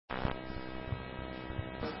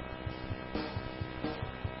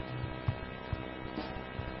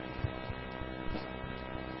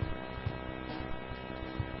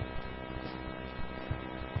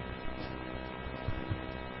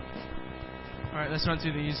All right, let's run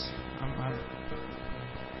through these. I'm not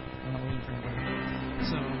waiting for anybody.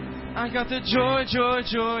 So, I got the joy, joy,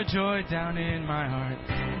 joy, joy down in my heart.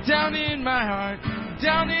 Down in my heart.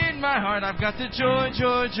 Down in my heart. I've got the joy,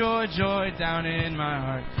 joy, joy, joy down in my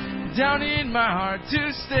heart. Down in my heart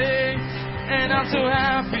to stay. And I'm so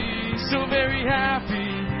happy, so very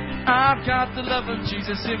happy. I've got the love of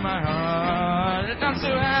Jesus in my heart. And I'm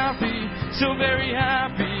so happy, so very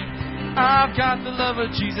happy. I've got the love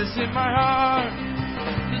of Jesus in my heart.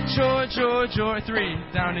 The joy, joy, joy. 3,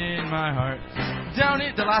 down in my heart. Down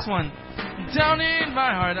in, the last one. Down in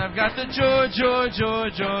my heart. I've got the joy, joy,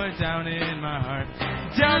 joy, joy down in my heart.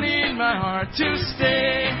 Down in my heart to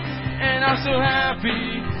stay. And I'm so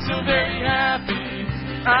happy, so very happy.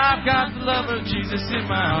 I've got the love of Jesus in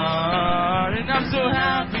my heart. And I'm so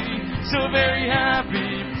happy, so very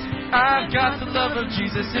happy. I've got the love of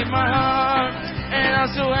Jesus in my heart. And I'm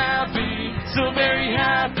so happy, so very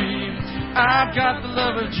happy. I've got the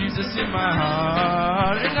love of Jesus in my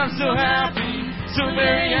heart. And I'm so happy, so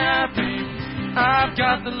very happy. I've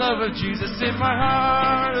got the love of Jesus in my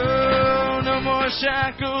heart. Oh, no more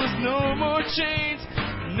shackles, no more chains,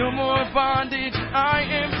 no more bondage. I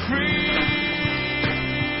am free.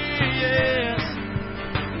 Yes.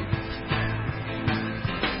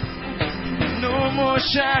 No more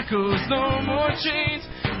shackles, no more chains,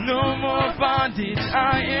 no more bondage.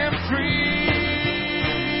 I am free.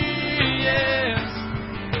 Yes.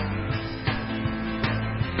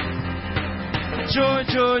 Joy,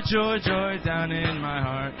 joy, joy, joy down in my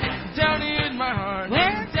heart. Down in my heart.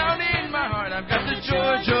 Where? Down in my heart. I've got the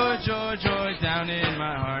joy, joy, joy, joy down in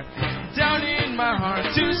my heart. Down in my heart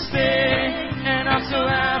to stay. And I'm so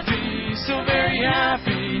happy, so very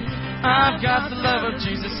happy. I've got the love of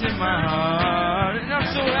Jesus in my heart. And I'm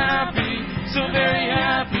so happy, so very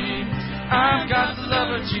happy. I've got the love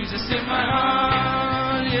of Jesus in my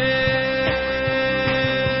heart. Yeah.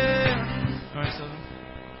 Alright, so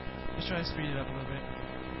let's try to speed it up a little bit.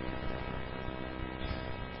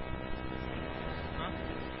 Huh?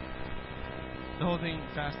 The whole thing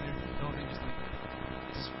faster. The whole thing just like...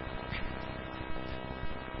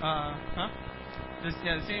 huh? Just,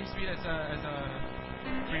 yeah, the same speed as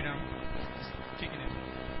Freedom. Just kicking it.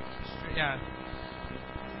 Straight, yeah.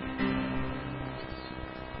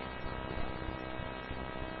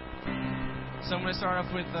 So I'm going to start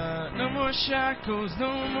off with no more shackles,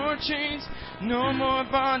 no more chains, no more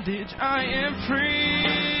bondage. I am free.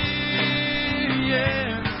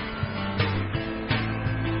 Yeah.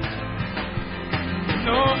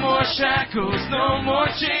 No more shackles, no more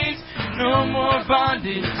chains, no more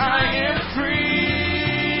bondage. I am free.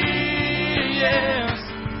 Yes.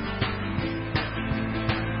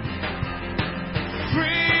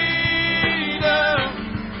 Freedom.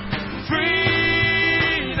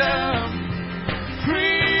 Freedom.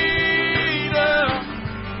 Freedom.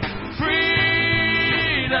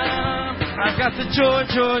 Freedom. I've got the joy,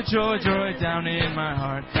 joy, joy, joy down in my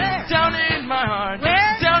heart. Down in my heart.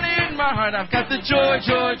 Down in my heart. I've got the joy,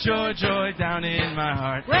 joy, joy, joy down in my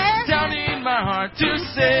heart. Down in my heart to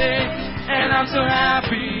stay. And I'm so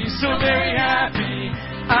happy, so very happy.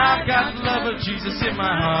 I've got the love of Jesus in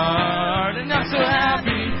my heart. And I'm so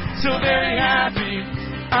happy, so very happy.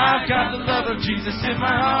 I've got the love of Jesus in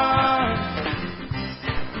my heart.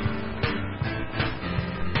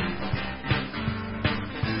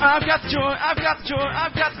 I've got joy, I've got joy,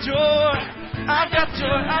 I've got joy. I've got joy,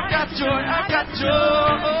 I've got joy, I've got joy. I've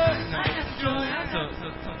got joy.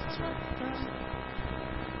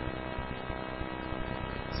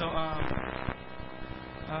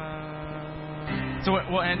 So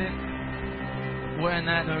we'll end it. We'll end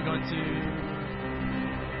that, and we're going to...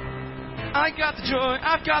 I got the joy,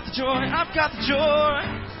 I've got the joy, I've got the joy.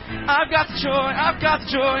 I've got the joy, I've got the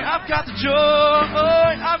joy, I've got the joy.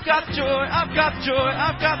 I've got the joy, I've got the joy,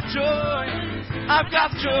 I've got the joy. I've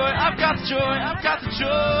got the joy, I've got the joy, I've got the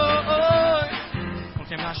joy.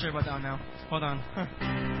 Okay, I'm not sure about that one now. Hold on.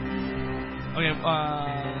 Okay,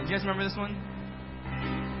 do you guys remember this one?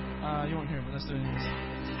 You weren't here, but let's do it anyways.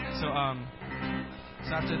 So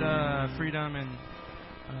after the freedom and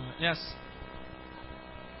yes.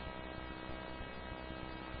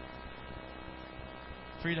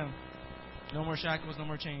 Freedom. No more shackles, no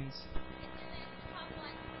more chains.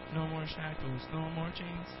 No more shackles, no more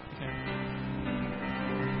chains. Okay.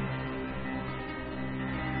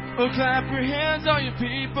 Oh, clap your hands, all you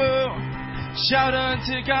people. Shout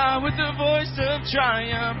unto God with the voice of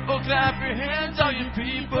triumph. Oh, clap your hands, all you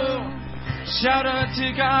people. Shout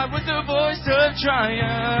unto God with the voice of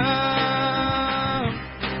triumph.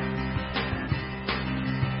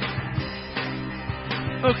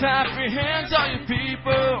 Oh, clap your hands, all you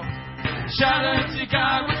people. Shout unto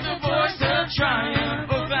God with the voice of triumph.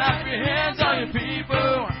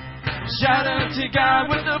 Shout unto God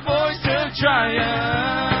with the voice of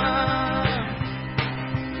triumph.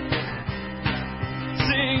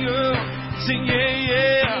 Sing, oh, sing, yeah,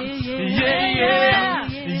 yeah, yeah, yeah, yeah,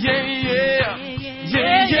 yeah, yeah,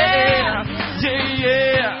 yeah,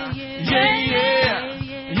 yeah, yeah,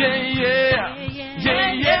 yeah,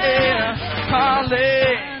 yeah, yeah.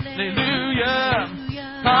 Hallelujah,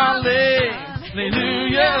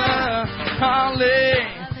 hallelujah,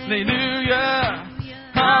 hallelujah,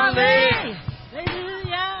 hallelujah.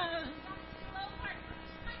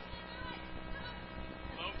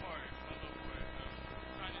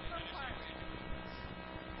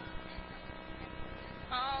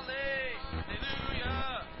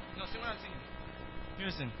 Hallelujah. No, sing what I'm singing.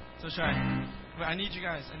 Listen, so try. But I need you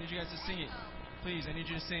guys to sing it. Please, I need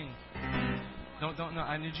you to sing. No,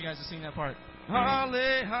 I need you guys to sing that part.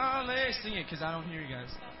 Hallelujah. Sing it, because I don't hear you guys.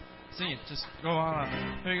 Sing it. Just go on.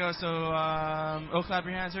 Here we go. So, oh, clap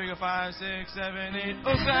your hands. Here we go. 5, 6, 7, 8.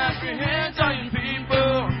 Oh, clap your hands, all you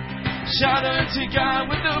people. Shout unto God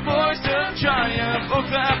with the voice of triumph. Oh,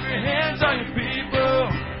 clap your hands, all you people.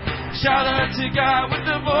 Shout unto God with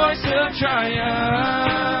the voice of triumph.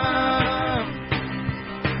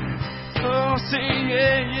 Oh, sing,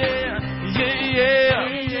 yeah, yeah, yeah, yeah, yeah,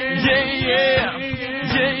 yeah, yeah, yeah,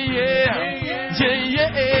 yeah,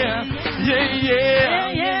 yeah, yeah,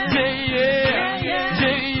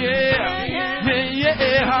 yeah,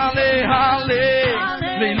 yeah, hallelujah,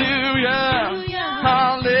 hallelujah,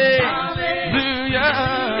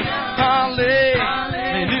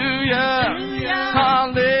 hallelujah,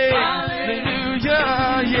 hallelujah,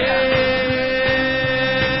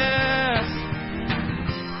 yes.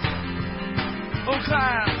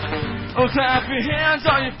 Oh, clap your hands,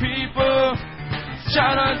 all you people.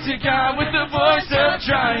 Shout unto God with the voice of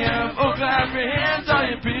triumph. Oh, clap your hands, all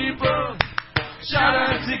you people. Shout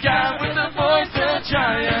unto God with the voice of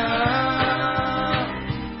triumph.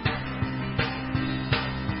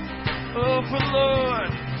 Oh,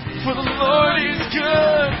 for the Lord is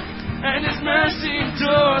good, and His mercy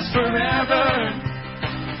endures forever.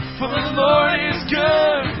 For the Lord is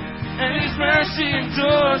good, and His mercy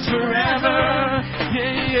endures forever.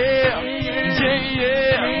 Yeah, yeah, yeah, yeah, yeah,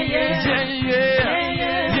 yeah, yeah,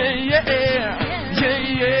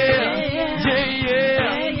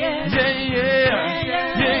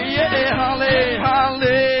 yeah, hallelujah,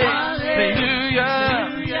 hallelujah,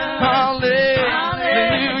 hallelujah.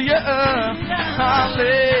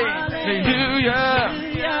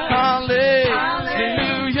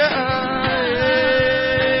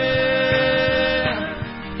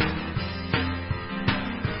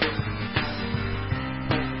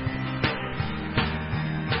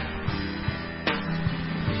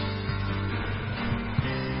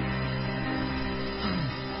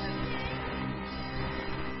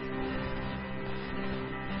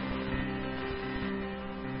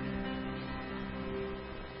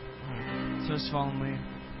 So just follow me.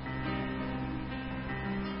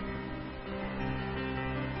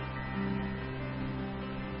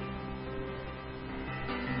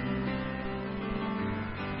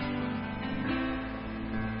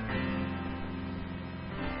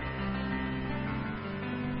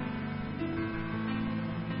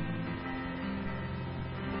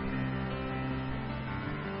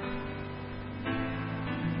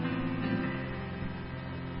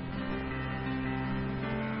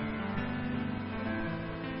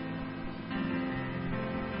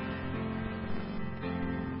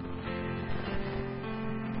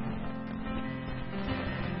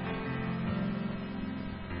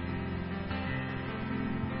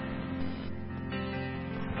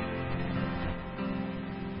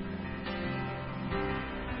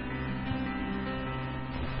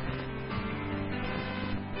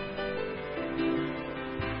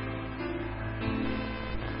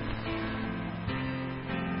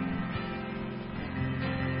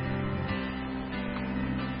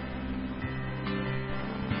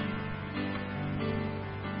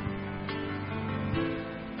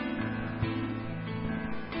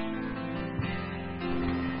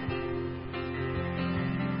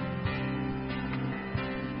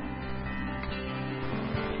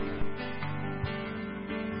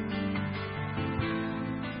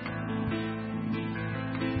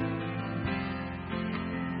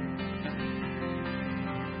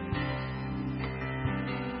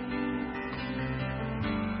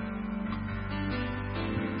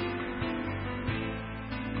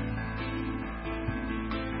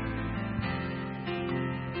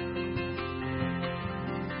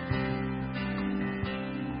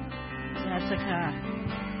 Jessica.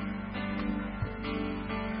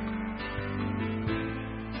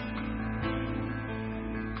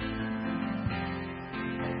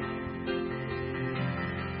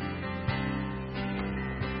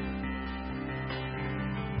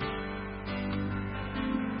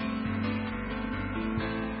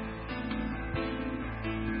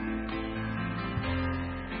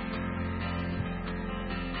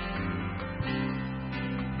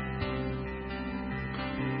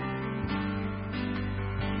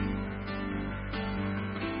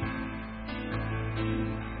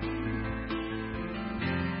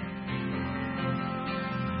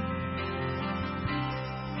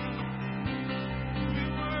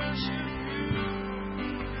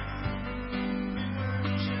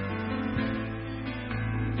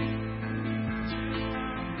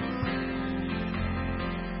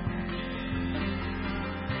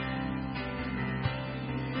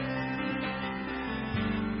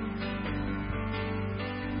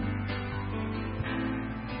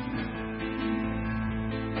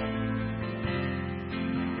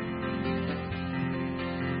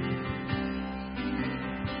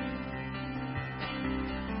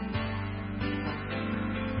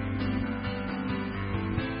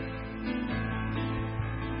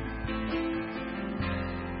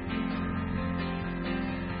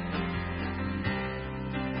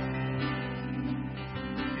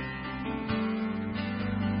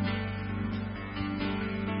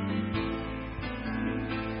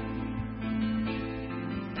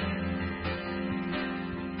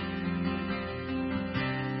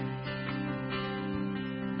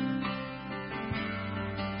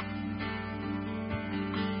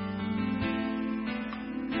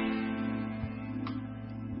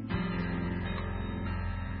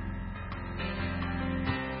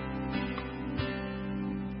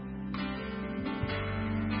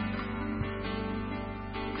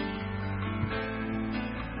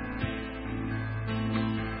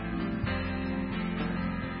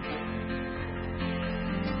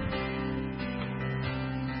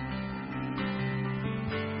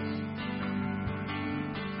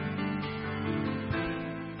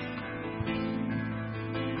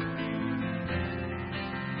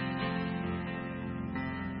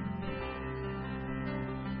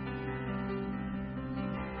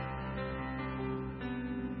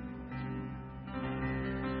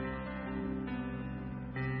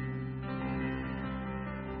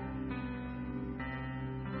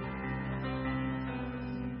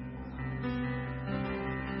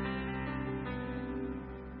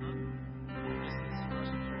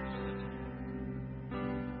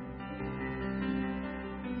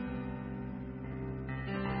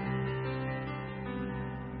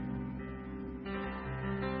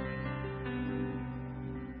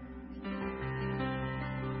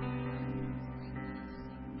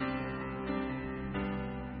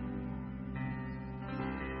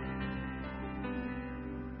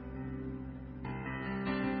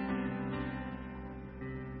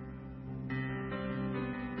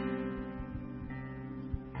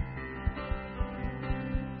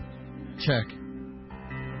 Check.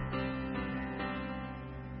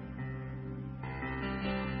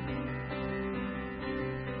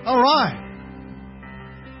 All right.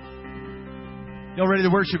 Y'all ready to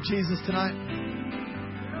worship Jesus tonight?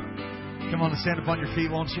 Come on and stand up on your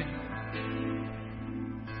feet, won't you?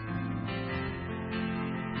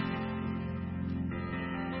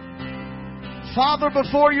 Father,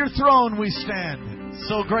 before your throne we stand.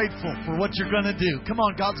 So grateful for what you're going to do. Come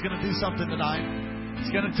on, God's going to do something tonight. He's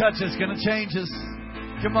going to touch us, going to change us.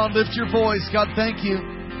 Come on, lift your voice. God, thank you.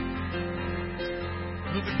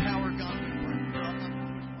 Move in power, God.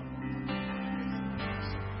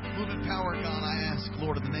 Move in power, God, I ask,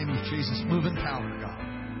 Lord, in the name of Jesus. Move in power, God.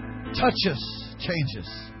 Touch us, change us.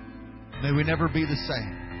 May we never be the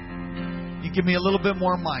same. You give me a little bit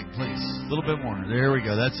more mic, please. A little bit more. There we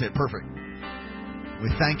go. That's it. Perfect. We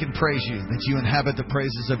thank and praise you that you inhabit the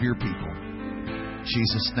praises of your people. In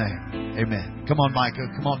Jesus' name. Amen. Come on, Micah.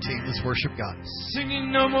 Come on, team. Let's worship God.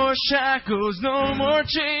 Singing no more shackles, no more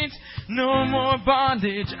chains, no more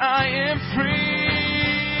bondage. I am free.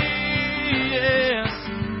 Yes.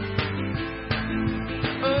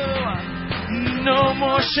 Oh, no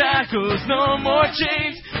more shackles, no more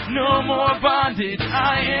chains, no more bondage.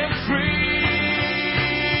 I am free.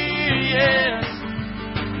 Yes.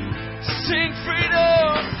 Sing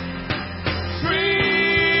freedom,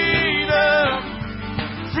 freedom,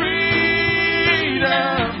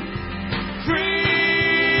 freedom,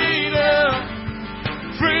 freedom,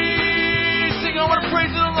 free. Sing, I want to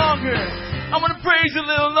praise a little longer. I want to praise a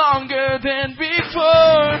little longer than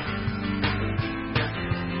before.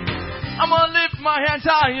 I'm going to lift my hands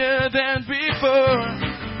higher than before.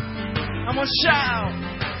 I'm going to shout.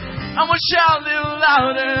 I'm going to shout a little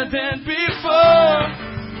louder than before.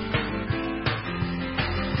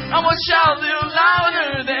 I'm going to shout a little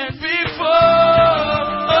louder than before.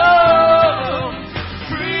 Oh,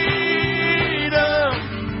 freedom,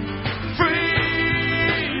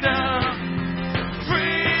 freedom,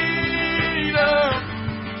 freedom,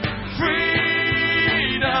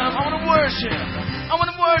 freedom. I want to worship. I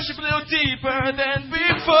want to worship a little deeper than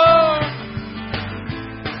before.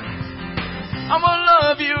 I'm going to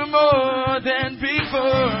love you more than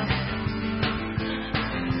before.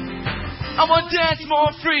 I want to dance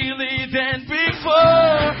more freely than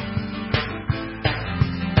before.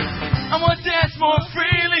 I want to dance more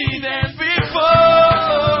freely than before.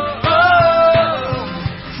 Oh,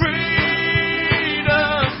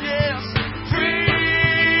 freedom, yes,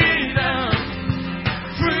 freedom,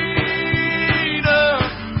 freedom,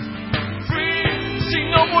 freedom. Sing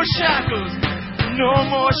no more shackles, no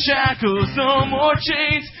more shackles, no more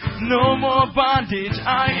chains, no more bondage.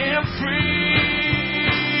 I am free.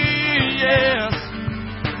 Yes.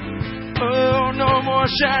 Oh, no more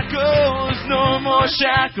shackles, no more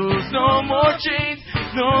shackles, no more chains,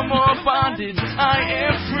 no more bondage. I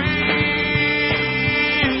am free.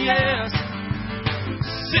 Yes.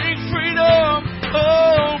 Sing freedom.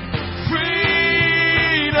 Oh,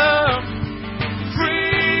 freedom,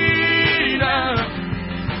 freedom,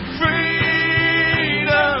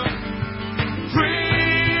 freedom,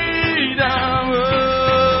 freedom.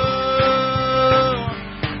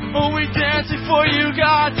 Oh, we dancing for you,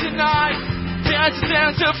 God, tonight.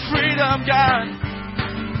 Dance of freedom, God.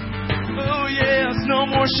 Oh, yes, no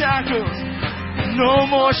more shackles. No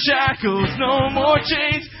more shackles, no more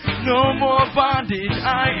chains, no more bondage.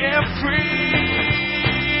 I am free.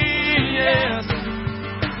 Yes.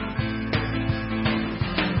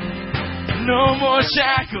 No more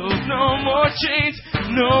shackles, no more chains,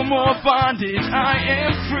 no more bondage. I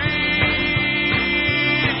am free.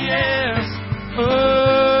 Yes.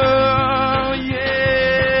 Oh, yes.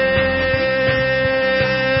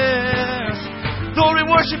 Lord, we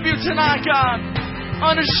worship you tonight, God.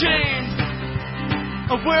 Unashamed,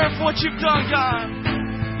 aware of what you've done, God.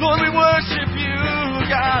 Lord, we worship you,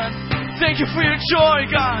 God. Thank you for your joy,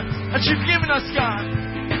 God, that you've given us, God.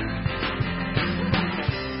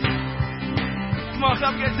 Come on,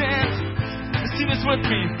 stop, get dance. Let's sing this with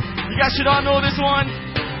me. You guys should all know this one.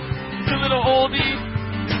 It's a little oldie.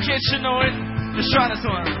 These kids should know it. Let's try this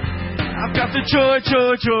one. I've got the joy,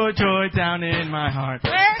 joy, joy, joy down in my heart.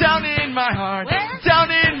 Where? Down in my heart. Where?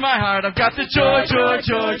 Down in my heart. I've got the joy, joy,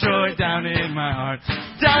 joy, joy down in my heart.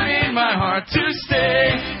 Down in my heart to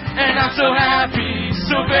stay. And I'm so happy,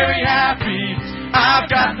 so very happy. I've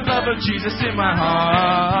got the love of Jesus in my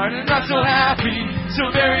heart. And I'm so happy,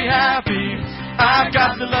 so very happy. I've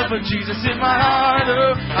got the love of Jesus in my heart.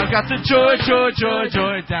 Oh, I've got the joy, joy, joy,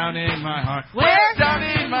 joy down in my heart. Where? Down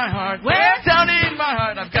in my heart. Where? Down in my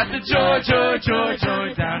heart. I've got the joy, joy, joy,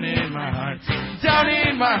 joy down in my heart. Down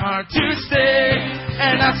in my heart to stay.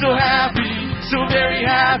 And I'm so happy, so very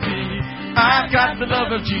happy. I've got the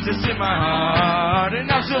love of Jesus in my heart, and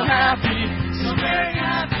I'm so happy, so very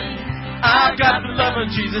happy. I've got the love of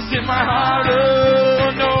Jesus in my heart.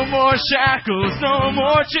 Oh, no more shackles, no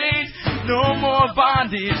more chains, no more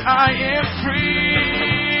bondage. I am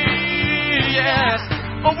free. Yes.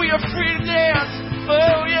 Oh, we are free to dance.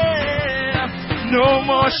 Oh, yeah. No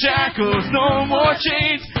more shackles, no more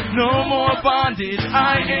chains, no more bondage.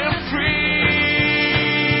 I am free.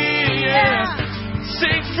 Yes.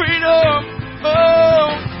 Sing freedom.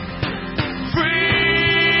 Oh,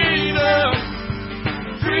 freedom.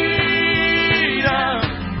 Freedom.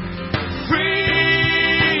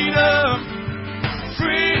 Freedom.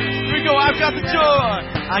 Free. Here we go. I've got the joy.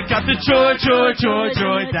 I got the joy, joy, joy,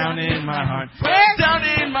 joy down in my heart. Down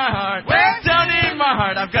in my heart. Down in my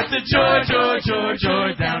heart. I've got the joy, joy, joy,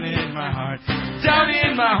 joy down in my heart. Down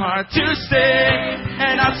in my heart to stay.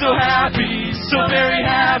 And I'm so happy, so very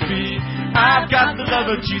happy. I've got the love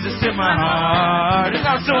of Jesus in my heart. And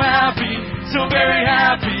I'm so happy, so very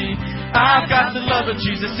happy. I've got the love of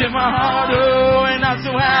Jesus in my heart. Oh, and I'm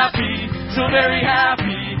so happy, so very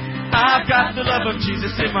happy. I've got the love of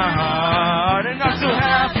Jesus in my heart, and I'm so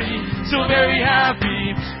happy, so very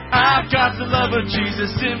happy. I've got the love of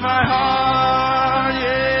Jesus in my heart,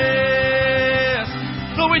 yes.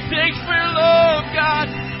 Lord, we thank you for your love, God.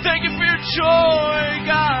 Thank you for your joy,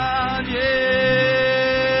 God, yes.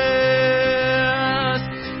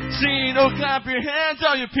 Sing, oh, clap your hands,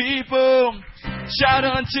 all you people. Shout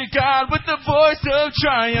unto God with the voice of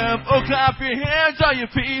triumph. Oh, clap your hands, all you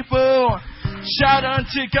people. Shout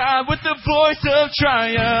unto God with the voice of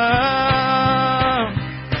triumph.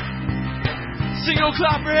 Sing, oh,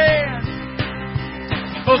 clap your hands.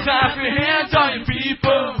 Oh, clap your hands, all you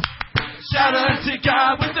people. Shout unto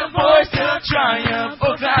God with the voice of triumph.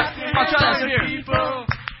 Oh, clap your hands, all you people.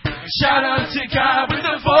 Shout unto God with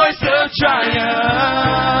the voice of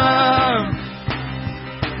triumph.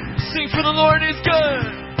 Sing, for the Lord is good.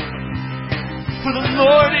 For the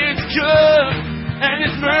Lord is good. And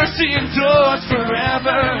His mercy endures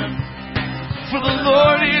forever. For the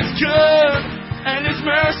Lord is good, and His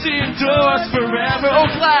mercy endures forever. Oh,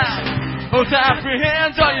 clap your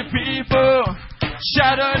hands, all you people.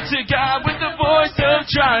 Shout unto God with the voice of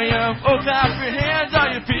triumph. Oh, clap your hands,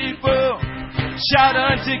 all you people. Shout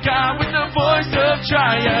unto God with the voice of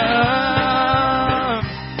triumph.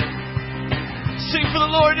 Sing, for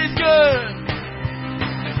the Lord is good.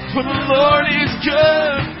 For the Lord is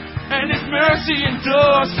good. And His mercy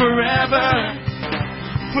endures forever.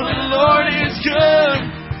 For the Lord is good,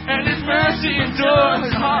 and His mercy endures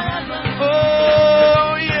forever.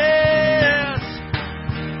 Oh, yes.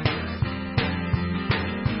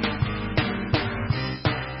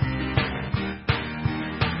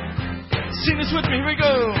 Sing this with me. Here we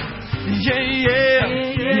go. Yeah, yeah.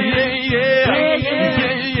 Yeah, yeah. Yeah, yeah.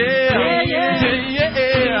 Yeah, yeah. Yeah, yeah.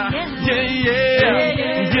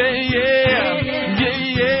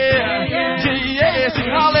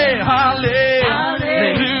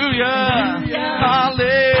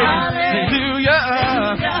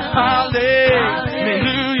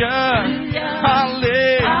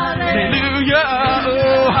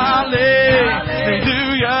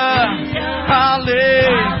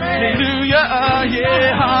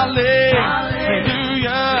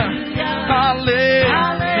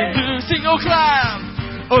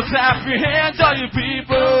 Oh, clap your hands, all you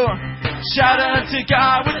people. Shout unto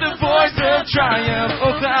God with the voice of triumph.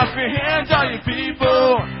 Oh, clap your hands, all you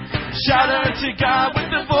people. Shout unto God with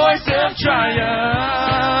the voice of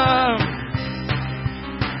triumph.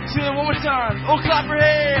 Sing it one more time. Oh, clap your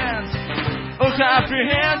hands. Oh, clap your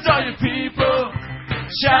hands, all you people.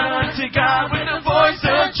 Shout unto God with the voice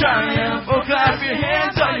of triumph. Oh, clap your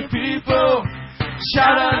hands, all you people.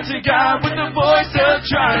 Shout unto God with the voice of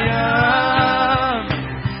triumph.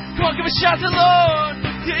 Come on, give a shout to the Lord.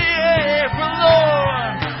 Yeah,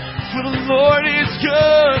 for the Lord is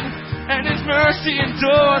good, and His mercy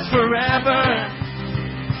endures forever.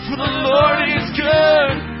 For the Lord is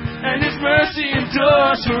good, and His mercy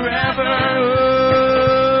endures forever. Oh.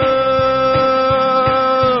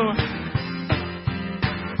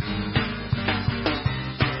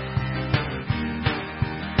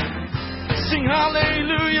 Sing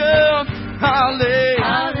hallelujah, hallelujah,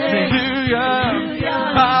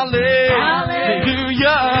 hallelujah,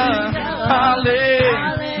 hallelujah, hallelujah,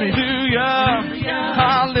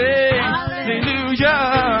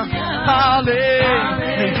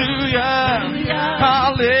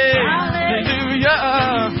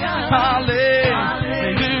 hallelujah,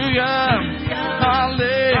 hallelujah,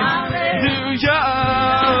 hallelujah.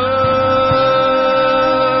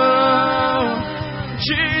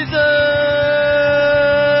 Jesus,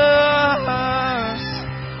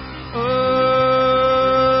 oh.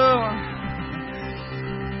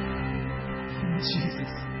 Jesus.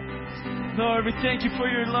 Lord, we thank you for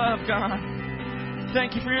your love, God.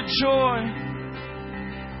 Thank you for your joy.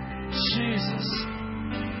 Jesus.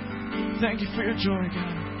 Thank you for your joy,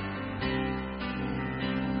 God.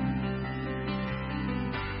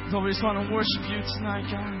 Lord, we just want to worship you tonight,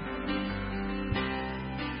 God.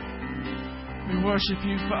 We worship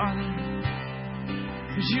you, Father,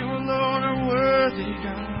 because you alone are worthy,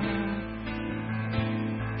 God.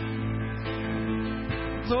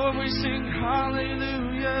 Lord, we sing hallelujah.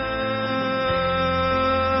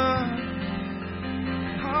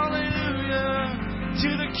 Hallelujah to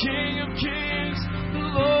the King of Kings, the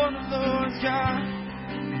Lord of Lords, God.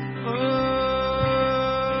 Oh,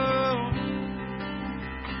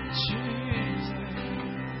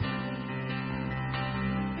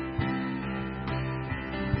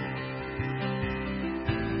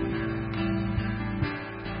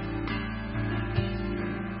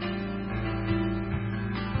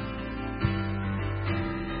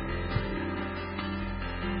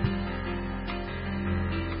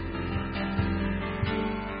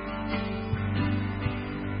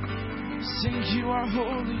 you are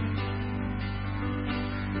holy.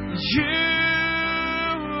 You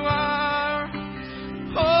are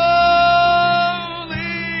holy.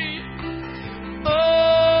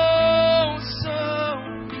 Oh, so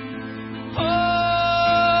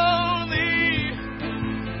holy.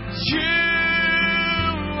 You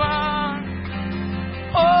are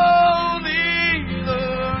holy,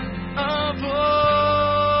 Lord of all.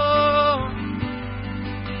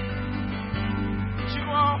 You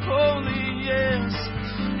are holy. Yes,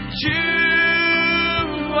 you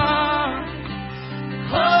are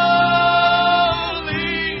holy,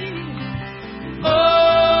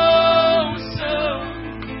 oh so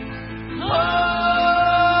holy.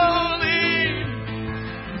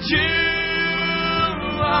 You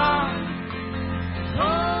are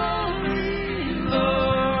holy,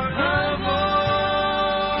 Lord of all.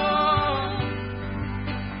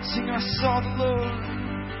 Sing, I saw the Lord.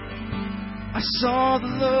 I saw the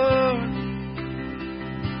Lord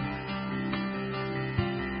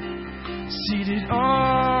seated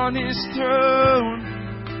on his throne.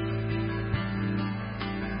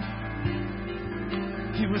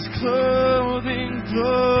 He was clothed in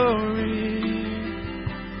glory,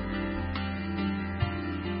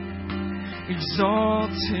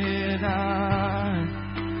 exalted high,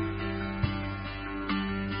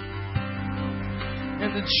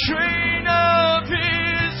 and the train of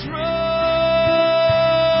his robe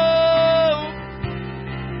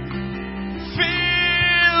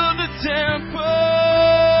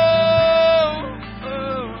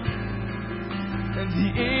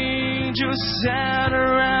sat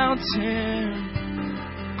around him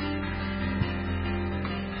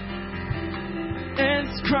and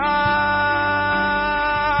cried,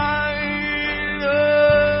 oh,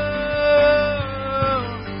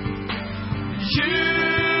 you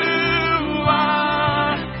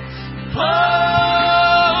are holy,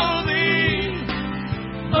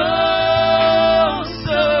 oh,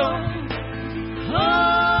 so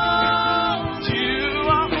holy. You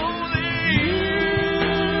are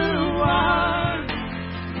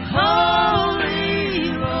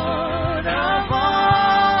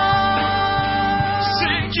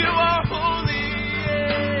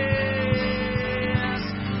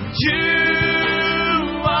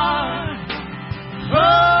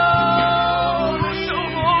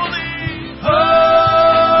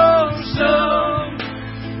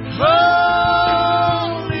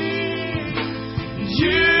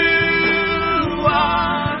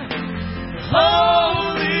holy.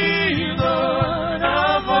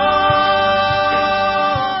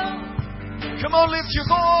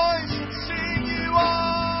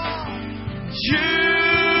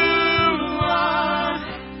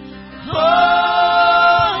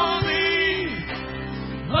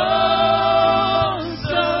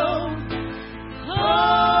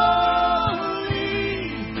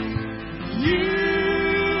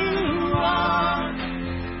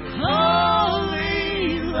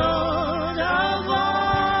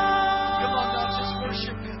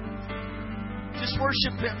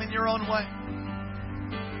 Worship Him in your own way.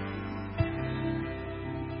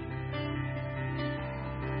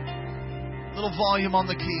 Little volume on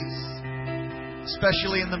the keys,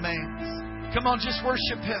 especially in the mains. Come on, just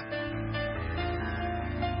worship Him.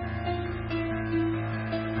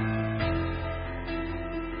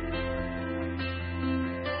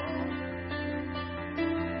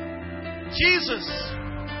 Jesus,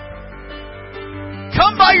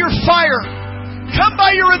 come by your fire. Come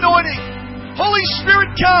by your anointing. Holy Spirit,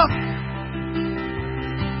 come.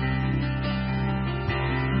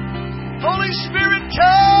 Holy Spirit,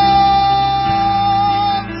 come.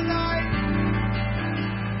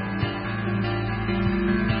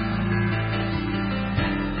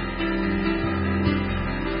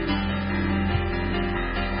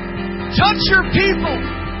 Touch your people.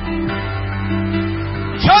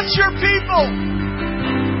 Touch your people.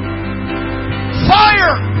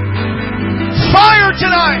 Fire. Fire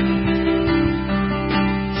tonight.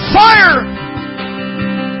 Fire.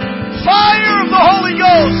 Fire of the Holy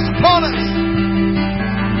Ghost upon us.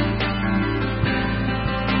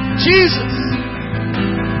 Jesus.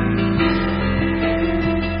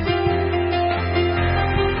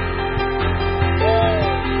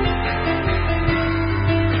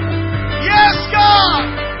 Yes, God.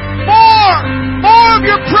 More of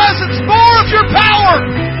your presence, more of your power.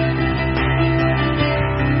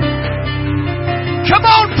 Come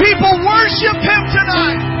on, people, worship Him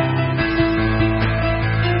tonight.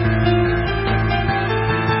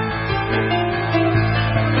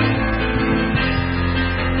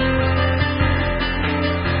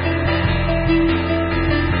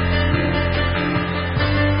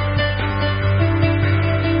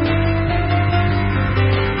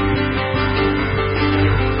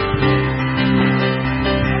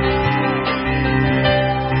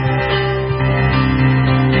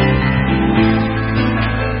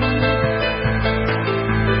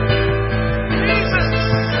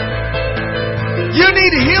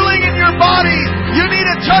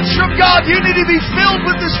 From God, you need to be filled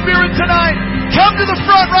with the Spirit tonight. Come to the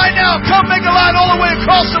front right now. Come make a line all the way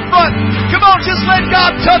across the front. Come on, just let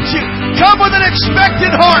God touch you. Come with an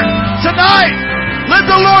expectant heart tonight. Let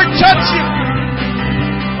the Lord touch you.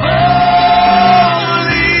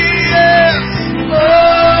 Holy, yes.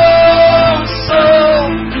 Oh, so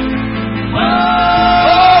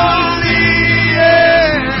holy,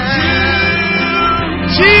 yes.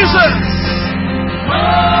 Jesus.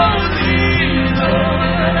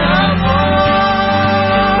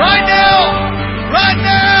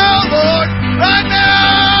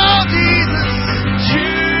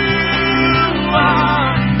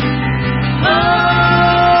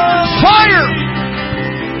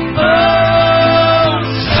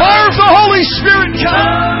 Spirit come.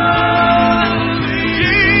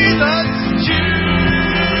 Jesus.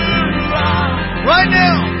 Right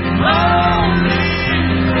now.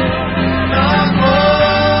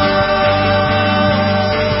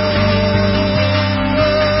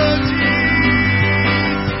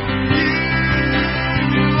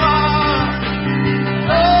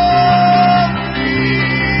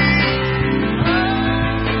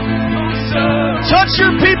 Touch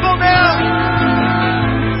your people now.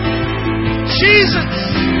 Jesus.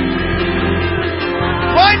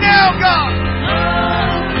 Right now, God.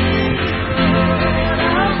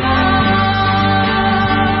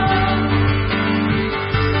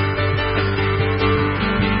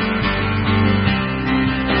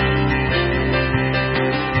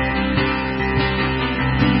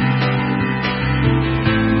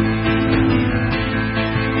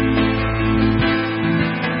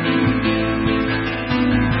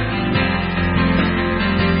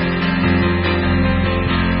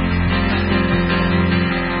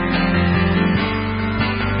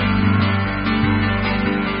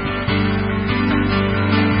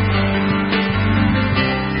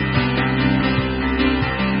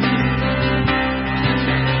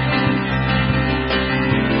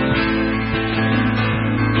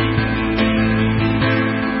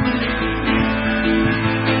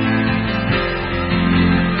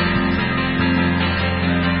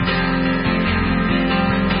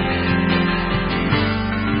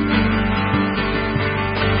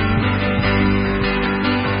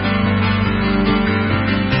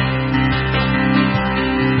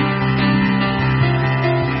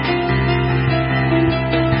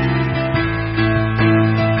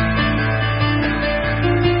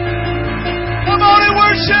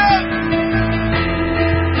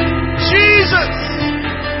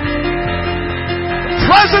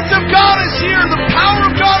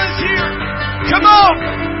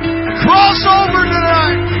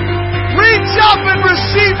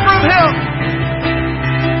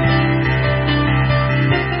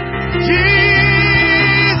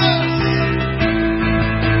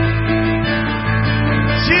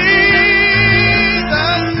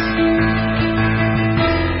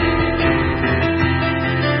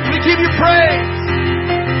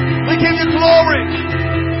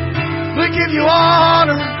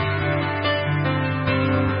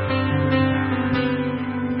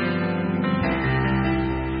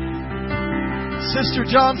 Sister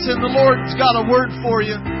Johnson, the Lord's got a word for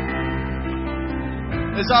you.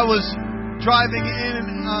 As I was driving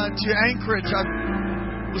in to Anchorage, I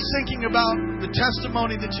was thinking about the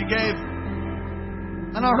testimony that you gave.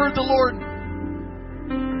 And I heard the Lord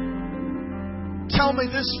tell me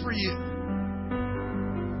this for you.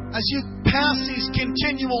 As you pass these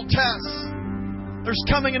continual tests, There's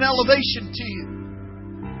coming an elevation to you.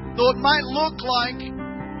 Though it might look like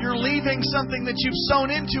you're leaving something that you've sown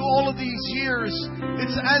into all of these years,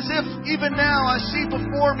 it's as if even now I see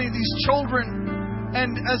before me these children,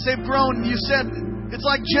 and as they've grown, you said it's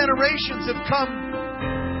like generations have come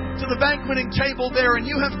to the banqueting table there, and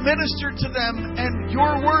you have ministered to them, and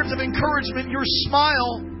your words of encouragement, your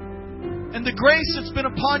smile, and the grace that's been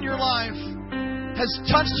upon your life has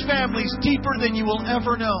touched families deeper than you will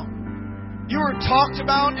ever know. You are talked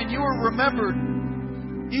about and you are remembered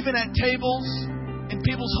even at tables in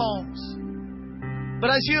people's homes.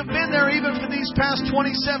 But as you have been there even for these past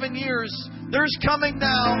 27 years, there's coming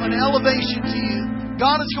now an elevation to you.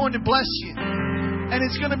 God is going to bless you. And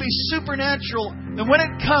it's going to be supernatural. And when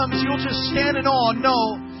it comes, you'll just stand in awe and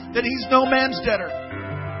know that He's no man's debtor.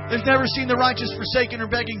 They've never seen the righteous forsaken or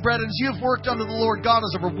begging bread. And as you've worked unto the Lord, God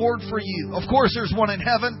has a reward for you. Of course, there's one in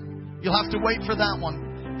heaven. You'll have to wait for that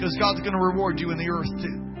one, because God's going to reward you in the earth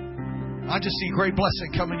too. I just see great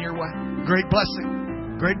blessing coming your way. Great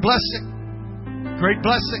blessing. Great blessing. Great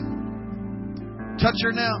blessing. Touch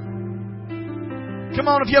her now. Come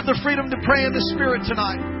on, if you have the freedom to pray in the Spirit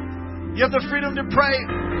tonight. You have the freedom to pray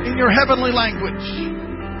in your heavenly language.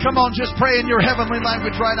 Come on, just pray in your heavenly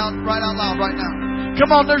language right out loud right now.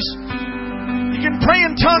 Come on, you can pray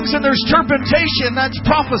in tongues and there's turpentation. That's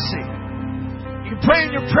prophecy. You can pray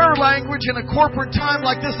in your prayer language in a corporate time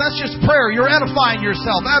like this. That's just prayer. You're edifying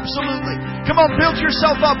yourself. Absolutely. Come on, build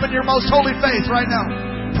yourself up in your most holy faith right now.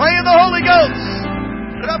 Pray in the Holy Ghost.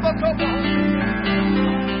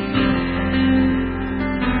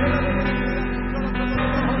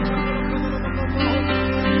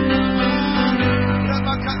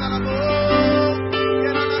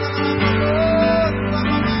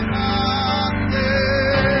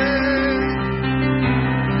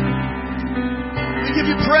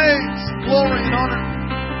 Praise, glory, and honor.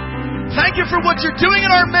 Thank you for what you're doing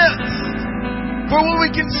in our midst. For what we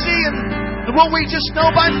can see and what we just know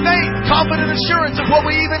by faith. Confident assurance of what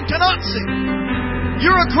we even cannot see.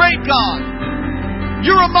 You're a great God.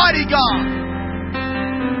 You're a mighty God.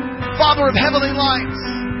 Father of heavenly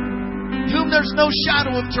lights, whom there's no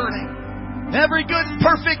shadow of turning. Every good and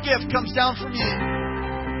perfect gift comes down from you.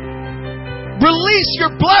 Release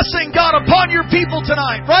your blessing, God, upon your people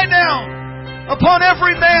tonight, right now. Upon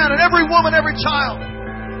every man and every woman, every child.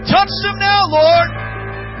 Touch them now, Lord.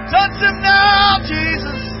 Touch them now,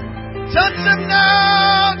 Jesus. Touch them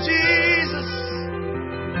now, Jesus.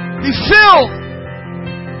 Be filled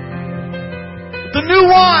with the new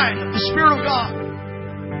wine of the Spirit of God.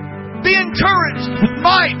 Be encouraged with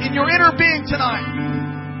might in your inner being tonight.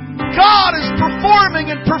 God is performing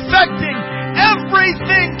and perfecting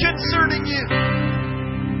everything concerning you.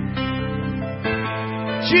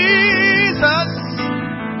 Jesus,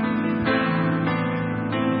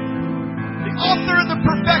 the author and the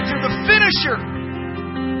perfecter, the finisher.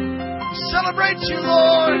 We celebrate you,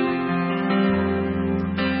 Lord.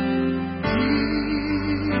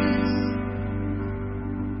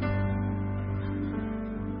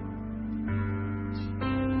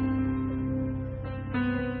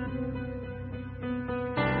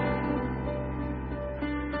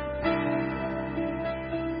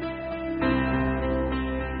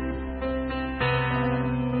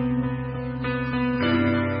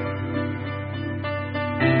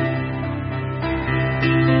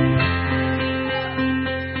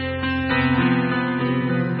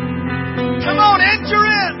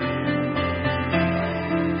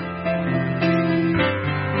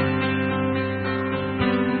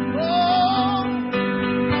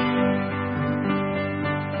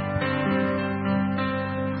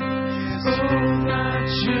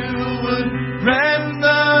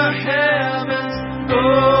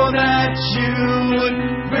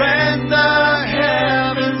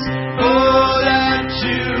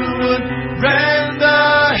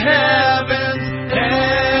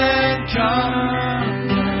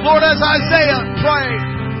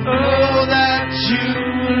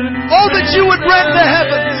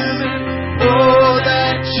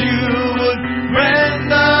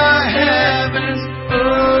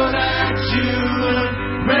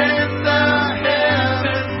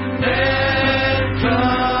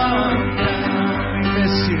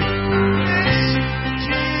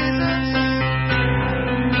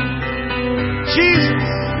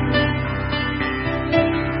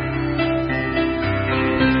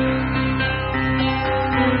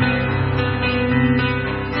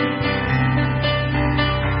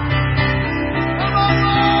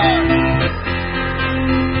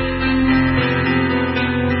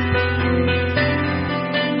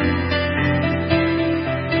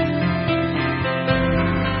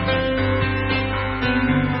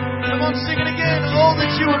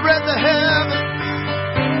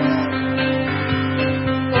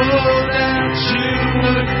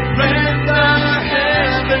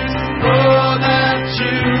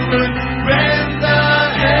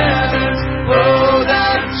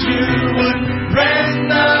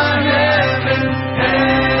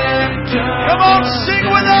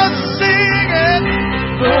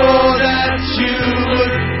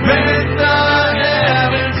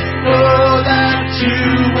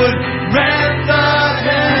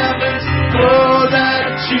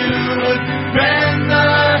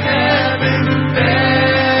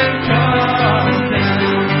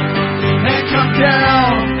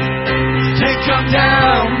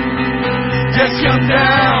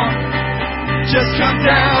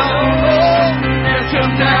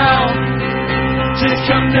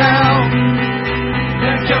 come down.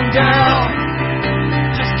 And come down.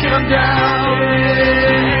 Just come down.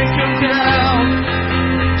 And come down.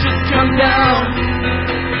 Just come down.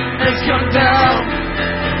 And come down.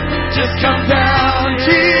 Just come down.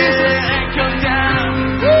 Jesus. And come down.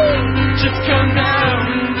 Just come down.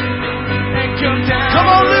 And come down. Come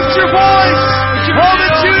on, lift your voice. Hold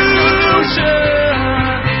it to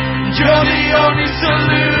You're the only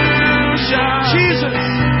solution. Jesus.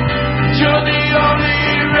 You're the only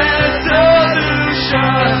resolution.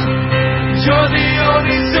 You're the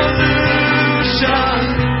only solution.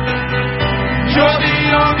 You're the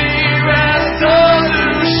only resolution.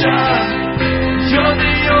 You're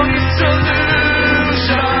the only solution.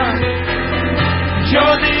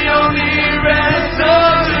 You're the only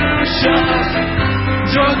resolution.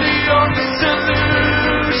 You're the only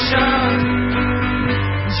solution.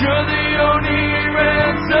 You're the only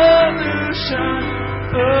resolution.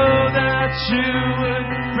 Oh, that you would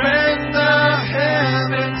rend the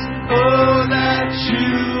heavens. Oh, that you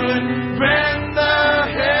would rend the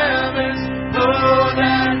heavens. Oh,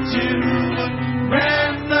 that you would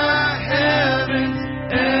rend the heavens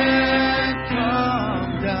and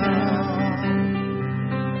come down.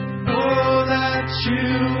 Oh, that you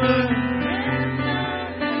would rend the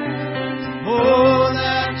heavens. Oh,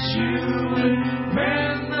 that you would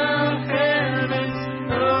rend the heavens.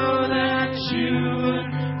 Oh, that you would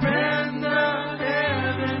rend the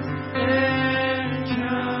heavens and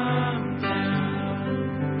come down.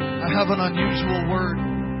 I have an unusual word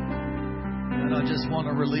that I just want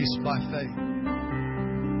to release by faith.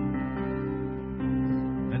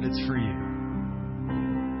 And it's for you.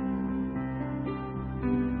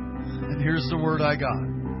 And here's the word I got,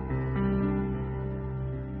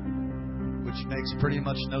 which makes pretty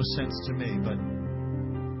much no sense to me, but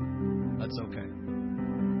that's okay.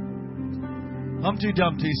 Humpty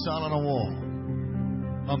Dumpty sat on a wall.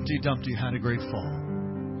 Humpty Dumpty had a great fall.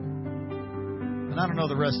 And I don't know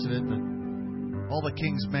the rest of it, but all the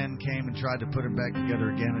king's men came and tried to put him back together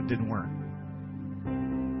again. It didn't work.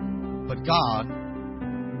 But God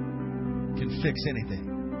can fix anything.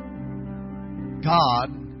 God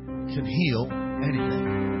can heal anything.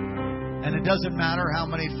 And it doesn't matter how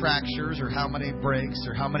many fractures or how many breaks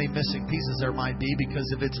or how many missing pieces there might be,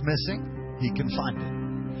 because if it's missing, He can find it.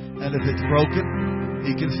 And if it's broken,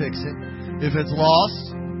 He can fix it. If it's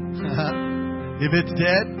lost, if it's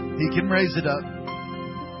dead, He can raise it up.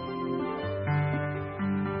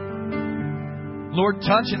 Lord,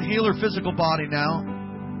 touch and heal her physical body now,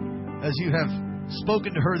 as you have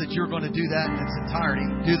spoken to her that you're going to do that in its entirety.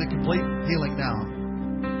 Do the complete healing now.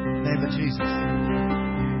 In the name of Jesus.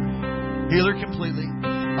 Heal her completely.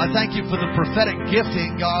 I thank you for the prophetic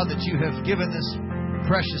gifting, God, that you have given this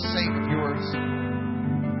precious saint of yours.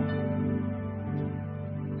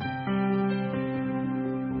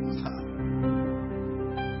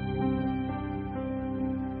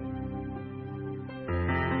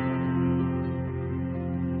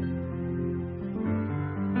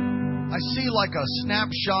 I see like a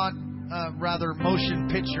snapshot, rather motion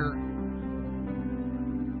picture.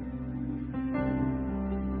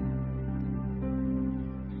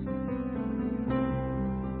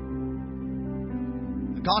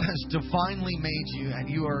 God has divinely made you, and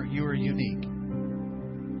you are unique.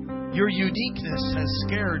 Your uniqueness has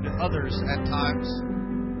scared others at times,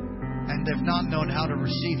 and they've not known how to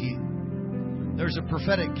receive you. There's a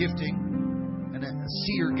prophetic gifting and a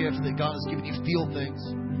seer gift that God has given you, feel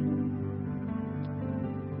things.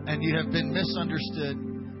 And you have been misunderstood.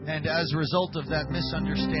 And as a result of that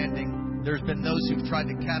misunderstanding, there's been those who've tried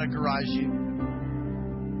to categorize you.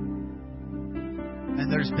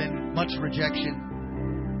 And there's been much rejection.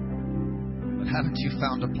 But haven't you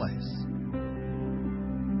found a place?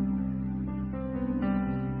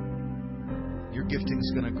 Your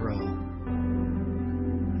gifting's going to grow.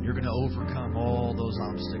 And you're going to overcome all those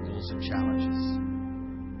obstacles and challenges.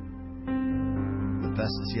 The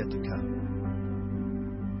best is yet to come.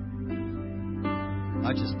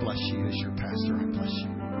 I just bless you as your pastor. I bless you.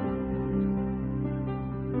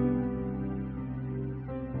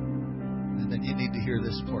 And then you need to hear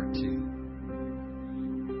this part too.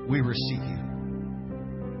 We receive you.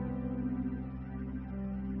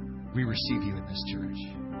 We receive you in this church.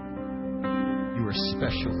 You are a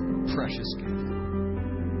special, precious gift.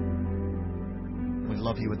 We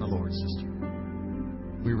love you in the Lord, sister.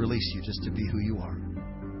 We release you just to be who you are.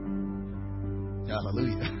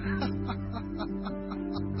 Hallelujah.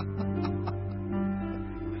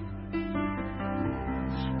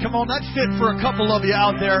 Come on, that fit for a couple of you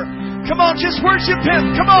out there. Come on, just worship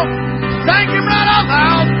Him. Come on. Thank Him right out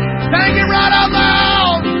loud. Thank Him right out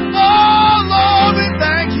loud. Oh, Lord, we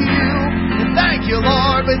thank you. And thank Thank you,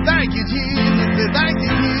 Lord. We thank you, Jesus. We thank you,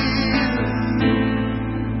 Jesus.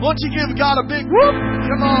 Won't you give God a big whoop?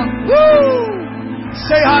 Come on. Woo!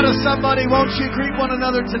 Say hi to somebody. Won't you greet one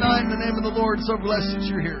another tonight in the name of the Lord? So blessed that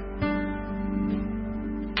you're here.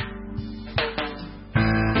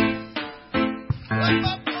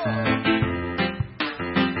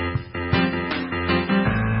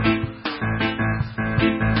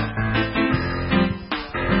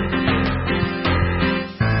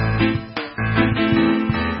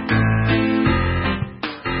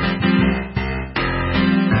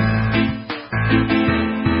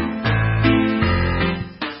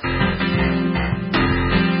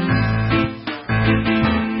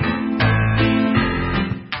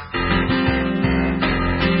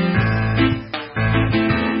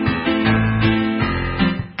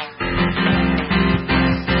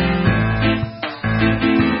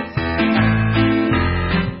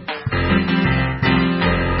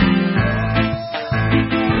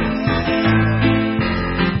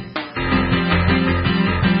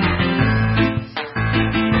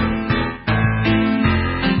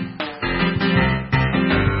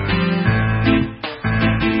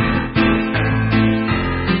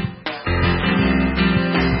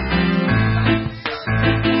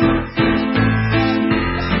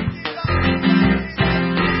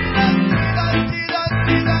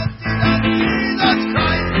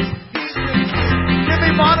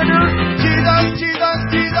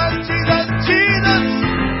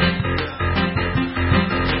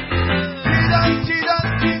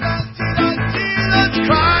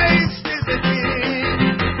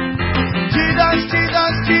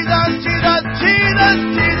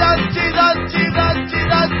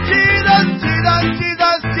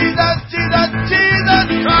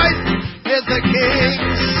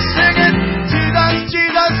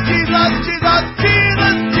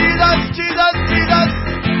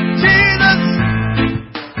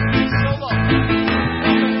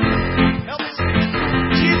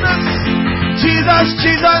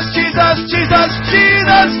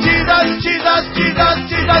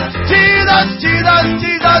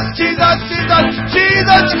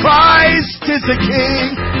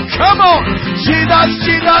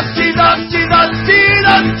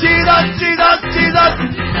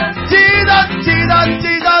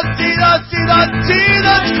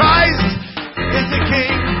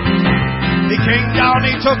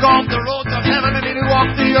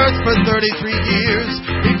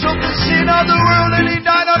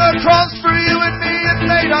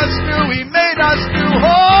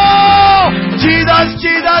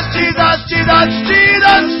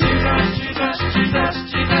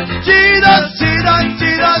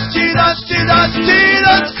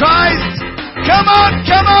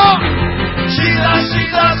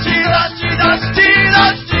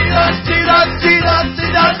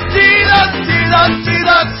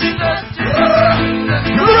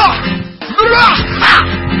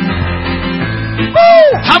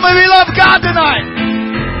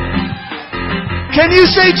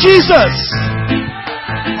 Jesus.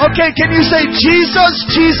 Okay, can you say Jesus,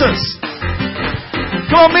 Jesus?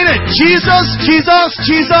 Come on, mean it. Jesus, Jesus,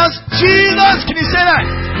 Jesus, Jesus. Can you say that?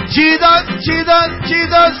 Jesus, Jesus,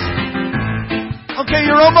 Jesus. Okay,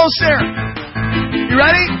 you're almost there. You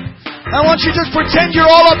ready? I want you to just pretend you're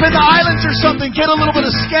all up in the islands or something. Get a little bit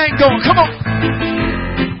of skank going. Come on.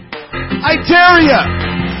 I dare you.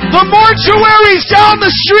 The mortuary's down the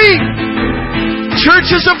street.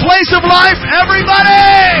 Church is a place of life,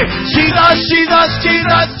 everybody! Jesus, Jesus,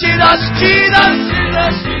 Jesus, Jesus, Jesus,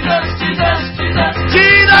 Jesus, Jesus, Jesus,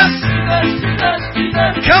 Jesus,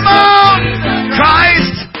 Jesus, come on!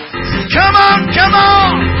 Christ! Come on, come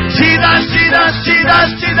on! Jesus, Jesus,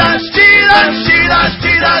 Jesus, Jesus, Jesus, Jesus, Jesus, Jesus,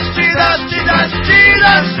 Jesus, Jesus,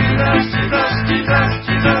 Jesus,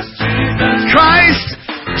 Christ!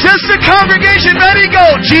 Just the congregation, ready,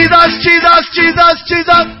 go! Jesus, Jesus, Jesus,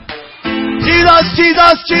 Jesus. Jesus,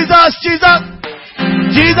 Jesus, Jesus, Jesus.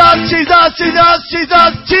 Jesus, Jesus, Jesus,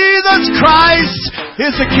 Jesus. Jesus Christ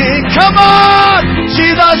is the King. Come on!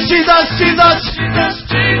 Jesus, Jesus, Jesus.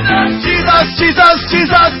 Jesus, Jesus,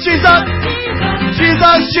 Jesus, Jesus.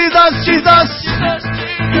 Jesus, Jesus, Jesus.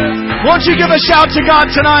 Won't you give a shout to God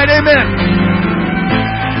tonight? Amen.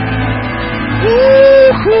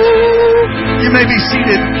 Woo-hoo. You may be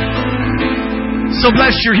seated. So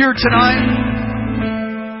blessed you're here tonight.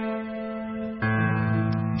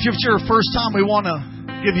 If it's your first time, we want to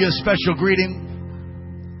give you a special greeting.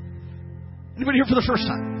 Anybody here for the first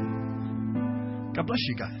time? God bless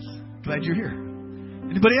you guys. Glad you're here.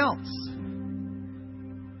 Anybody else?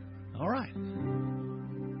 All right.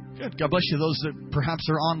 Good. God bless you. Those that perhaps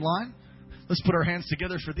are online. Let's put our hands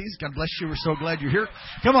together for these. God bless you. We're so glad you're here.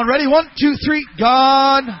 Come on, ready? 1, 2, 3.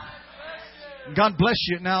 God bless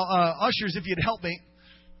you. Now, ushers, if you'd help me,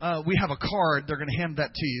 we have a card. They're going to hand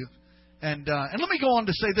that to you. And let me go on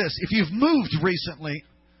to say this. If you've moved recently,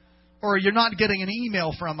 or you're not getting an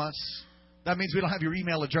email from us, that means we don't have your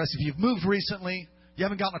email address. If you've moved recently, you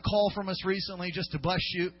haven't gotten a call from us recently, just to bless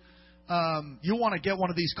you, you'll want to get one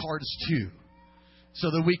of these cards too,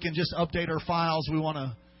 so that we can just update our files. We want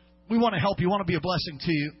to help you. We want to be a blessing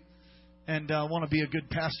to you, and want to be a good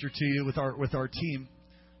pastor to you with our team.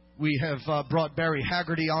 We have brought Barry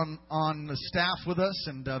Haggerty on the staff with us,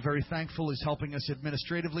 and very thankful he's helping us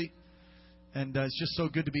administratively. And it's just so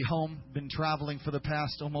good to be home. Been traveling for the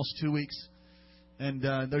past almost 2 weeks. And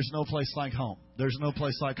there's no place like home. There's no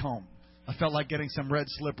place like home. I felt like getting some red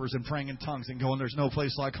slippers and praying in tongues and going, there's no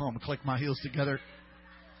place like home. Click my heels together.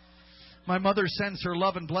 My mother sends her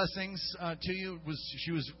love and blessings to you.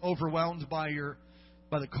 She was overwhelmed by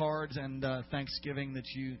the cards and thanksgiving that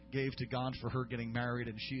you gave to God for her getting married.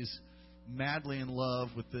 And she's madly in love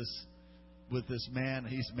with this man.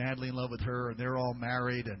 He's madly in love with her. And they're all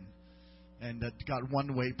married and got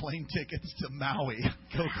one-way plane tickets to Maui.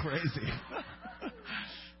 Go crazy.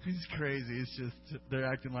 He's crazy. It's just, they're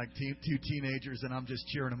acting like two teenagers, and I'm just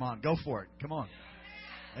cheering them on. Go for it. Come on.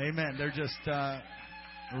 Amen. They're just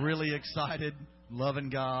really excited, loving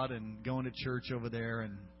God, and going to church over there.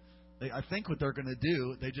 And I think what they're going to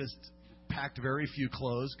do, they just packed very few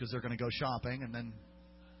clothes because they're going to go shopping. And then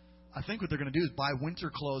I think what they're going to do is buy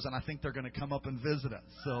winter clothes, and I think they're going to come up and visit us.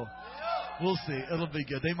 So we'll see. It'll be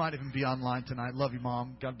good. They might even be online tonight. Love you,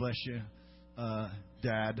 Mom. God bless you.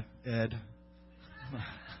 Dad, Ed.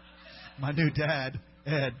 My new dad,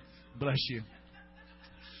 Ed. Bless you.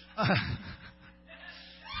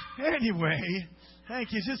 Anyway,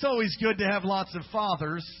 thank you. It's just always good to have lots of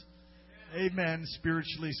fathers. Amen,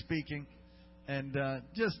 spiritually speaking. And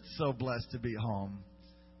just so blessed to be home.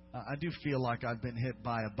 I do feel like I've been hit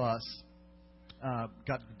by a bus.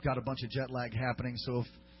 Got a bunch of jet lag happening, so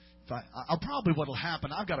I'll probably what'll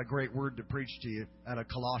happen. I've got a great word to preach to you out of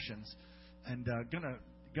Colossians, and gonna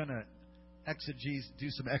do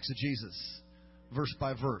some exegesis, verse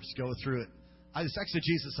by verse, go through it. It's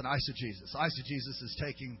exegesis and eisegesis. Eisegesis is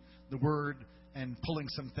taking the word and pulling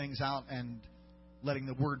some things out and letting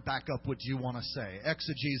the word back up what you want to say.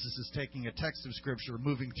 Exegesis is taking a text of Scripture,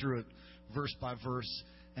 moving through it verse by verse,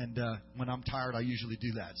 and when I'm tired, I usually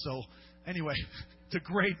do that. So anyway. It's a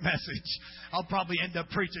great message. I'll probably end up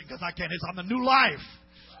preaching because I can't. It's on the new life.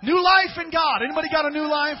 New life in God. Anybody got a new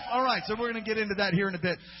life? All right, so we're going to get into that here in a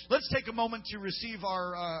bit. Let's take a moment to receive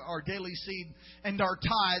our daily seed and our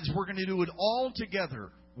tithes. We're going to do it all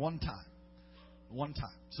together one time. One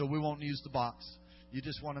time. So we won't use the box. You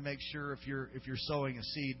just want to make sure if you're sowing a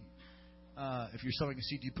seed,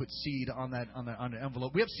 you put seed on the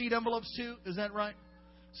envelope. We have seed envelopes too. Is that right?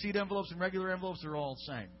 Seed envelopes and regular envelopes are all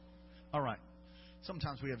the same. All right.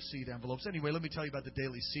 Sometimes we have seed envelopes. Anyway, let me tell you about the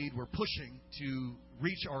daily seed. We're pushing to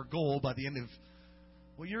reach our goal by the end of,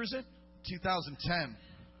 what year is it? 2010.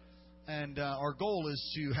 And our goal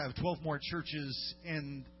is to have 12 more churches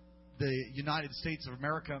in the United States of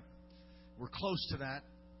America. We're close to that.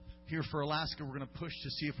 Here for Alaska, we're going to push to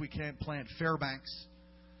see if we can't plant Fairbanks.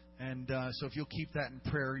 And so if you'll keep that in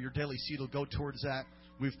prayer, your daily seed will go towards that.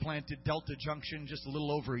 We've planted Delta Junction just a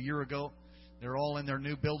little over a year ago. They're all in their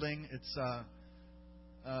new building. It's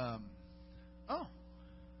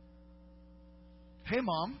hey,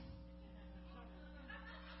 Mom.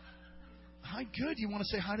 Hi, good. You want to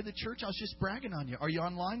say hi to the church? I was just bragging on you. Are you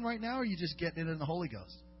online right now, or are you just getting it in the Holy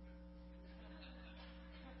Ghost?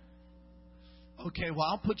 Okay, well,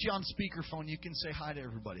 I'll put you on speakerphone. You can say hi to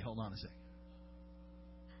everybody. Hold on a second.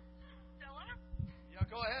 Yeah,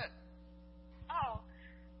 go ahead. Oh,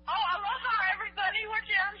 aloha, everybody. We're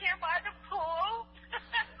down here by the pool.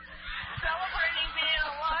 Celebrating being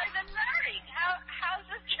alive and married. How's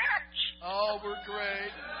the church? Oh, we're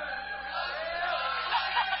great.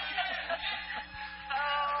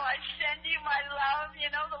 I send you my love.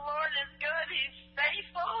 You know, the Lord is good. He's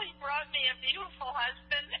faithful. He brought me a beautiful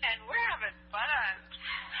husband, and we're having fun.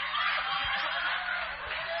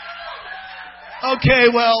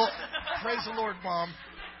 Okay, well, praise the Lord, Mom.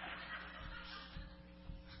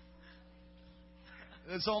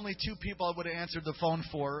 There's only two people I would have answered the phone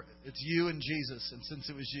for. It's you and Jesus. And since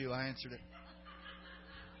it was you, I answered it.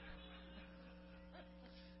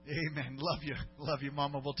 Amen. Love you. Love you,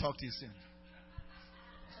 Mama. We'll talk to you soon.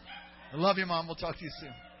 I love you, Mom. We'll talk to you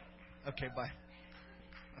soon. Okay, bye.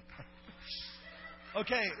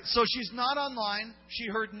 Okay, so she's not online. She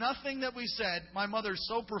heard nothing that we said. My mother's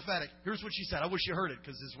so prophetic. Here's what she said. I wish you heard it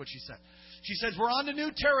because this is what she said. She says, we're on to new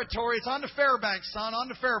territory. It's on to Fairbanks, son. On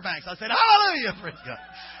to Fairbanks. I said, hallelujah. Praise God.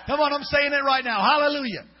 Come on, I'm saying it right now.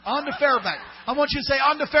 Hallelujah. On to Fairbanks. I want you to say,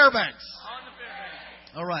 on to Fairbanks. On to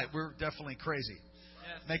Fairbanks. All right, we're definitely crazy.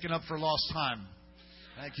 Yes. Making up for lost time.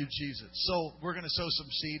 Thank you, Jesus. So we're going to sow some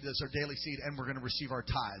seed. That's our daily seed. And we're going to receive our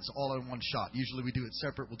tithes all in one shot. Usually we do it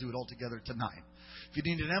separate. We'll do it all together tonight. If you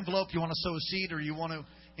need an envelope, you want to sow a seed, or you want to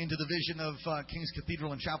into the vision of King's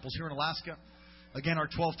Cathedral and Chapels here in Alaska. Again, our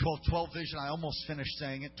 12-12-12 vision. I almost finished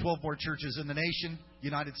saying it. 12 more churches in the nation,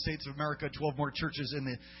 United States of America. 12 more churches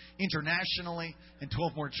internationally, and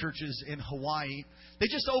 12 more churches in Hawaii. They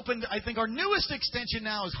just opened, I think, our newest extension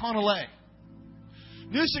now is Honolulu.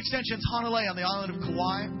 Newest extension is Honolulu on the island of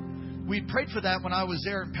Kauai. We prayed for that when I was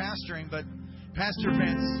there and pastoring, but Pastor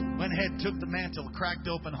Vince went ahead, took the mantle, cracked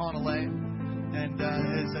open Honolulu. And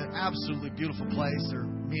it's an absolutely beautiful place. They're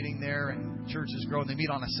meeting there, and church is growing. They meet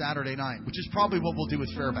on a Saturday night, which is probably what we'll do with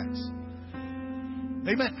Fairbanks.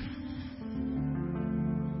 Amen.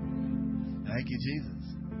 Thank you,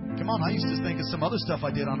 Jesus. Come on, I used to think of some other stuff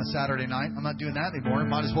I did on a Saturday night. I'm not doing that anymore.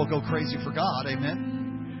 Might as well go crazy for God.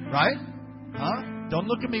 Amen. Right? Huh? Don't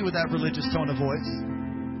look at me with that religious tone of voice.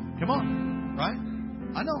 Come on. Right?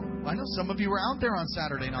 I know some of you are out there on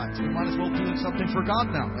Saturday nights. We might as well do something for God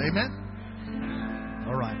now. Amen.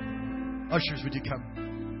 All right. Ushers, would you come?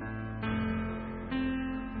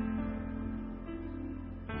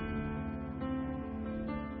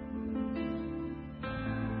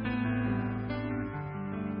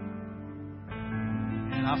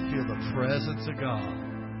 And I feel the presence of God.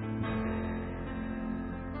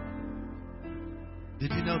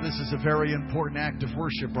 Did you know this is a very important act of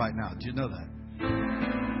worship right now? Did you know that?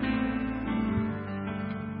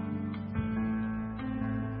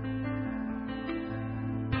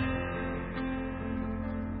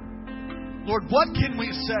 Lord, what can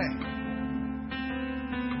we say?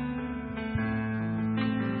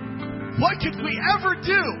 What could we ever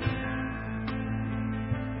do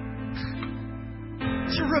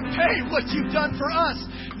to repay what you've done for us?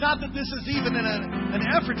 Not that this is even an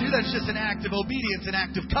effort to do. That's just an act of obedience, an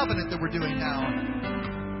act of covenant that we're doing now.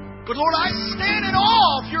 But Lord, I stand in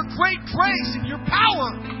awe of your great grace and your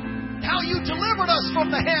power. How you delivered us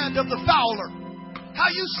from the hand of the fowler. How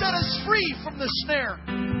you set us free from the snare.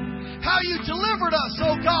 How you delivered us,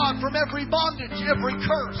 oh God, from every bondage, every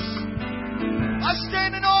curse. I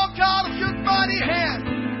stand in awe, God, of your mighty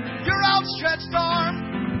hand, your outstretched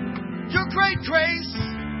arm, your great grace,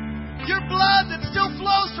 your blood that still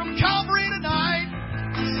flows from Calvary tonight.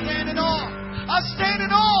 I stand in awe. I stand in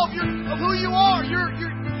awe of who you are. You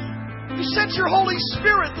sent your Holy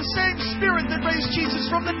Spirit, the same Spirit that raised Jesus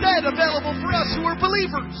from the dead, available for us who are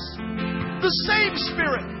believers. The same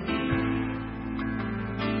Spirit.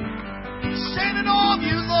 Stand in awe of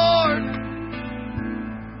you, Lord.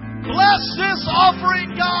 Bless this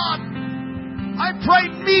offering, God. I pray,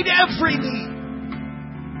 meet every need.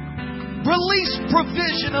 Release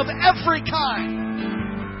provision of every kind.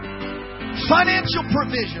 Financial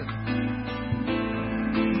provision.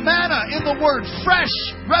 Manna in the Word. Fresh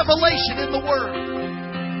revelation in the Word.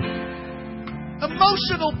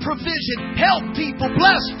 Emotional provision. Help people.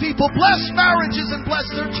 Bless people. Bless marriages and bless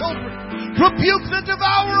their children. Rebuke the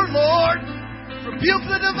devourer, Lord. Rebuke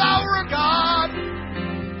the devourer, God.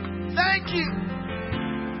 Thank you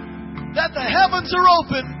that the heavens are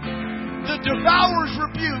open, the devourer's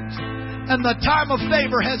rebuked, and the time of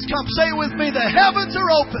favor has come. Say it with me, the heavens are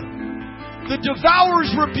open, the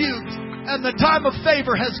devourer's rebuked, and the time of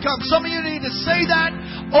favor has come. Some of you need to say that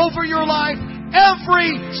over your life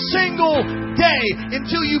every single day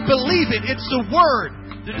until you believe it. It's the Word.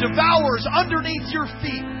 The devourer's underneath your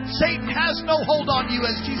feet. Satan has no hold on you,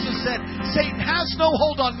 as Jesus said. Satan has no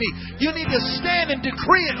hold on me. You need to stand and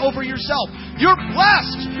decree it over yourself. You're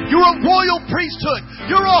blessed. You're a royal priesthood.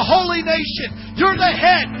 You're a holy nation. You're the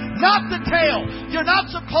head, not the tail. You're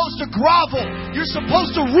not supposed to grovel. You're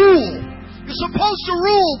supposed to rule. You're supposed to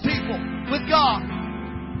rule people with God.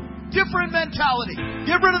 Different mentality.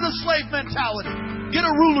 Get rid of the slave mentality. Get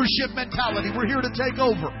a rulership mentality. We're here to take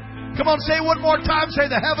over. Come on, say it one more time. Say,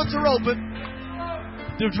 the heavens are open.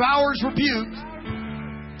 Devourers rebuked.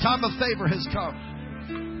 Time of favor has come.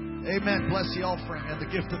 Amen. Bless the offering and the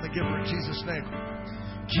gift and the giver in Jesus' name.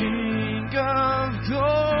 King of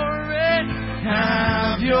glory,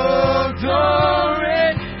 have your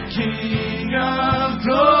glory. King of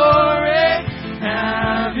glory,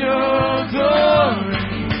 have your glory.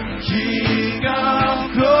 King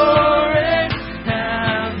of glory,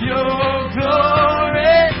 have your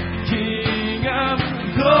glory. King of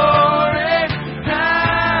glory, have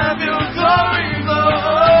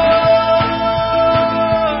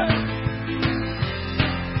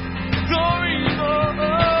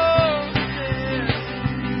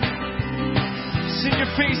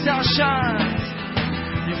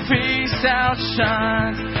face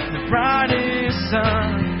outshines the brightest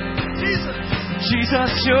sun.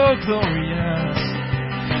 Jesus, you're glorious.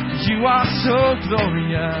 You are so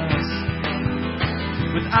glorious.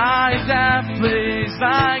 With eyes that blaze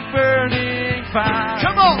like burning fire.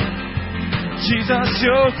 Come on. Jesus,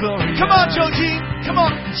 you're glorious. Come on, Joji. Come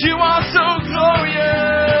on. You are so glorious.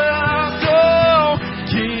 Oh,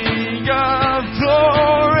 King of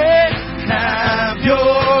glory, have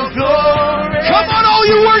your glory. Come on, all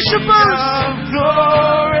you worshipers. King of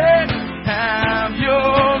glory, have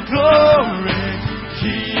your glory.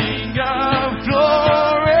 King of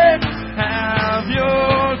glory, have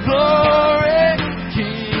your glory.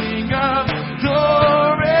 King of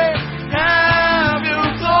glory, have your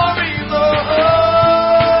glory, Lord.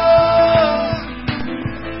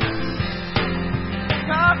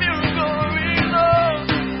 Have your glory, Lord.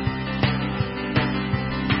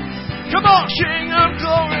 Come on. King of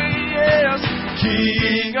glory, yes.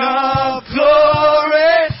 King of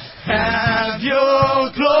glory, have your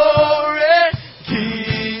glory.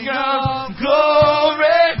 King of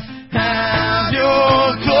glory, have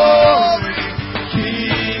your glory.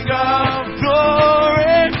 King of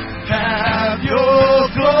glory, have your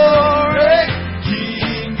glory.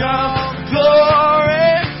 King of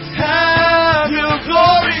glory, have your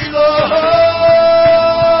glory, Lord.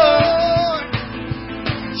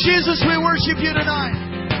 Jesus, we worship you tonight.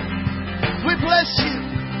 We bless you.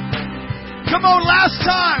 Come on, last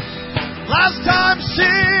time. Last time,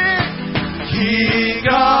 sing. King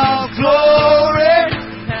of glory,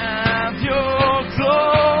 have your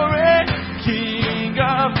glory. King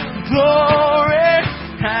of glory,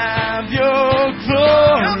 have your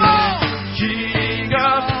glory. Come on. King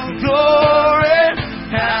of glory,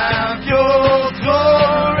 have your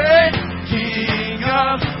glory. King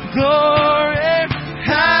of glory,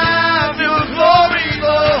 have your glory,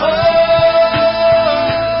 Lord.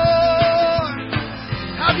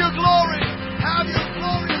 Have your glory. Have your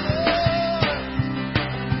glory, Lord.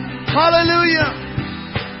 Hallelujah.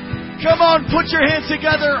 Come on, put your hands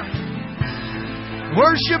together.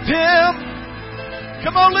 Worship Him.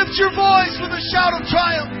 Come on, lift your voice with a shout of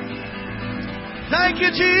triumph. Thank you,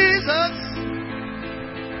 Jesus.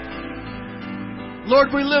 Lord,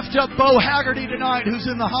 we lift up Bo Haggerty tonight, who's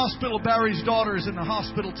in the hospital. Barry's daughter is in the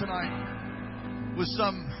hospital tonight with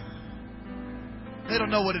they don't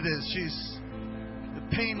know what it is. The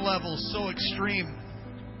pain level is so extreme.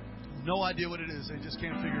 No idea what it is. They just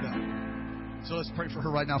can't figure it out. So let's pray for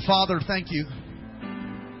her right now. Father, thank you.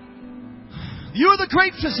 You are the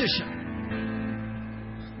great physician.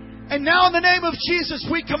 And now in the name of Jesus,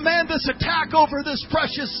 we command this attack over this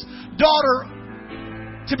precious daughter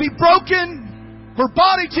to be broken, her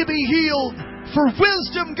body to be healed, for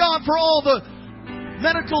wisdom, God, for all the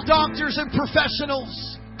medical doctors and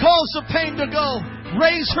professionals. Cause the pain to go.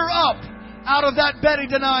 Raise her up out of that bed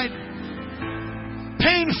tonight.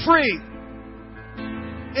 Pain-free.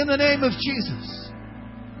 In the name of Jesus.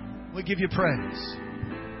 We give you praise.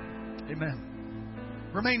 Amen.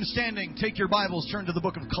 Remain standing. Take your Bibles. Turn to the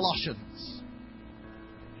book of Colossians.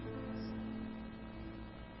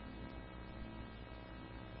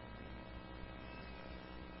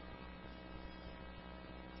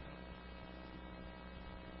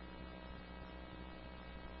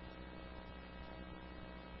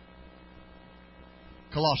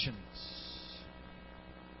 Colossians.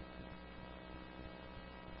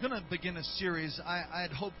 I'm going to begin a series. I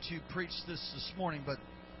had hoped to preach this morning, but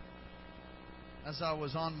as I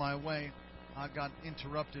was on my way, I got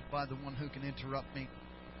interrupted by the one who can interrupt me.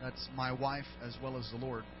 That's my wife as well as the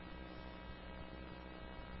Lord.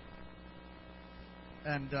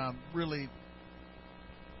 And really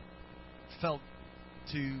felt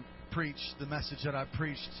to preach the message that I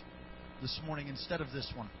preached this morning instead of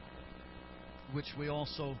this one, which we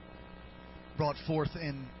also brought forth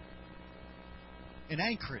in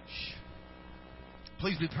Anchorage.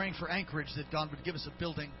 Please be praying for Anchorage, that God would give us a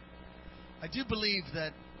building. I do believe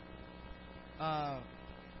that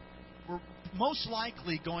we're most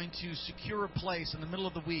likely going to secure a place in the middle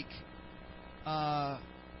of the week on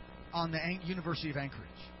the University of Anchorage,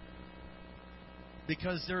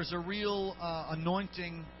 because there's a real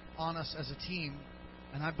anointing on us as a team.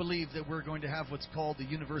 And I believe that we're going to have what's called the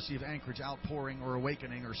University of Anchorage outpouring or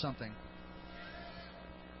awakening or something.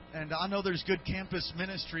 And I know there's good campus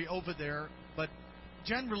ministry over there, but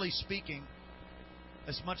generally speaking,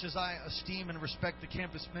 as much as I esteem and respect the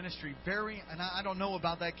campus ministry, and I don't know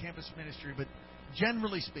about that campus ministry, but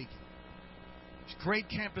generally speaking, there's great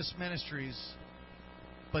campus ministries,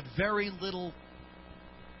 but very little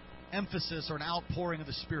emphasis or an outpouring of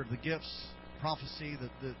the Spirit, the gifts, prophecy,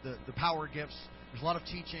 the power gifts. There's a lot of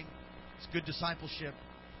teaching. It's good discipleship.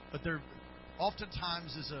 But there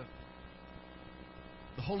oftentimes is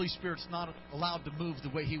the Holy Spirit's not allowed to move the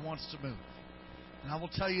way He wants to move. And I will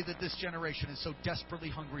tell you that this generation is so desperately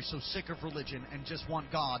hungry, so sick of religion, and just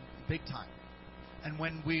want God big time. And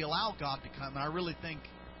when we allow God to come, and I really think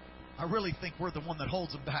we're the one that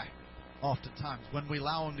holds Him back oftentimes. When we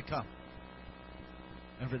allow Him to come,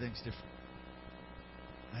 everything's different.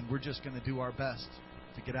 And we're just going to do our best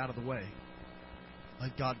to get out of the way.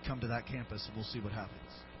 Let God come to that campus, and we'll see what happens.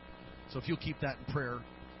 So if you'll keep that in prayer,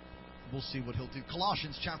 we'll see what He'll do.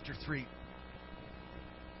 Colossians chapter 3.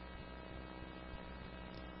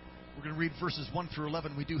 We're going to read verses 1 through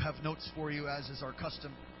 11. We do have notes for you, as is our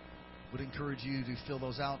custom. Would encourage you to fill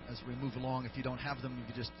those out as we move along. If you don't have them, you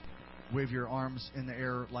can just wave your arms in the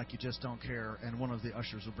air like you just don't care, and one of the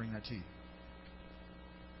ushers will bring that to you.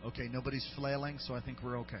 Okay, nobody's flailing, so I think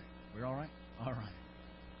we're okay. We're all right? All right.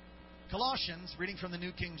 Colossians, reading from the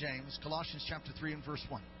New King James, Colossians chapter 3 and verse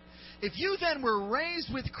 1. If you then were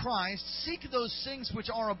raised with Christ, seek those things which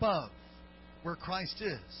are above, where Christ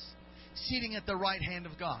is, seating at the right hand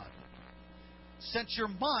of God. Set your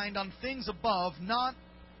mind on things above, not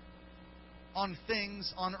on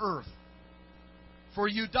things on earth. For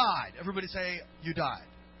you died. Everybody say, you died.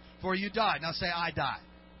 For you died. Now say, I died.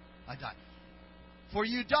 I died. For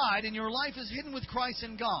you died, and your life is hidden with Christ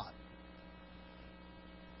in God.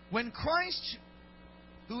 When Christ,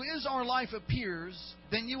 who is our life, appears,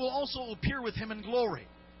 then you will also appear with Him in glory.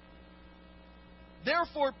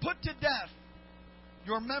 Therefore put to death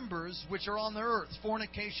your members which are on the earth: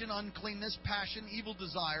 fornication, uncleanness, passion, evil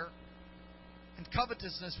desire, and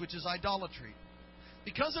covetousness, which is idolatry.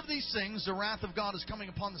 Because of these things, the wrath of God is coming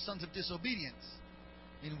upon the sons of disobedience,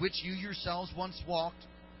 in which you yourselves once walked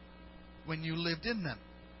when you lived in them.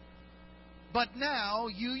 But now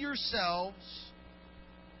you yourselves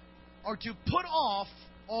are to put off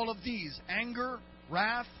all of these: anger,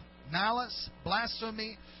 wrath, malice,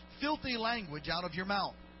 blasphemy, filthy language out of your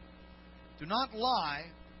mouth. Do not lie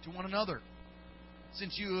to one another,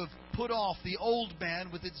 since you have put off the old man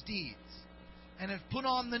with its deeds, and have put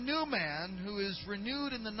on the new man, who is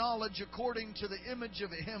renewed in the knowledge according to the image of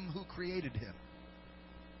Him who created him.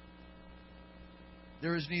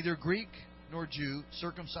 There is neither Greek nor Jew,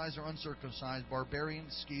 circumcised or uncircumcised, barbarian,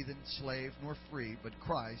 Scythian, slave, nor free, but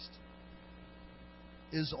Christ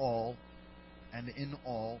is all and in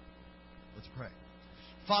all. Let's pray.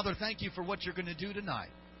 Father, thank You for what You're going to do tonight.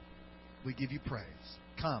 We give You praise.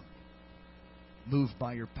 Come, move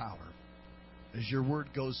by Your power, as Your word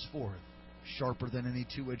goes forth, sharper than any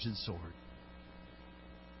two-edged sword.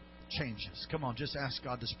 Change us. Come on, just ask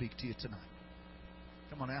God to speak to you tonight.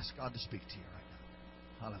 Come on, ask God to speak to you right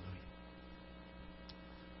now. Hallelujah.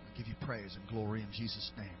 I give You praise and glory in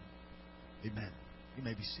Jesus' name. Amen. You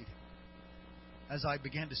may be seated. As I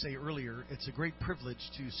began to say earlier, it's a great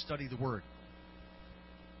privilege to study the Word.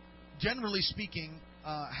 Generally speaking,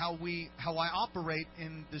 how I operate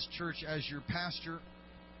in this church as your pastor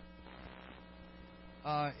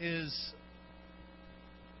is,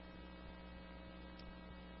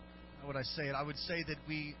 how would I say it? I would say that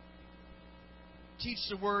we teach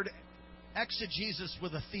the Word exegesis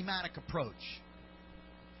with a thematic approach.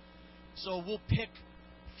 So we'll pick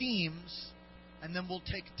themes, and then we'll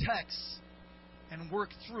take texts and work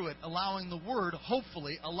through it, allowing the Word,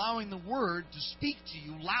 hopefully, allowing the Word to speak to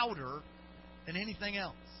you louder than anything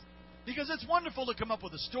else. Because it's wonderful to come up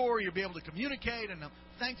with a story or be able to communicate, and I'm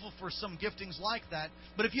thankful for some giftings like that.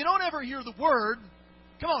 But if you don't ever hear the Word,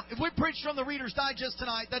 come on, if we preach from the Reader's Digest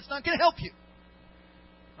tonight, that's not going to help you.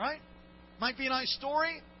 Right? Might be a nice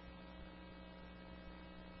story,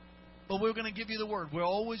 but we're going to give you the Word. We're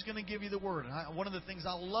always going to give you the Word. And one of the things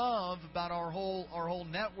I love about our whole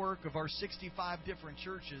network of our 65 different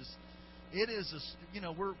churches, it is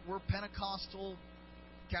we're Pentecostal,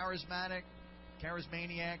 charismatic,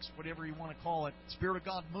 charismaniacs, whatever you want to call it. Spirit of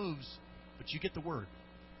God moves, but you get the Word.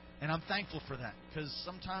 And I'm thankful for that, because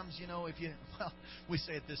sometimes, we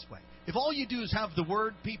say it this way. If all you do is have the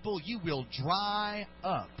Word, people, you will dry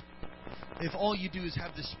up. If all you do is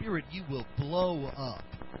have the Spirit, you will blow up.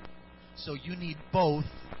 So you need both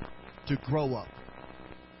to grow up.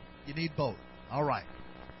 You need both. All right.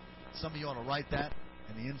 Some of you ought to write that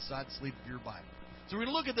in the inside sleeve of your Bible. So we're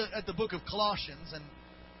going to look at the book of Colossians, and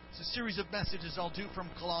it's a series of messages I'll do from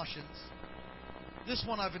Colossians. This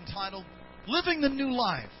one I've entitled, Living the New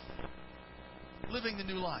Life. Living the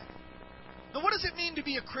New Life. Now, what does it mean to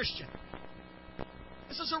be a Christian?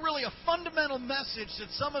 This is really a fundamental message that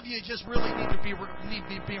some of you just really need to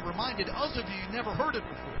be reminded. Others of you never heard it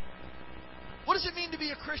before. What does it mean to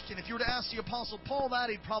be a Christian? If you were to ask the Apostle Paul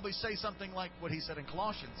that, he'd probably say something like what he said in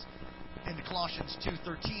Colossians. In Colossians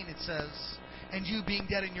 2:13 it says, And you being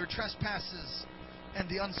dead in your trespasses and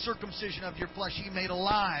the uncircumcision of your flesh, He made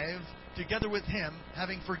alive together with Him,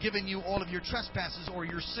 having forgiven you all of your trespasses or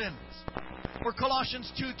your sins. Or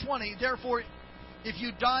Colossians 2:20, therefore, if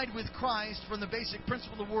you died with Christ from the basic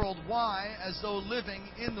principle of the world, why, as though living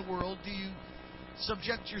in the world, do you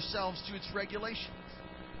subject yourselves to its regulations?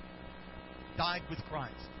 Died with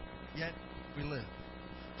Christ, yet we live.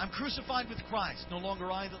 I'm crucified with Christ, no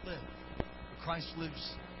longer I that live, but Christ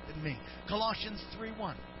lives in me. Colossians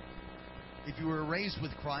 3:1. If you were raised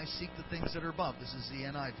with Christ, seek the things that are above. This is the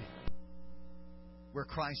NIV. Where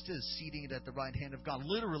Christ is, seated at the right hand of God.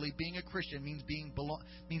 Literally, being a Christian means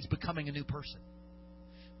becoming a new person.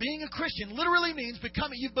 Being a Christian literally means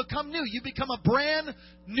you've become new. You become a brand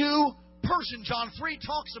new person. John 3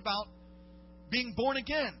 talks about being born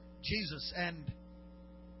again. Jesus and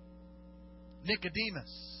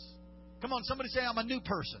Nicodemus. Come on, somebody say, I'm a new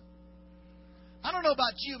person. I don't know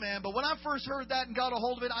about you, man, but when I first heard that and got a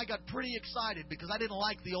hold of it, I got pretty excited because I didn't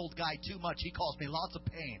like the old guy too much. He caused me lots of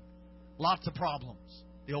pain, lots of problems,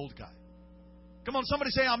 the old guy. Come on, somebody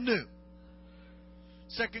say, I'm new.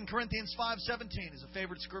 2 Corinthians 5:17 is a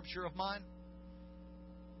favorite scripture of mine.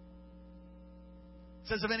 It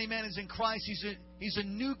says, if any man is in Christ, he's a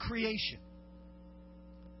new creation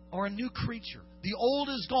or a new creature. The old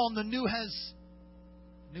is gone, the new has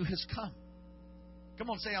come. Come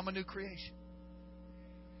on, say, I'm a new creation.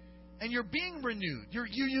 And you're being renewed. You're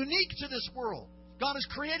unique to this world. God has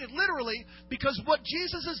created literally because what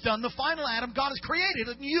Jesus has done, the final Adam, God has created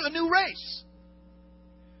a new race.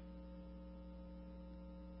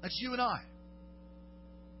 That's you and I.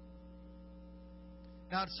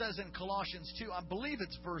 Now it says in Colossians 2, I believe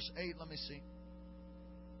it's verse 8. Let me see.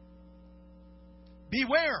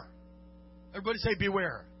 Beware. Everybody say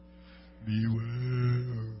beware.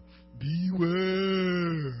 Beware.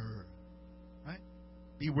 Beware. Right?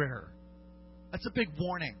 Beware. That's a big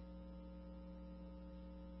warning.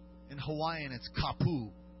 In Hawaiian, it's kapu,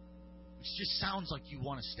 which just sounds like you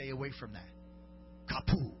want to stay away from that.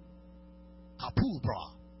 Kapu. Kapu,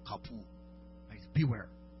 brah. Kapu. Right? Beware.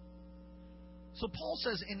 So Paul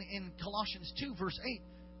says in Colossians 2, verse 8,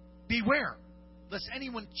 beware, lest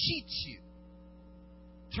anyone cheats you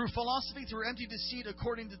through philosophy, through empty deceit,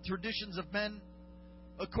 according to traditions of men,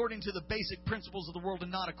 according to the basic principles of the world,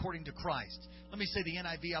 and not according to Christ. Let me say the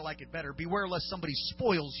NIV, I like it better. Beware lest somebody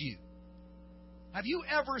spoils you. Have you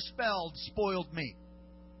ever spelled spoiled meat?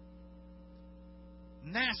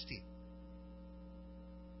 Nasty.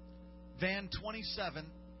 Van 27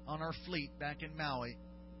 on our fleet back in Maui,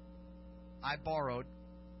 I borrowed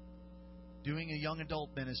doing a young adult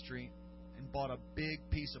ministry and bought a big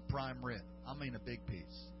piece of prime rib. I mean a big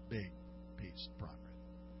piece of prime rib.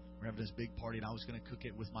 We're having this big party and I was going to cook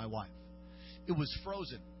it with my wife. It was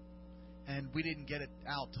frozen and we didn't get it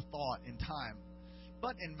out to thaw it in time.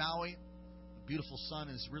 But in Maui, the beautiful sun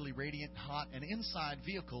is really radiant, hot, and inside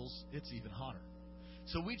vehicles, it's even hotter.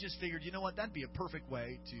 So we just figured, you know what, that'd be a perfect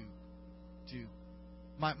way to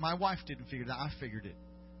my wife didn't figure that, I figured it.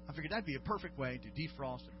 I figured that'd be a perfect way to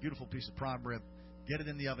defrost a beautiful piece of prime rib, get it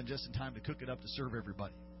in the oven just in time to cook it up to serve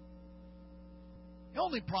everybody. The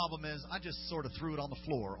only problem is I just sort of threw it on the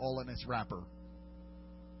floor, all in its wrapper.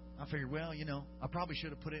 I figured, well, you know, I probably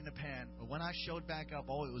should have put it in a pan. But when I showed back up,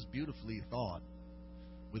 oh, it was beautifully thawed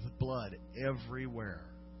with blood everywhere,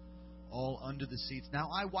 all under the seats. Now,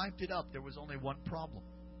 I wiped it up. There was only one problem.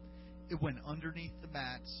 It went underneath the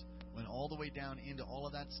mats, went all the way down into all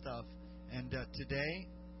of that stuff. And today,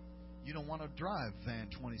 you don't want to drive Van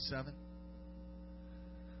 27.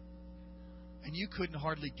 And you couldn't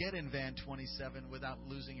hardly get in Van 27 without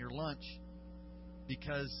losing your lunch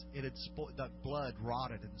because it had the blood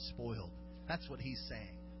rotted and spoiled. That's what he's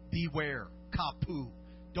saying. Beware. Kapu.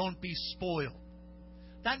 Don't be spoiled.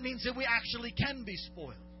 That means that we actually can be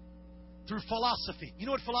spoiled through philosophy. You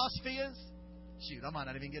know what philosophy is? Shoot, I might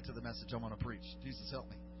not even get to the message I want to preach. Jesus help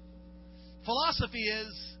me. Philosophy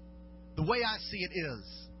is the way I see it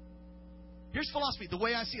is. Here's philosophy, the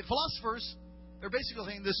way I see it. Philosophers, they're basically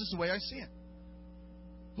saying this is the way I see it.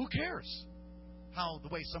 Who cares how the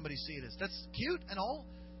way somebody sees it is? That's cute and all.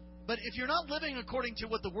 But if you're not living according to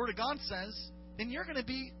what the Word of God says, then you're going to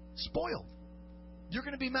be spoiled. You're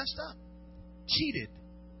going to be messed up. Cheated,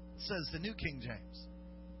 says the New King James.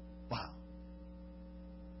 Wow.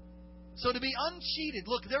 So to be uncheated,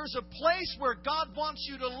 look, there's a place where God wants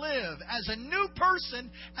you to live as a new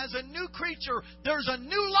person, as a new creature. There's a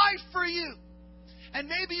new life for you. And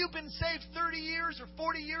maybe you've been saved 30 years or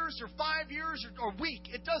 40 years or 5 years or a week.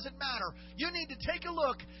 It doesn't matter. You need to take a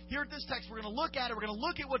look here at this text. We're going to look at it. We're going to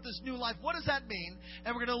look at what this new life, what does that mean?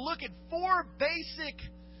 And we're going to look at four basic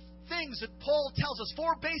things that Paul tells us,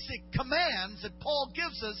 4 basic commands that Paul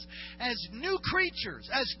gives us as new creatures,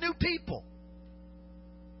 as new people.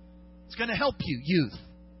 It's going to help you, youth.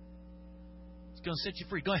 It's going to set you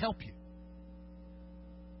free. It's going to help you.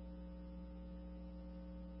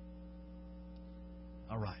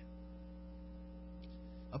 All right.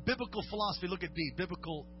 A biblical philosophy, look at B,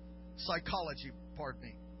 biblical psychology,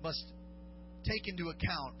 must take into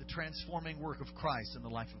account the transforming work of Christ in the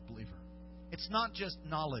life of a believer. It's not just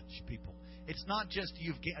knowledge, people. It's not just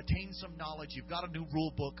you've attained some knowledge, you've got a new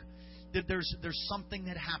rule book. There's something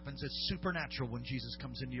that happens that's supernatural when Jesus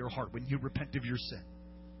comes into your heart, when you repent of your sin.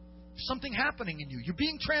 There's something happening in you. You're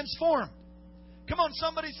being transformed. Come on,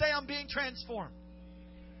 somebody say, I'm being transformed.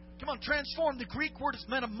 Come on, transform. The Greek word is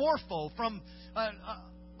metamorpho. From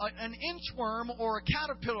an inchworm or a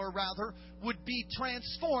caterpillar, rather, would be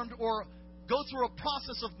transformed or go through a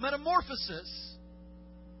process of metamorphosis.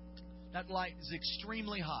 That light is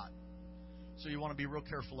extremely hot. So you want to be real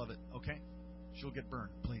careful of it, okay? She'll get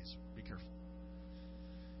burned. Please, be careful.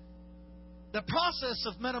 The process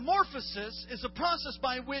of metamorphosis is a process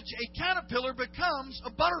by which a caterpillar becomes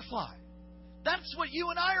a butterfly. That's what you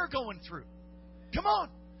and I are going through. Come on.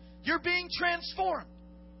 You're being transformed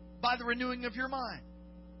by the renewing of your mind.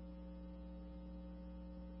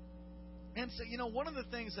 And so, one of the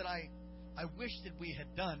things that I wish that we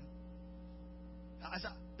had done,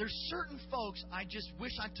 there's certain folks I just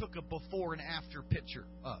wish I took a before and after picture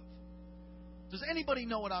of. Does anybody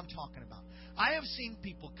know what I'm talking about? I have seen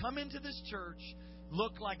people come into this church,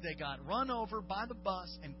 look like they got run over by the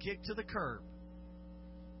bus and kicked to the curb.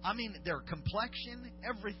 I mean, their complexion,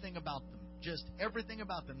 everything about them. Just everything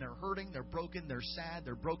about them. They're hurting, they're broken, they're sad,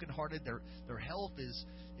 they're brokenhearted, their health is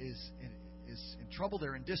in trouble,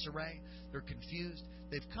 they're in disarray, they're confused.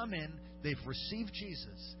 They've come in, they've received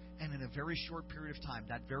Jesus, and in a very short period of time,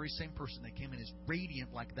 that very same person that came in is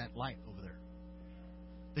radiant like that light over there.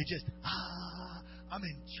 They just, I'm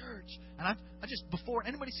in church. And I just,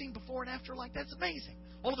 anybody seen before and after like that? It's amazing.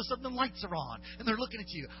 All of a sudden the lights are on, and they're looking at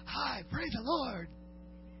you. Hi, praise the Lord.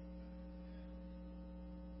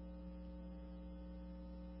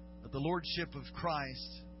 But the Lordship of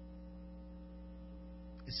Christ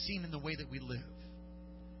is seen in the way that we live.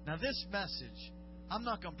 Now this message, I'm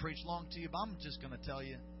not going to preach long to you, but I'm just going to tell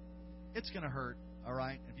you, it's going to hurt, all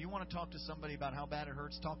right? If you want to talk to somebody about how bad it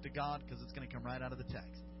hurts, talk to God, because it's going to come right out of the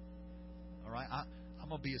text. All right? I'm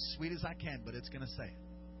going to be as sweet as I can, but it's going to say it.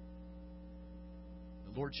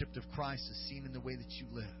 The Lordship of Christ is seen in the way that you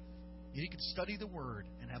live. You can study the Word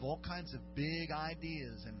and have all kinds of big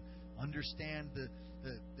ideas and understand the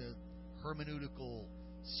hermeneutical,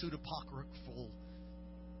 pseudepigraphal,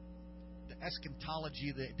 the eschatology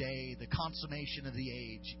of the day, the consummation of the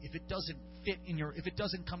age. If it doesn't fit in if it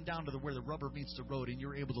doesn't come down to where the rubber meets the road and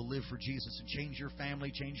you're able to live for Jesus and change your family,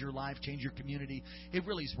 change your life, change your community, it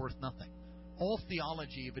really is worth nothing. All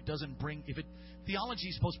theology, theology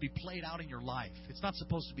is supposed to be played out in your life. It's not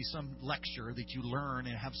supposed to be some lecture that you learn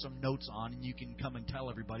and have some notes on and you can come and tell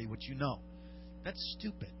everybody what you know. That's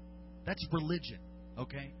stupid. That's religion,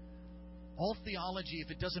 okay? All theology, if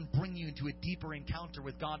it doesn't bring you into a deeper encounter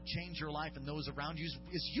with God, change your life and those around you,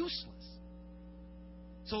 is useless.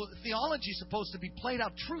 So theology is supposed to be played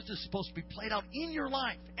out. Truth is supposed to be played out in your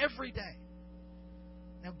life every day.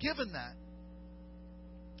 Now, given that,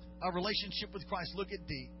 our relationship with Christ, look at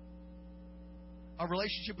D. Our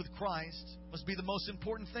relationship with Christ must be the most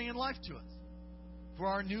important thing in life to us. For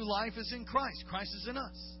our new life is in Christ. Christ is in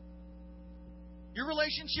us. Your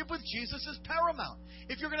relationship with Jesus is paramount.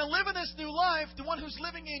 If you're going to live in this new life, the one who's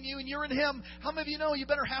living in you and you're in Him, how many of you know you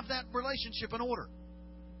better have that relationship in order?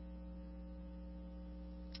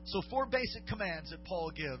 So 4 basic commands that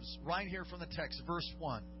Paul gives right here from the text, verse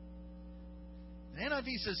 1. The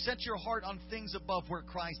NIV says, set your heart on things above where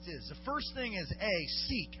Christ is. The first thing is A,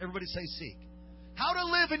 seek. Everybody say seek. How to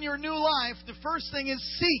live in your new life, the first thing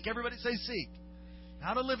is seek. Everybody say seek.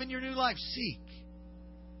 How to live in your new life, seek.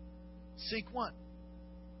 Seek what?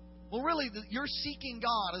 Well, really, you're seeking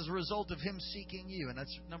God as a result of Him seeking you. And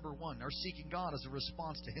that's number 1. Our seeking God is a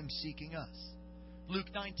response to Him seeking us. Luke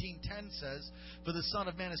 19:10 says, for the Son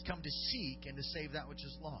of Man has come to seek and to save that which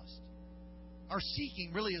is lost. Our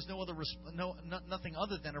seeking really is nothing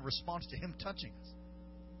other than a response to Him touching us.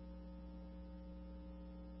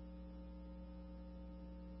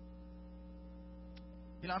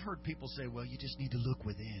 I've heard people say, well, you just need to look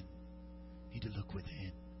within. You need to look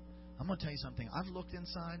within. I'm going to tell you something. I've looked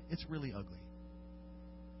inside. It's really ugly.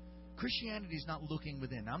 Christianity is not looking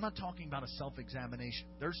within. I'm not talking about a self-examination.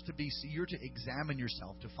 You're to examine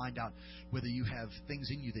yourself to find out whether you have things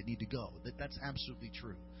in you that need to go. That's absolutely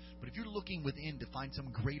true. But if you're looking within to find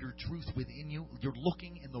some greater truth within you, you're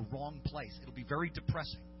looking in the wrong place. It'll be very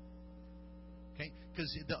depressing. Okay?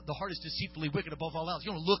 Because the heart is deceitfully wicked above all else.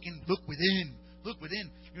 You don't look within. Look within.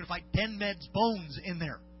 You're going to find Denmed's bones in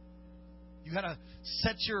there. You got to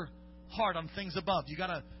set your heart on things above. You got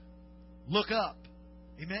to look up.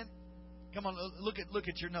 Amen? Come on, look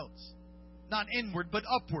at your notes. Not inward, but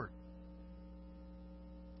upward.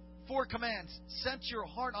 4 commands. Set your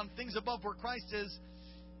heart on things above where Christ is.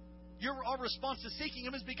 Our response to seeking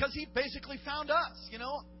Him is because He basically found us, you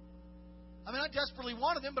know. I mean, I desperately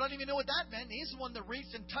wanted Him, but I didn't even know what that meant. He's the one that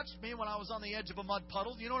reached and touched me when I was on the edge of a mud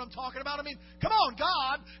puddle. You know what I'm talking about? I mean, come on,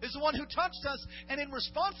 God is the one who touched us. And in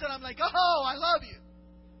response to that, I'm like, oh, I love you.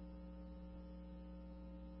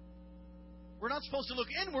 We're not supposed to look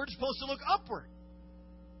inward, we're supposed to look upward.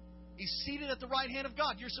 He's seated at the right hand of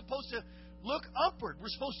God. You're supposed to look upward.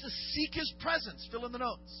 We're supposed to seek His presence. Fill in the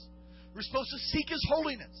notes. We're supposed to seek His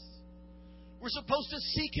holiness. We're supposed to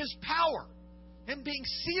seek His power. Him being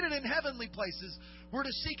seated in heavenly places, we're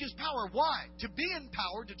to seek His power. Why? To be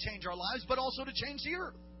empowered to change our lives, but also to change the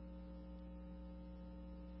earth.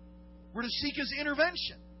 We're to seek His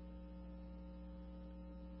intervention.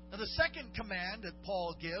 Now, the second command that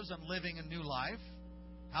Paul gives on living a new life,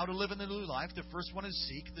 how to live in the new life, the first one is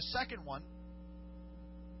seek. The second one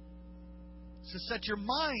is to set your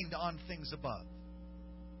mind on things above.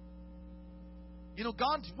 You know,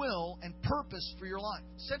 God's will and purpose for your life.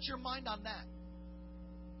 Set your mind on that.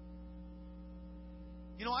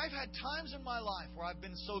 You know, I've had times in my life where I've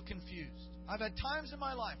been so confused. I've had times in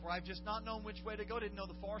my life where I've just not known which way to go, didn't know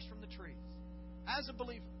the forest from the trees. As a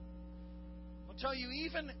believer. I'll tell you,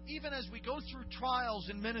 even as we go through trials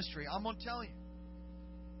in ministry, I'm going to tell you,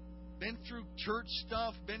 been through church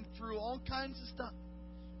stuff, been through all kinds of stuff.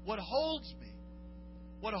 What holds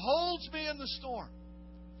me in the storm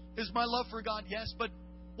is my love for God, yes, but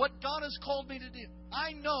what God has called me to do.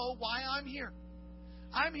 I know why I'm here.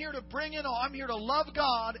 I'm here to bring in, I'm here to love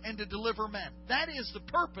God and to deliver men. That is the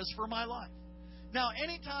purpose for my life. Now,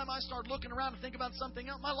 anytime I start looking around and think about something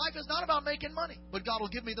else, my life is not about making money, but God will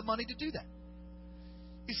give me the money to do that.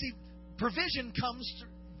 You see, provision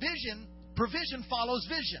follows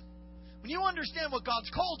vision. When you understand what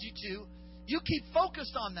God's called you to, you keep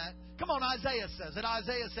focused on that. Come on, Isaiah says it.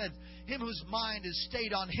 Isaiah said, him whose mind is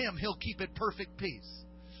stayed on Him, He'll keep it perfect peace.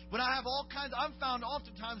 When I have I've found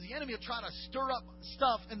oftentimes the enemy will try to stir up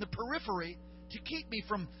stuff in the periphery to keep me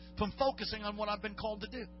from focusing on what I've been called to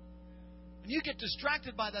do. When you get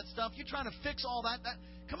distracted by that stuff, you're trying to fix all that.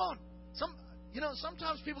 Come on.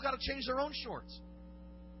 Sometimes people got to change their own shorts.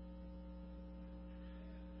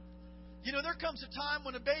 You know, there comes a time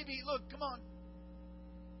when a baby, look, come on.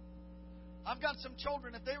 I've got some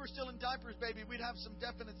children, if they were still in diapers, baby, we'd have some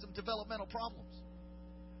developmental problems.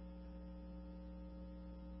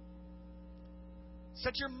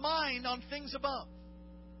 Set your mind on things above.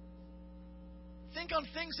 Think on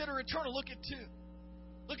things that are eternal. Look at 2.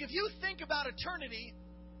 Look, if you think about eternity,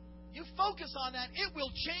 you focus on that, it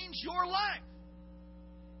will change your life.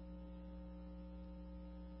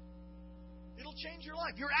 It'll change your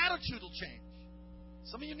life. Your attitude will change.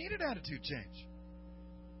 Some of you need an attitude change.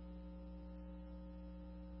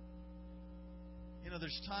 You know,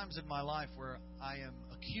 there's times in my life where I am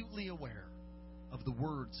acutely aware of the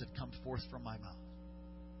words that come forth from my mouth.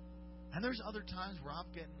 And there's other times where I'll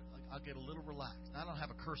get a little relaxed. I don't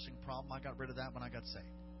have a cursing problem. I got rid of that when I got saved.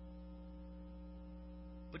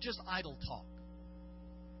 But just idle talk.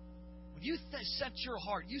 When you set your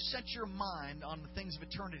heart, you set your mind on the things of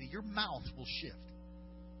eternity, your mouth will shift.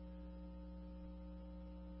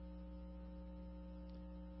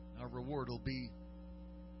 Our reward will be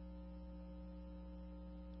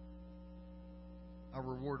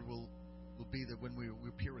that when we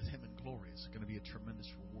appear with Him in glory, it's going to be a tremendous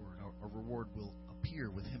reward. Our reward will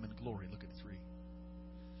appear with Him in glory. Look at 3.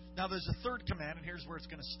 Now there's a third command, and here's where it's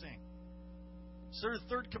going to sting. So there's a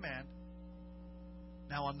third command.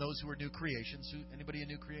 Now on those who are new creations. Anybody a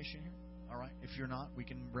new creation here? All right. If you're not, we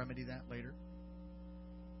can remedy that later.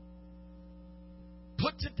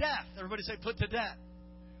 Put to death. Everybody say put to death.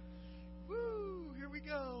 Woo! Here we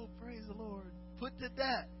go. Praise the Lord. Put to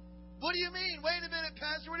death. What do you mean? Wait a minute,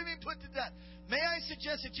 Pastor. What do you mean put to death? May I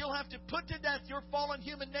suggest that you'll have to put to death your fallen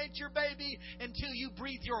human nature, baby, until you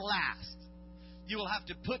breathe your last. You will have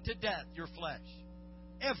to put to death your flesh.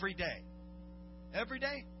 Every day. Every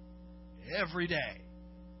day? Every day.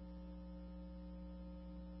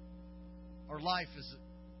 Our life is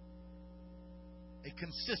a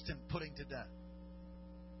consistent putting to death.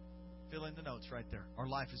 Fill in the notes right there. Our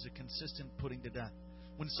life is a consistent putting to death.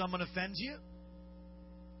 When someone offends you,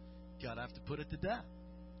 you got to have to put it to death.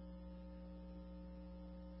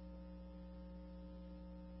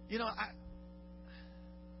 You know,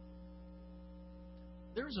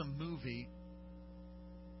 there's a movie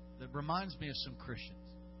that reminds me of some Christians.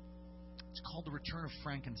 It's called The Return of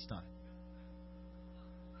Frankenstein.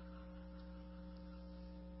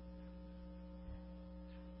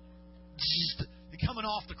 You're coming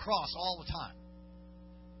off the cross all the time.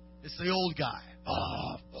 It's the old guy.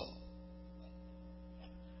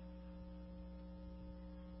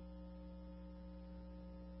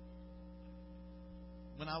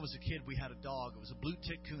 When I was a kid, we had a dog. It was a blue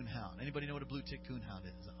tick coonhound. Anybody know what a blue tick coonhound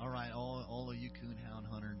is? All right, all of you coonhound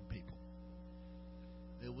hunter people.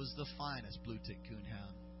 It was the finest blue tick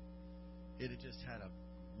coonhound. It had just had a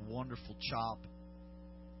wonderful chop.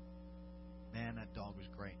 Man, that dog was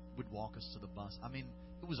great. Would walk us to the bus. I mean,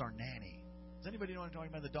 it was our nanny. Does anybody know what I'm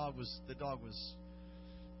talking about? The dog was,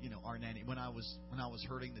 our nanny. When I was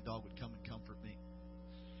hurting, the dog would come and comfort me.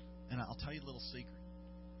 And I'll tell you a little secret.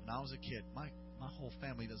 When I was a kid, my whole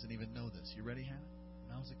family doesn't even know this. You ready, Hannah?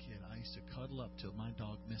 When I was a kid, I used to cuddle up to my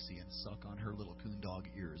dog Missy and suck on her little coon dog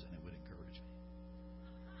ears, and it would encourage me.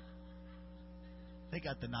 They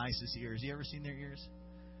got the nicest ears. You ever seen their ears?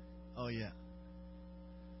 Oh yeah.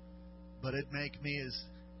 But it'd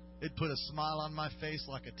put a smile on my face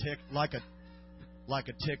like a tick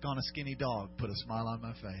on a skinny dog. Put a smile on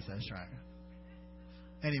my face. That's right.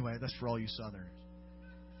 Anyway, that's for all you Southerners.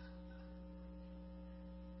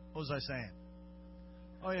 What was I saying?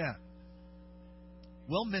 Oh yeah.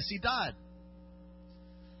 Well, Missy died.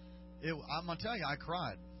 I'm gonna tell you, I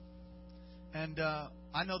cried. And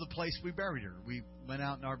I know the place we buried her. We went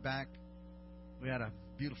out in our back. We had a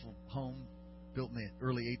beautiful home built in the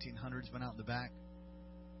early 1800s. Went out in the back,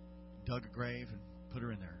 dug a grave, and put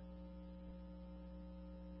her in there,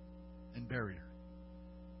 and buried her.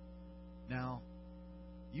 Now,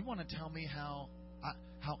 you want to tell me how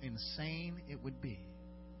insane it would be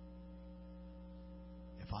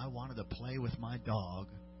if I wanted to play with my dog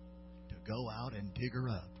to go out and dig her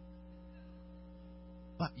up?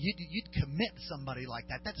 But you'd commit somebody like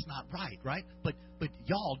that. That's not right? But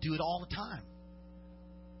y'all do it all the time.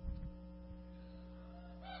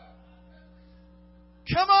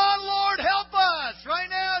 Come on, Lord, help us right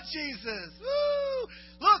now, Jesus. Woo!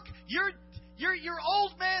 Look, your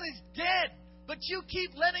old man is dead, but you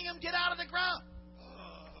keep letting him get out of the ground.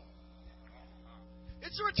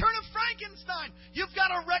 It's the return of Frankenstein. You've got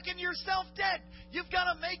to reckon yourself dead. You've got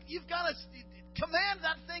to command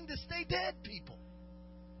that thing to stay dead, people.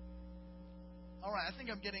 All right, I think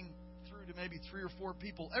I'm getting through to maybe 3 or 4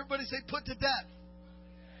 people. Everybody say, put to death.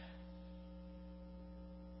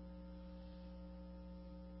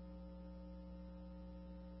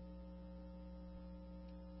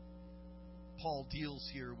 Paul deals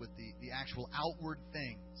here with the actual outward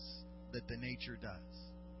things that the nature does.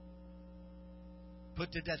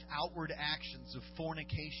 Put to death outward actions of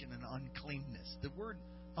fornication and uncleanness. The word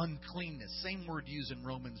uncleanness, same word used in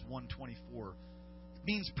Romans 1:24,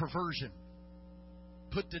 means perversion.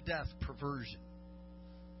 Put to death perversion.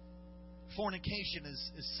 Fornication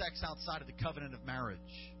is sex outside of the covenant of marriage.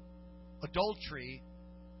 Adultery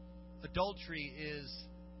is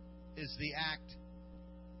the act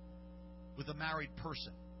with a married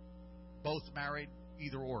person. Both married,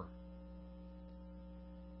 either or.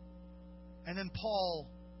 And then Paul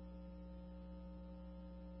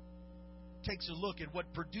takes a look at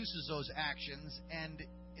what produces those actions, and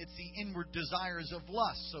it's the inward desires of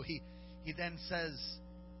lust. So he then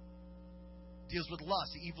deals with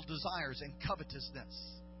lust, evil desires, and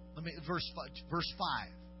covetousness. Verse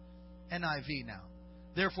 5, NIV now.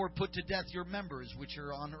 Therefore put to death your members which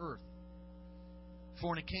are on earth: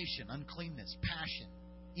 fornication, uncleanness, passion,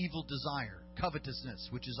 evil desire, covetousness,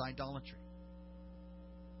 which is idolatry.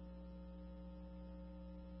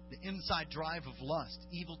 The inside drive of lust,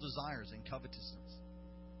 evil desires, and covetousness.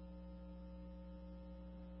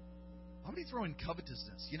 How many throw in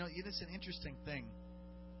covetousness? It's an interesting thing.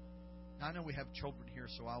 Now, I know we have children here,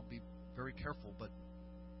 so I'll be very careful, but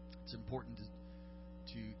it's important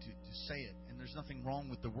to say it. And there's nothing wrong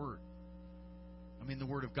with the Word. The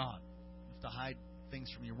Word of God. You have to hide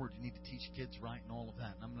things from your Word. You need to teach kids right and all of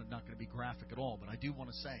that. And I'm not going to be graphic at all, but I do want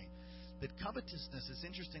to say that covetousness is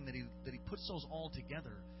interesting that he puts those all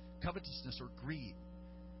together. Covetousness or greed.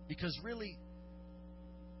 Because really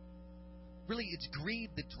it's greed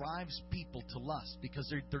that drives people to lust, because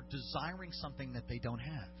they're desiring something that they don't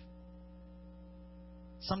have.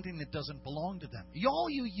 Something that doesn't belong to them. Y'all,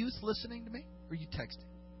 you youth listening to me? Or are you texting?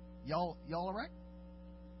 Y'all all right?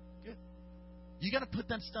 Good. You got to put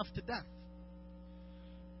that stuff to death.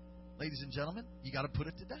 Ladies and gentlemen, you got to put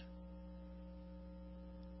it to death.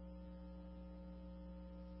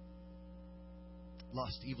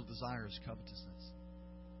 Lust, evil desires, covetousness.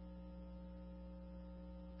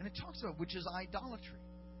 And it talks about which is idolatry.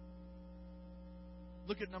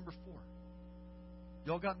 Look at number 4.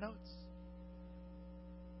 Y'all got notes?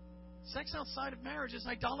 Sex outside of marriage is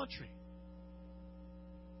idolatry.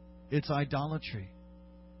 It's idolatry.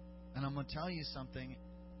 And I'm going to tell you something.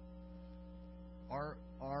 Our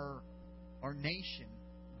nation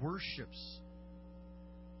worships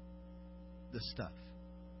this stuff.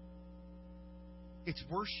 It's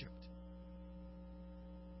worshipped.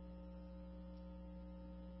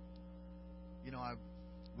 You know, I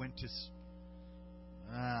went to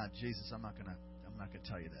Jesus, I'm not gonna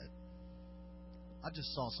tell you that. I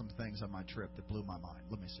just saw some things on my trip that blew my mind.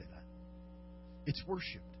 Let me say that. It's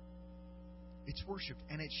worshipped. It's worshipped,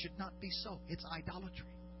 and it should not be so. It's idolatry.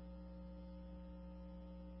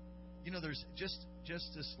 You know, there's just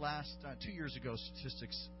this last 2 years ago,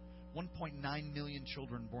 statistics: 1.9 million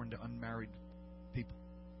children born to unmarried people.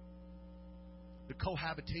 The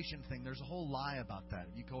cohabitation thing, there's a whole lie about that.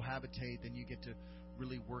 If you cohabitate, then you get to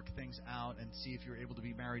really work things out and see if you're able to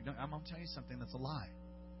be married. No, I'm going to tell you something that's a lie.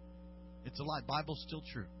 It's a lie. Bible's still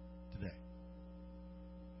true today.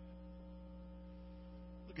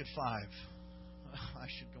 Look at 5. I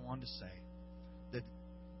should go on to say that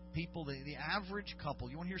people, the average couple,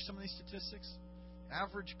 you want to hear some of these statistics?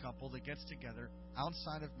 Average couple that gets together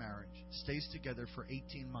outside of marriage stays together for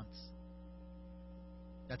 18 months.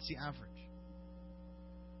 That's the average.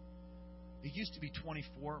 It used to be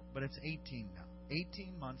 24, but it's 18 now.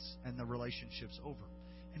 18 months and the relationship's over.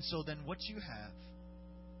 And so then what you have...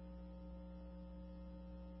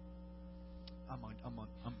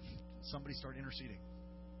 somebody start interceding.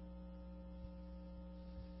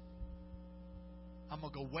 I'm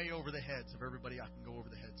going to go way over the heads of everybody I can go over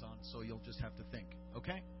the heads on, so you'll just have to think.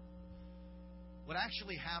 Okay? What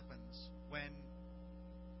actually happens when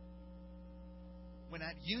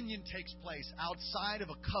that union takes place outside of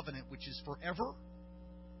a covenant, which is forever,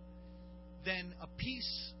 then a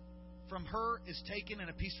piece from her is taken and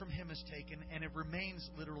a piece from him is taken, and it remains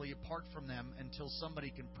literally apart from them until somebody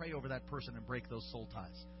can pray over that person and break those soul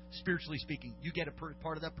ties. Spiritually speaking, you get a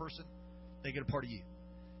part of that person, they get a part of you.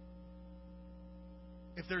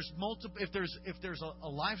 If there's a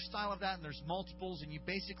lifestyle of that and there's multiples, and you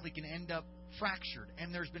basically can end up fractured.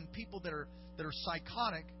 And there's been people that are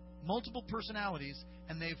psychotic, multiple personalities,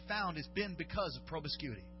 and they've found it's been because of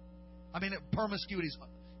promiscuity. I mean, promiscuity is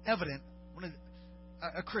evident.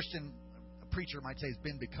 A Christian preacher might say it's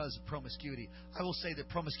been because of promiscuity. I will say that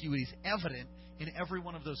promiscuity is evident in every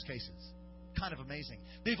one of those cases. Kind of amazing.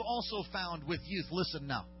 They've also found with youth. Listen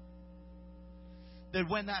now. That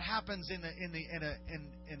when that happens in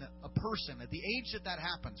a person, at the age that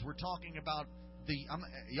happens, we're talking about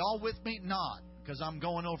y'all with me? Not, because I'm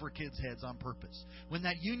going over kids' heads on purpose. When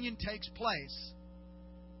that union takes place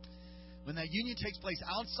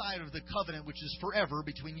outside of the covenant, which is forever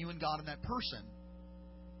between you and God and that person,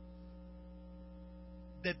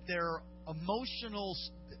 that their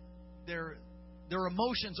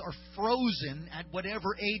emotions are frozen at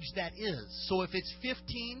whatever age that is. So if it's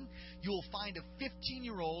 15, you'll find a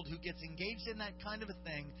 15-year-old who gets engaged in that kind of a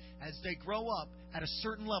thing. As they grow up at a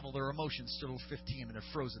certain level, their emotions still 15 and they're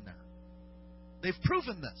frozen there. They've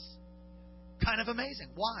proven this. Kind of amazing.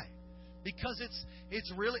 Why? Because it's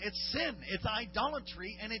sin. It's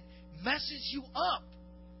idolatry, and it messes you up.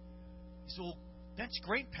 So that's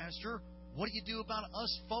great, Pastor. What do you do about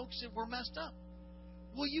us folks that we're messed up?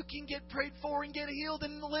 Well, you can get prayed for and get healed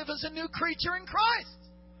and live as a new creature in Christ.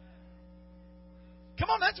 Come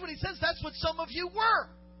on, that's what he says. That's what some of you were.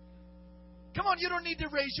 Come on, you don't need to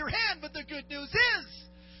raise your hand, but the good news is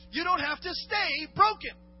you don't have to stay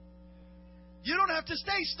broken. You don't have to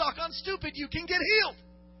stay stuck on stupid. You can get healed.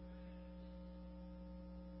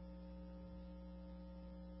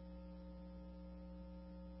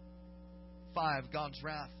 Five, God's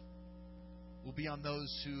wrath will be on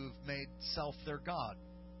those who've made self their God.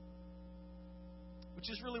 Which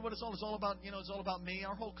is really what it's all about. You know, it's all about me.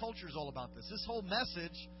 Our whole culture is all about this. This whole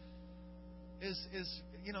message is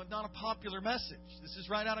not a popular message. This is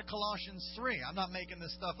right out of Colossians 3. I'm not making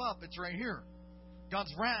this stuff up. It's right here.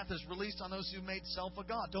 God's wrath is released on those who made self a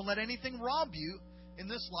God. Don't let anything rob you in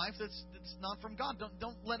this life that's not from God.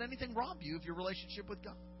 Don't let anything rob you of your relationship with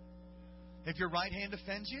God. If your right hand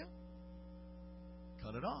offends you,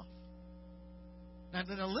 cut it off. Now,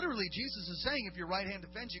 literally, Jesus is saying, if your right hand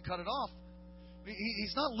offends you, cut it off.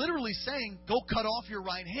 He's not literally saying, go cut off your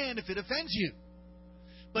right hand if it offends you.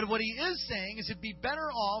 But what he is saying is it'd be better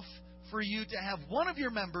off for you to have one of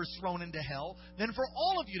your members thrown into hell than for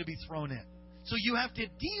all of you to be thrown in. So you have to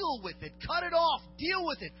deal with it. Cut it off. Deal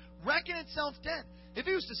with it. Reckon itself dead. If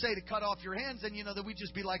he was to say to cut off your hands, then, that we'd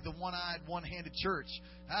just be like the one-eyed, one-handed church.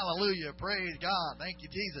 Hallelujah. Praise God. Thank you,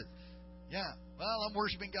 Jesus. Yeah. Well, I'm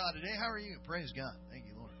worshiping God today. How are you? Praise God. Thank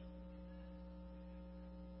you, Lord.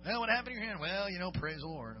 Well, what happened to your hand? Well, praise the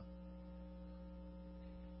Lord.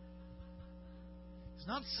 He's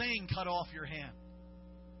not saying cut off your hand.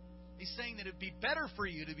 He's saying that it'd be better for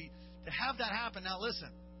you to have that happen. Now, listen.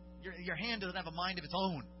 Your hand doesn't have a mind of its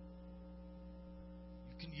own.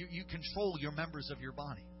 You control your members of your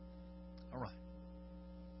body. All right.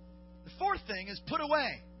 The fourth thing is put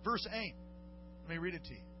away. Verse 8. Let me read it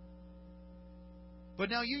to you.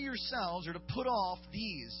 But now you yourselves are to put off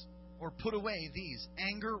these, or put away these: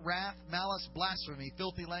 anger, wrath, malice, blasphemy,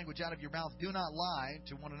 filthy language out of your mouth. Do not lie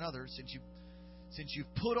to one another, since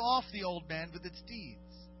you've put off the old man with its deeds.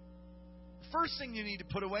 The first thing you need to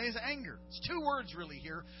put away is anger. It's two words really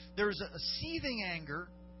here. There's a seething anger.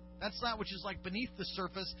 That's that which is like beneath the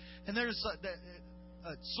surface. And there's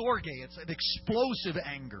sorge. It's an explosive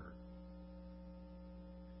anger.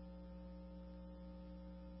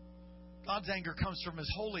 God's anger comes from His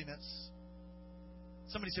holiness.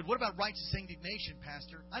 Somebody said, what about righteous indignation,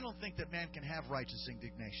 Pastor? I don't think that man can have righteous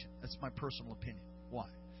indignation. That's my personal opinion. Why?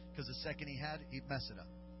 Because the second he'd mess it up.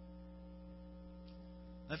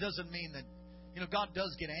 That doesn't mean that, God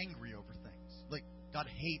does get angry over things. Like, God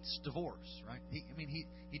hates divorce, right?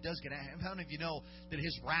 He does get angry. How many of you know that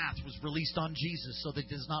His wrath was released on Jesus so that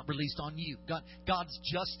it is not released on you? God's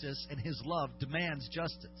justice and His love demands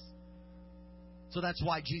justice. So that's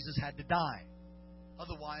why Jesus had to die.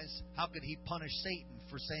 Otherwise, how could He punish Satan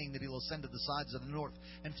for saying that He'll ascend to the sides of the north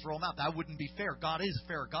and throw him out? That wouldn't be fair. God is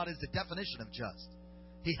fair. God is the definition of just.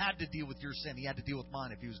 He had to deal with your sin. He had to deal with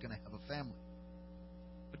mine if He was going to have a family.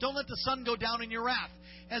 But don't let the sun go down in your wrath.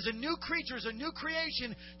 As a new creature, as a new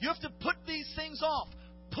creation, you have to put these things off.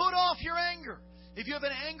 Put off your anger. If you have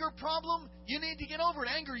an anger problem, you need to get over it.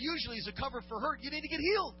 Anger usually is a cover for hurt. You need to get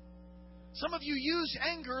healed. Some of you use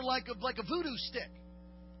anger like a voodoo stick.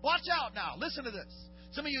 Watch out now. Listen to this.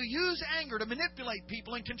 Some of you use anger to manipulate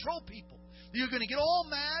people and control people. You're going to get all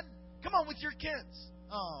mad. Come on, with your kids.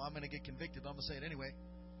 Oh, I'm going to get convicted, but I'm going to say it anyway.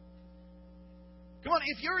 Come on,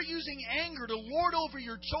 if you're using anger to lord over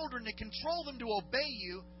your children, to control them, to obey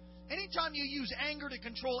you, anytime you use anger to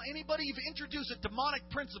control anybody, you've introduced a demonic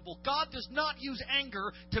principle. God does not use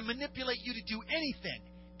anger to manipulate you to do anything,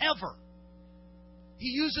 ever. He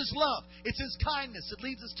uses love. It's His kindness. It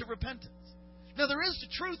leads us to repentance. Now, there is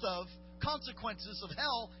the truth of consequences of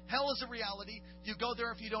hell. Hell is a reality. You go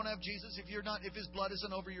there if you don't have Jesus. If His blood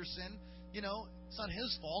isn't over your sin, it's not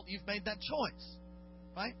His fault. You've made that choice.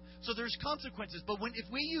 Right? So there's consequences. But if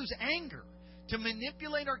we use anger to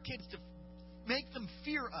manipulate our kids, to make them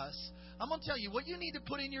fear us, I'm going to tell you what you need to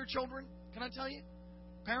put in your children. Can I tell you?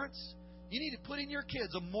 Parents, you need to put in your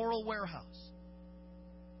kids a moral warehouse.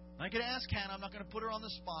 I could ask Hannah. I'm not going to put her on the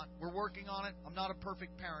spot. We're working on it. I'm not a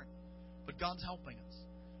perfect parent. But God's helping us.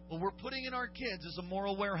 Well, we're putting in our kids as a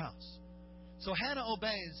moral warehouse. So Hannah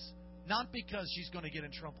obeys not because she's going to get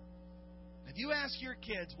in trouble. If you ask your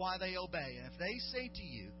kids why they obey, and if they say to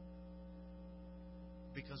you,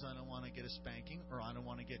 because I don't want to get a spanking or I don't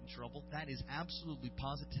want to get in trouble, that is absolutely,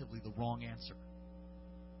 positively the wrong answer.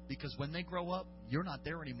 Because when they grow up, you're not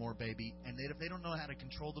there anymore, baby. And if they don't know how to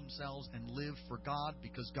control themselves and live for God,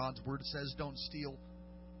 because God's Word says don't steal.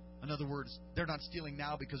 In other words, they're not stealing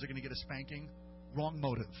now because they're going to get a spanking. Wrong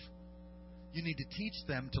motive. You need to teach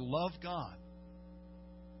them to love God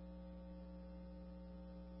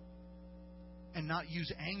and not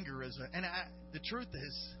use anger as the truth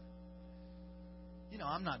is,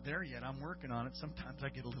 I'm not there yet. I'm working on it. Sometimes I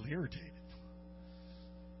get a little irritated.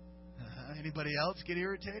 Anybody else get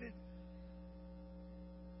irritated?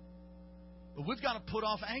 But we've got to put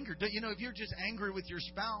off anger. If you're just angry with your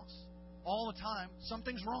spouse all the time,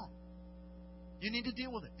 something's wrong. You need to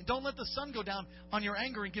deal with it. And don't let the sun go down on your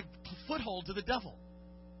anger and give foothold to the devil.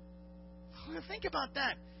 Think about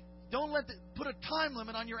that. Don't put a time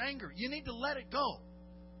limit on your anger. You need to let it go.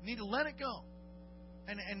 You need to let it go.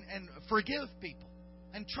 And forgive people.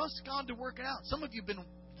 And trust God to work it out. Some of you have been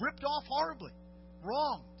ripped off horribly.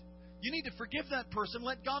 Wronged. You need to forgive that person.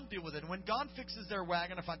 Let God deal with it. And when God fixes their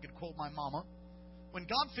wagon, if I could quote my mama, when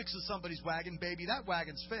God fixes somebody's wagon, baby, that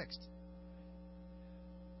wagon's fixed.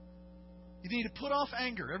 You need to put off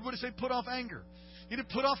anger. Everybody say put off anger. You need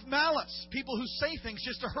to put off malice. People who say things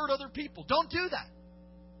just to hurt other people. Don't do that.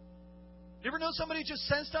 You ever know somebody just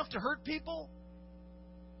says stuff to hurt people?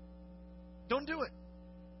 Don't do it.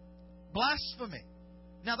 Blasphemy.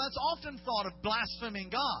 Now, that's often thought of blaspheming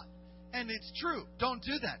God. And it's true. Don't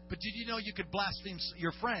do that. But did you know you could blaspheme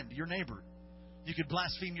your friend, your neighbor? You could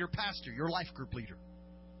blaspheme your pastor, your life group leader.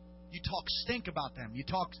 You talk stink about them. You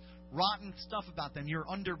talk rotten stuff about them. You're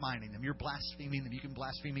undermining them. You're blaspheming them. You can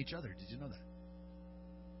blaspheme each other. Did you know that?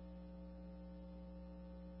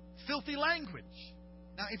 Filthy language.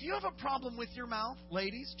 Now, if you have a problem with your mouth,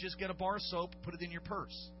 ladies, just get a bar of soap, put it in your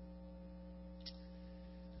purse.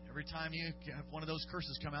 Every time you have one of those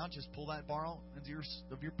curses come out, just pull that bar out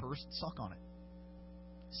of your purse and suck on it.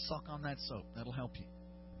 Suck on that soap. That'll help you.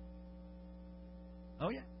 Oh,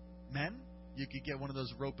 yeah. Men, you could get one of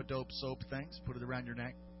those rope-a-dope soap things, put it around your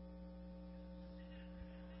neck.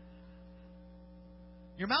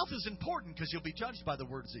 Your mouth is important because you'll be judged by the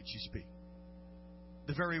words that you speak.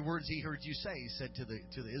 The very words he heard you say, he said to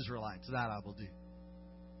the Israelites, that I will do.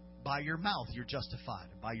 By your mouth you're justified,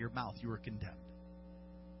 and by your mouth you are condemned.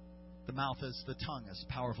 The mouth is the tongue, is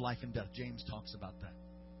the power of life and death. James talks about that.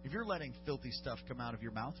 If you're letting filthy stuff come out of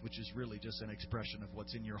your mouth, which is really just an expression of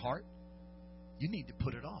what's in your heart, you need to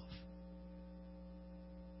put it off.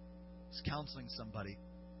 I was counseling somebody,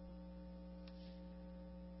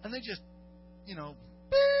 and they just,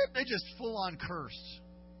 they just full on cursed.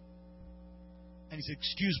 And he said,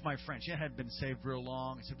 excuse my French. I hadn't been saved real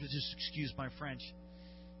long. He said, just excuse my French.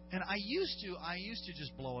 And I used to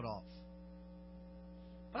just blow it off.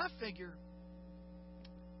 But I figure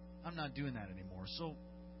I'm not doing that anymore. So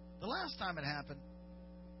the last time it happened,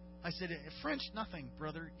 I said, French, nothing,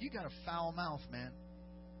 brother. You got a foul mouth, man.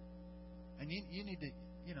 And you need to,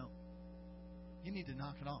 you need to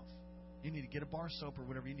knock it off. You need to get a bar soap or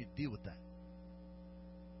whatever. You need to deal with that.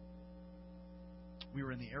 We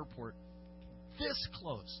were in the airport this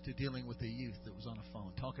close to dealing with a youth that was on a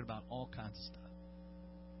phone talking about all kinds of stuff.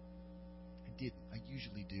 I didn't. I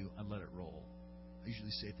usually do. I let it roll. I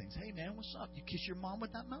usually say things. Hey, man, what's up? You kiss your mom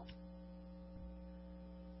with that mouth?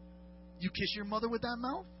 You kiss your mother with that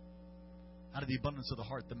mouth? Out of the abundance of the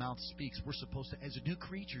heart, the mouth speaks. We're supposed to, as new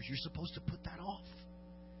creatures, you're supposed to put that off.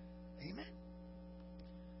 Amen.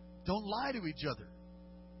 Don't lie to each other.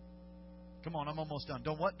 Come on, I'm almost done.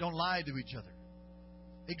 Don't lie to each other.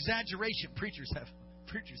 Exaggeration. Preachers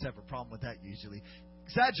have a problem with that usually.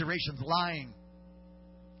 Exaggeration's lying.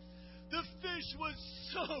 The fish was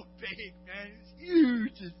so big, man. It's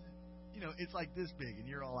huge. It's like this big, and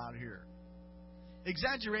you're all out here.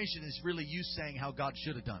 Exaggeration is really you saying how God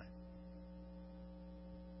should have done it.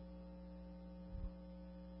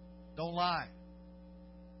 Don't lie.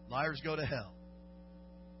 Liars go to hell.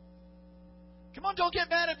 Come on, don't get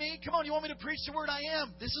mad at me. Come on, you want me to preach the word? I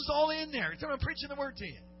am. This is all in there. I'm preaching the word to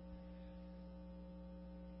you.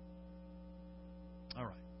 All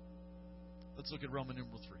right. Let's look at Roman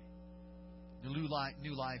numeral 3. The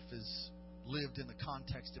new life is lived in the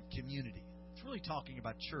context of community. It's really talking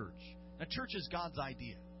about church. Now, church is God's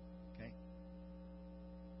idea. Okay?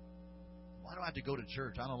 Why do I have to go to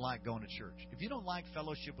church? I don't like going to church. If you don't like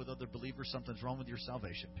fellowship with other believers, something's wrong with your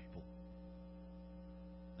salvation, people.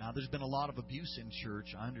 Now, there's been a lot of abuse in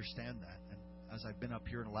church. I understand that. And as I've been up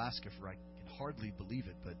here in Alaska I can hardly believe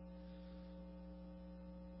it. But,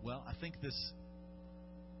 well, I think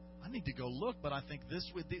I need to go look, but I think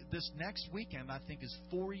this next weekend, I think, is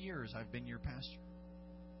 4 years I've been your pastor.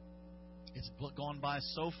 It's gone by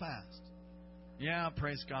so fast. Yeah,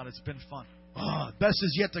 praise God. It's been fun. Best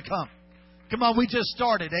is yet to come. Come on, we just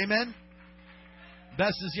started. Amen?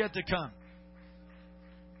 Best is yet to come.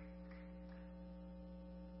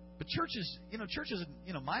 But church is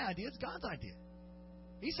my idea. It's God's idea.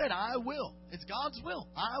 He said, I will. It's God's will.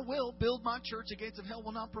 I will build my church. The gates of hell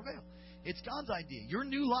will not prevail. It's God's idea. Your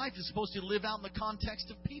new life is supposed to live out in the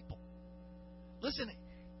context of people. Listen,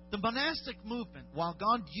 the monastic movement, while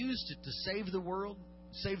God used it to save the world,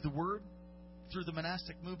 save the word through the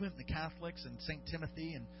monastic movement, the Catholics and St.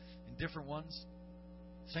 Timothy and different ones,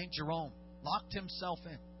 St. Jerome locked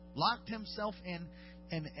himself in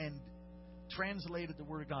and translated the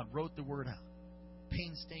Word of God, wrote the Word out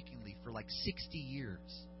painstakingly for like 60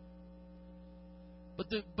 years. But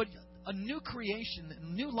a new creation,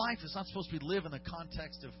 new life is not supposed to be lived in the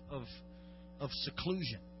context of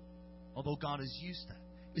seclusion, although God has used that.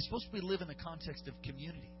 It's supposed to be lived in the context of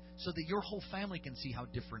community, so that your whole family can see how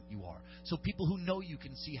different you are, so people who know you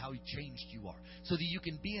can see how changed you are, so that you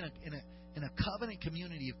can be in a covenant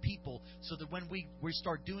community of people, so that when we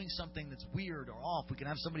start doing something that's weird or off, we can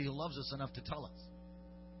have somebody who loves us enough to tell us.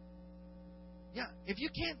 Yeah, if you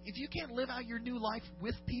can't live out your new life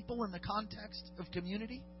with people in the context of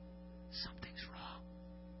community, something's wrong.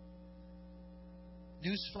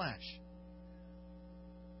 Newsflash.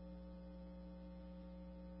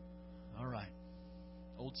 All right.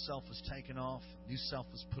 Old self was taken off. New self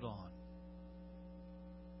was put on.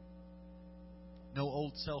 No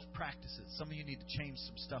old self practices. Some of you need to change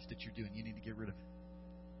some stuff that you're doing. You need to get rid of it.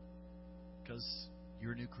 Because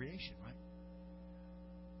you're a new creation, right?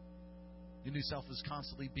 Your new self is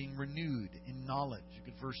constantly being renewed in knowledge.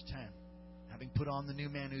 Look at verse 10. Having put on the new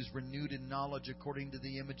man who's renewed in knowledge according to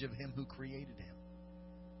the image of Him who created him.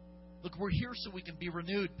 Look, we're here so we can be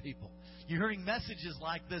renewed, people. You're hearing messages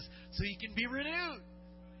like this so you can be renewed.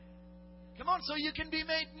 Come on, so you can be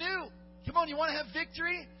made new. Come on, you want to have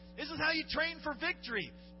victory? This is how you train for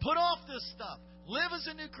victory. Put off this stuff. Live as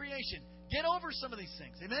a new creation. Get over some of these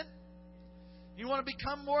things. Amen? You want to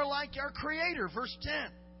become more like our Creator. Verse 10.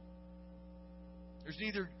 There's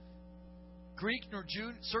neither Greek nor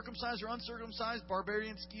Jew, circumcised or uncircumcised,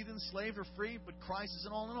 barbarian, heathen, slave or free, but Christ is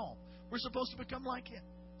an all in all. We're supposed to become like Him,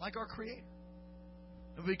 like our Creator.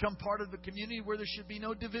 And become part of the community where there should be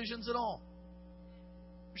no divisions at all.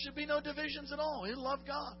 There should be no divisions at all. We love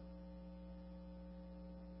God.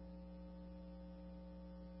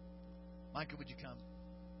 Micah, would you come?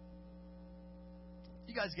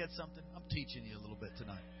 You guys get something? I'm teaching you a little bit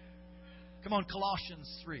tonight. Come on,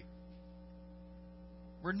 Colossians 3.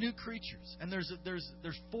 We're new creatures, and there's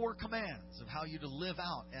 4 commands of how you to live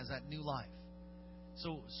out as that new life.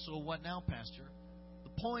 So what now, Pastor?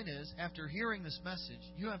 The point is, after hearing this message,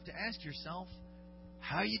 you have to ask yourself,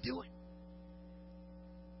 how are you doing?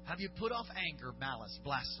 Have you put off anger, malice,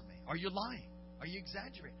 blasphemy? Are you lying? Are you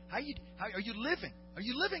exaggerating? How are you living? Are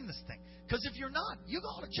you living this thing? Because if you're not, you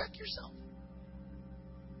got to check yourself.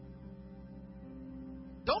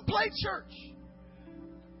 Don't play church.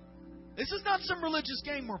 This is not some religious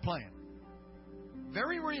game we're playing.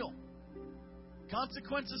 Very real.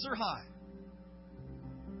 Consequences are high.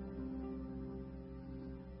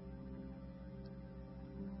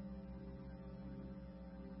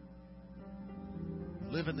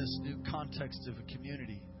 Live in this new context of a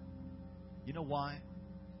community. You know why?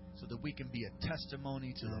 So that we can be a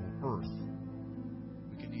testimony to the earth.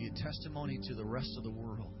 We can be a testimony to the rest of the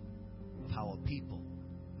world of how a people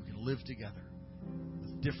who can live together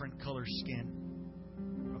with different color skin,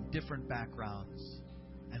 from different backgrounds,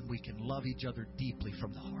 and we can love each other deeply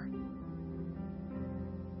from the heart.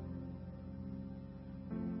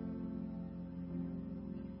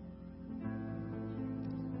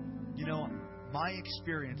 You know, my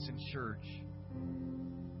experience in church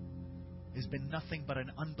has been nothing but an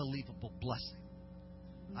unbelievable blessing.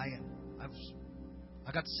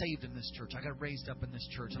 I got saved in this church. I got raised up in this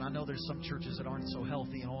church. And I know there's some churches that aren't so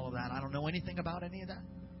healthy and all of that. I don't know anything about any of that.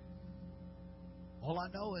 All I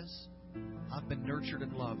know is I've been nurtured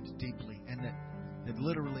and loved deeply. And that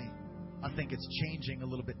literally, I think it's changing a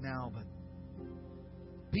little bit now. But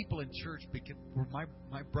people in church,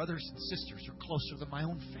 my brothers and sisters are closer than my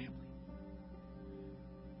own family.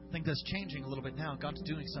 I think that's changing a little bit now. God's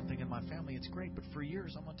doing something in my family. It's great. But for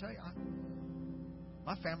years, I'm going to tell you,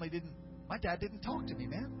 my dad didn't talk to me,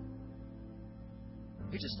 man.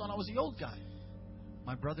 He just thought I was the old guy.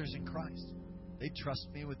 My brothers in Christ, they'd trust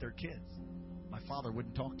me with their kids. My father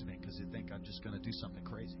wouldn't talk to me because he'd think I'm just going to do something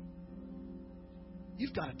crazy.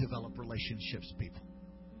 You've got to develop relationships, people.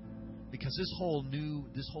 Because this whole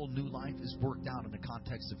new life is worked out in the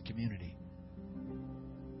context of community.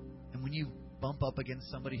 And when you bump up against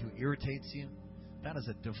somebody who irritates you, that is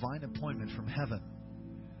a divine appointment from heaven.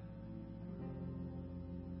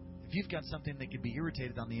 If you've got something that could be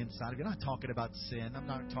irritated on the inside of you, I'm not talking about sin. I'm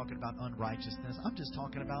not talking about unrighteousness. I'm just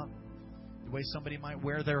talking about the way somebody might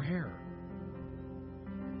wear their hair,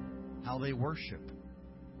 how they worship,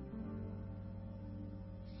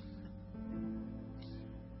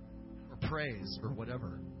 or praise, or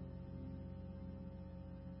whatever.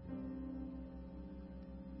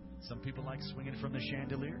 Some people like swinging from the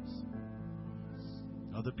chandeliers.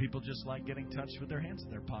 Other people just like getting touched with their hands in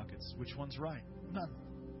their pockets. Which one's right? None.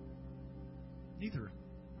 Neither.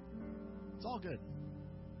 It's all good.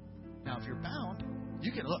 Now, if you're bound,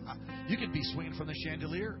 you can be swinging from the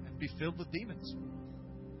chandelier and be filled with demons.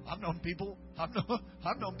 I've known people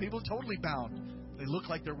totally bound. They look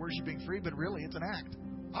like they're worshiping free, but really it's an act.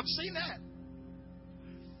 I've seen that.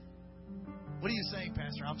 What are you saying,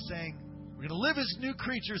 Pastor? I'm saying we're going to live as new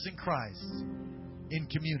creatures in Christ in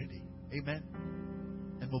community. Amen?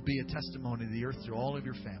 And we'll be a testimony to the earth through all of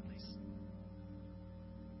your families.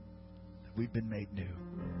 That we've been made new.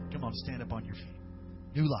 Come on, stand up on your feet.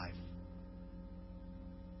 New life.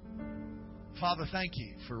 Father, thank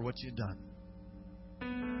you for what you've done.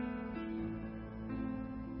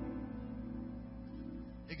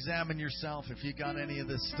 Examine yourself if you got any of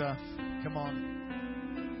this stuff. Come on.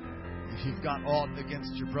 If you've got aught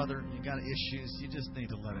against your brother, you got issues, you just need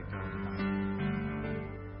to let it go tonight.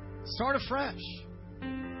 Start afresh.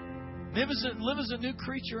 Live as a new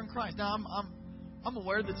creature in Christ. Now, I'm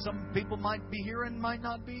aware that some people might be here and might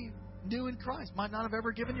not be new in Christ, might not have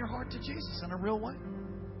ever given your heart to Jesus in a real way.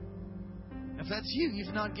 If that's you,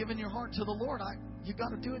 you've not given your heart to the Lord, you've got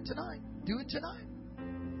to do it tonight. Do it tonight.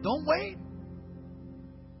 Don't wait.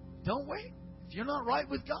 Don't wait. If you're not right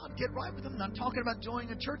with God, get right with Him. I'm not talking about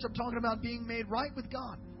joining a church. I'm talking about being made right with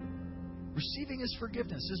God. Receiving His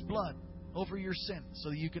forgiveness, His blood over your sin so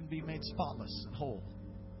that you can be made spotless and whole.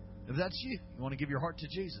 If that's you, you want to give your heart to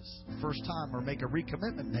Jesus first time or make a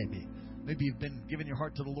recommitment maybe. Maybe you've been giving your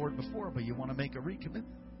heart to the Lord before, but you want to make a recommitment.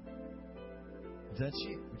 If that's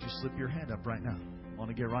you, would you slip your hand up right now? Want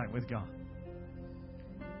to get right with God?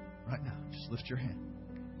 Right now, just lift your hand.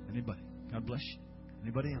 Anybody? God bless you.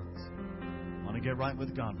 Anybody else? Want to get right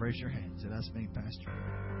with God? Raise your hand. Say, that's me, Pastor.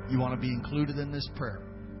 You want to be included in this prayer.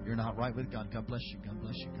 You're not right with God. God bless you. God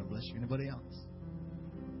bless you. God bless you. Anybody else?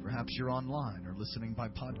 Perhaps you're online or listening by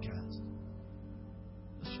podcast.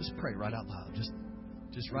 Let's just pray right out loud.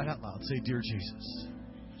 Just right out loud. Say, Dear Jesus,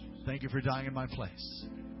 thank you for dying in my place.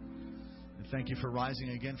 And thank you for rising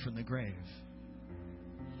again from the grave.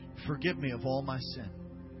 Forgive me of all my sin.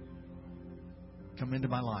 Come into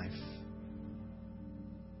my life.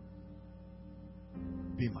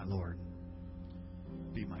 Be my Lord.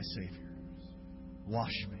 Be my Savior.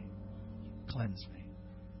 Wash me. Cleanse me.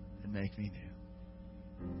 And make me new.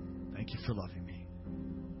 Thank you for loving me.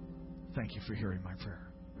 Thank you for hearing my prayer.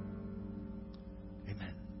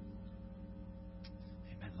 Amen.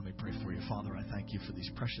 Amen. Let me pray for you. Father, I thank you for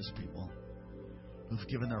these precious people who've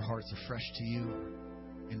given their hearts afresh to you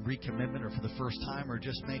in recommitment or for the first time or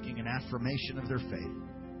just making an affirmation of their faith.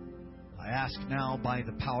 I ask now by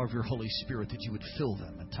the power of your Holy Spirit that you would fill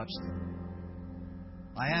them and touch them.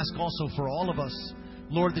 I ask also for all of us,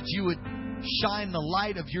 Lord, that you would shine the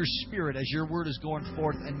light of your Spirit as your word is going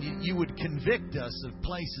forth, and you would convict us of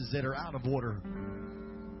places that are out of order,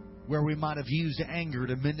 where we might have used anger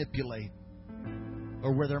to manipulate,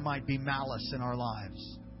 or where there might be malice in our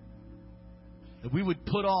lives. That we would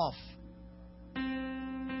put off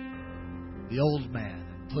the old man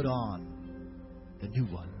and put on the new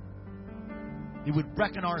one. We would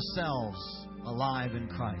reckon ourselves alive in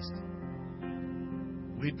Christ.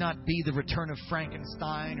 We'd not be the return of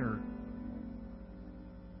Frankenstein or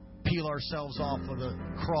peel ourselves off of the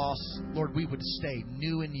cross. Lord, we would stay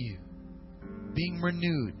new in you, being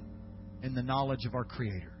renewed in the knowledge of our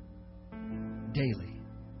Creator daily.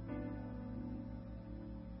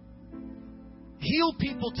 Heal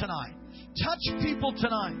people tonight. Touch people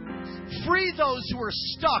tonight. Free those who are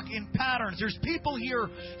stuck in patterns. There's people here,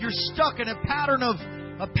 you're stuck in a pattern of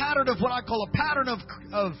what I call a pattern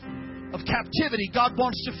of captivity. God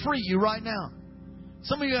wants to free you right now.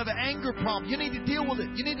 Some of you have an anger problem. You need to deal with it.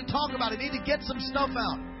 You need to talk about it. You need to get some stuff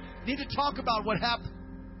out. You need to talk about what happened.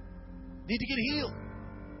 You need to get healed.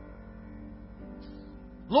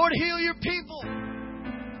 Lord, heal your people.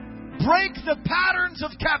 Break the patterns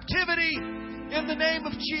of captivity in the name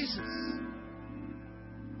of Jesus.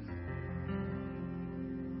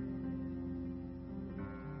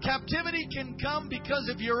 Captivity can come because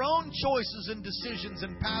of your own choices and decisions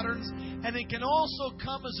and patterns, and it can also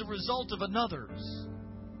come as a result of another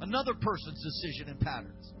person's decision and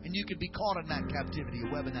patterns. And you can be caught in that captivity,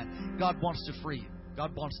 a web in that. God wants to free you.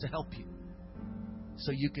 God wants to help you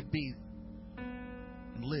so you can be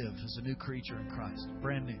and live as a new creature in Christ.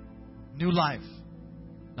 Brand new. New life.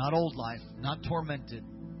 Not old life. Not tormented.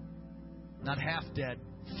 Not half dead.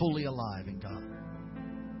 Fully alive in God.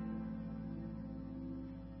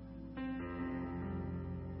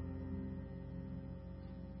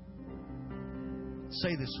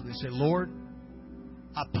 Say this with me. Say, Lord,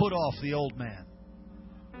 I put off the old man,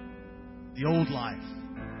 the old life,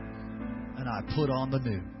 and I put on the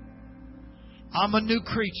new. I'm a new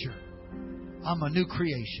creature. I'm a new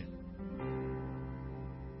creation.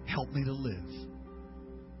 Help me to live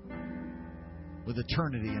with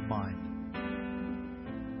eternity in mind.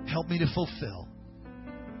 Help me to fulfill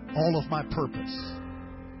all of my purpose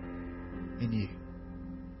in you.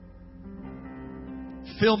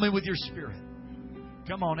 Fill me with your Spirit.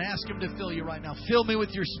 Come on, ask Him to fill you right now. Fill me with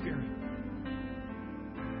your Spirit.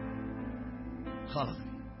 Hallelujah.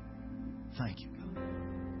 Thank you, God.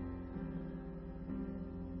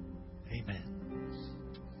 Amen.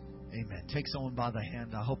 Amen. Take someone by the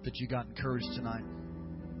hand. I hope that you got encouraged tonight.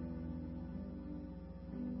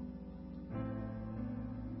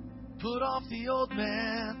 Put off the old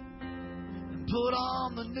man and put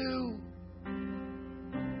on the new.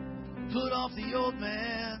 Put off the old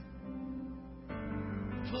man.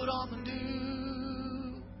 Put on the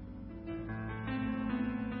new.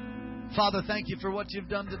 Father, thank you for what you've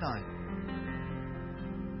done tonight.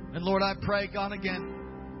 And Lord, I pray, God, again,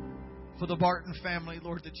 for the Barton family,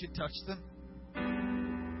 Lord, that you touch them.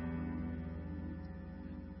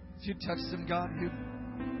 That you touch them, God.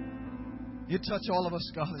 You touch all of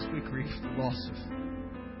us, God, as we grieve the loss of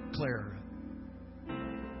Claire.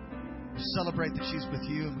 We celebrate that she's with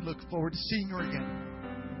you, and we look forward to seeing her again.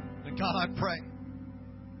 And God, I pray.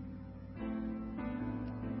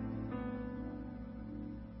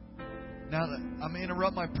 Now that I'm going to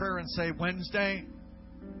interrupt my prayer and say Wednesday,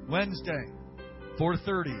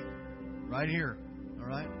 4:30, right here. All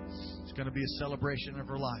right? It's going to be a celebration of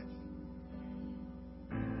her life.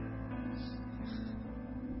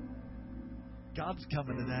 God's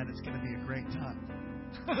coming to that. It's going to be a great time.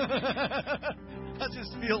 I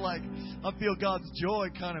just feel God's joy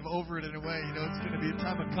kind of over it in a way. You know, it's going to be a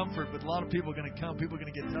time of comfort, but a lot of people are going to come. People are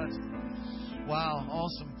going to get touched. Wow,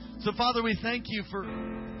 awesome. So, Father, we thank you for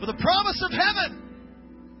the promise of heaven,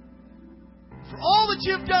 for all that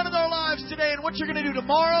you've done in our lives today and what you're going to do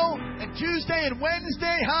tomorrow and Tuesday and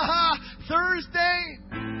Wednesday, Thursday,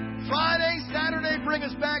 Friday, Saturday, bring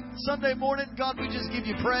us back Sunday morning. God, we just give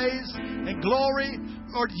you praise and glory.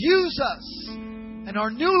 Lord, use us and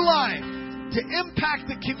our new life to impact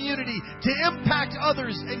the community, to impact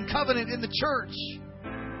others in covenant in the church.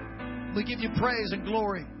 We give you praise and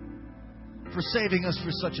glory for saving us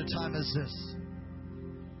for such a time as this.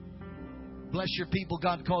 Bless your people.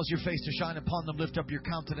 God, cause your face to shine upon them. Lift up your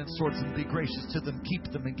countenance towards them. Be gracious to them.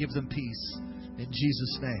 Keep them and give them peace. In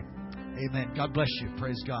Jesus' name. Amen. God bless you.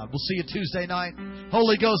 Praise God. We'll see you Tuesday night.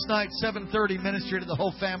 Holy Ghost night, 7:30. Ministry to the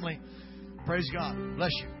whole family. Praise God.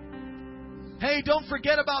 Bless you. Hey, don't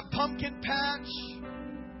forget about Pumpkin Patch.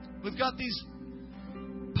 We've got these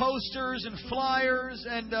posters and flyers.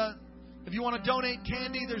 And if you want to donate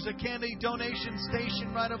candy, there's a candy donation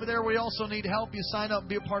station right over there. We also need help. You sign up,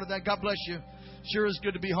 be a part of that. God bless you. Sure is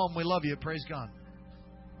good to be home. We love you. Praise God.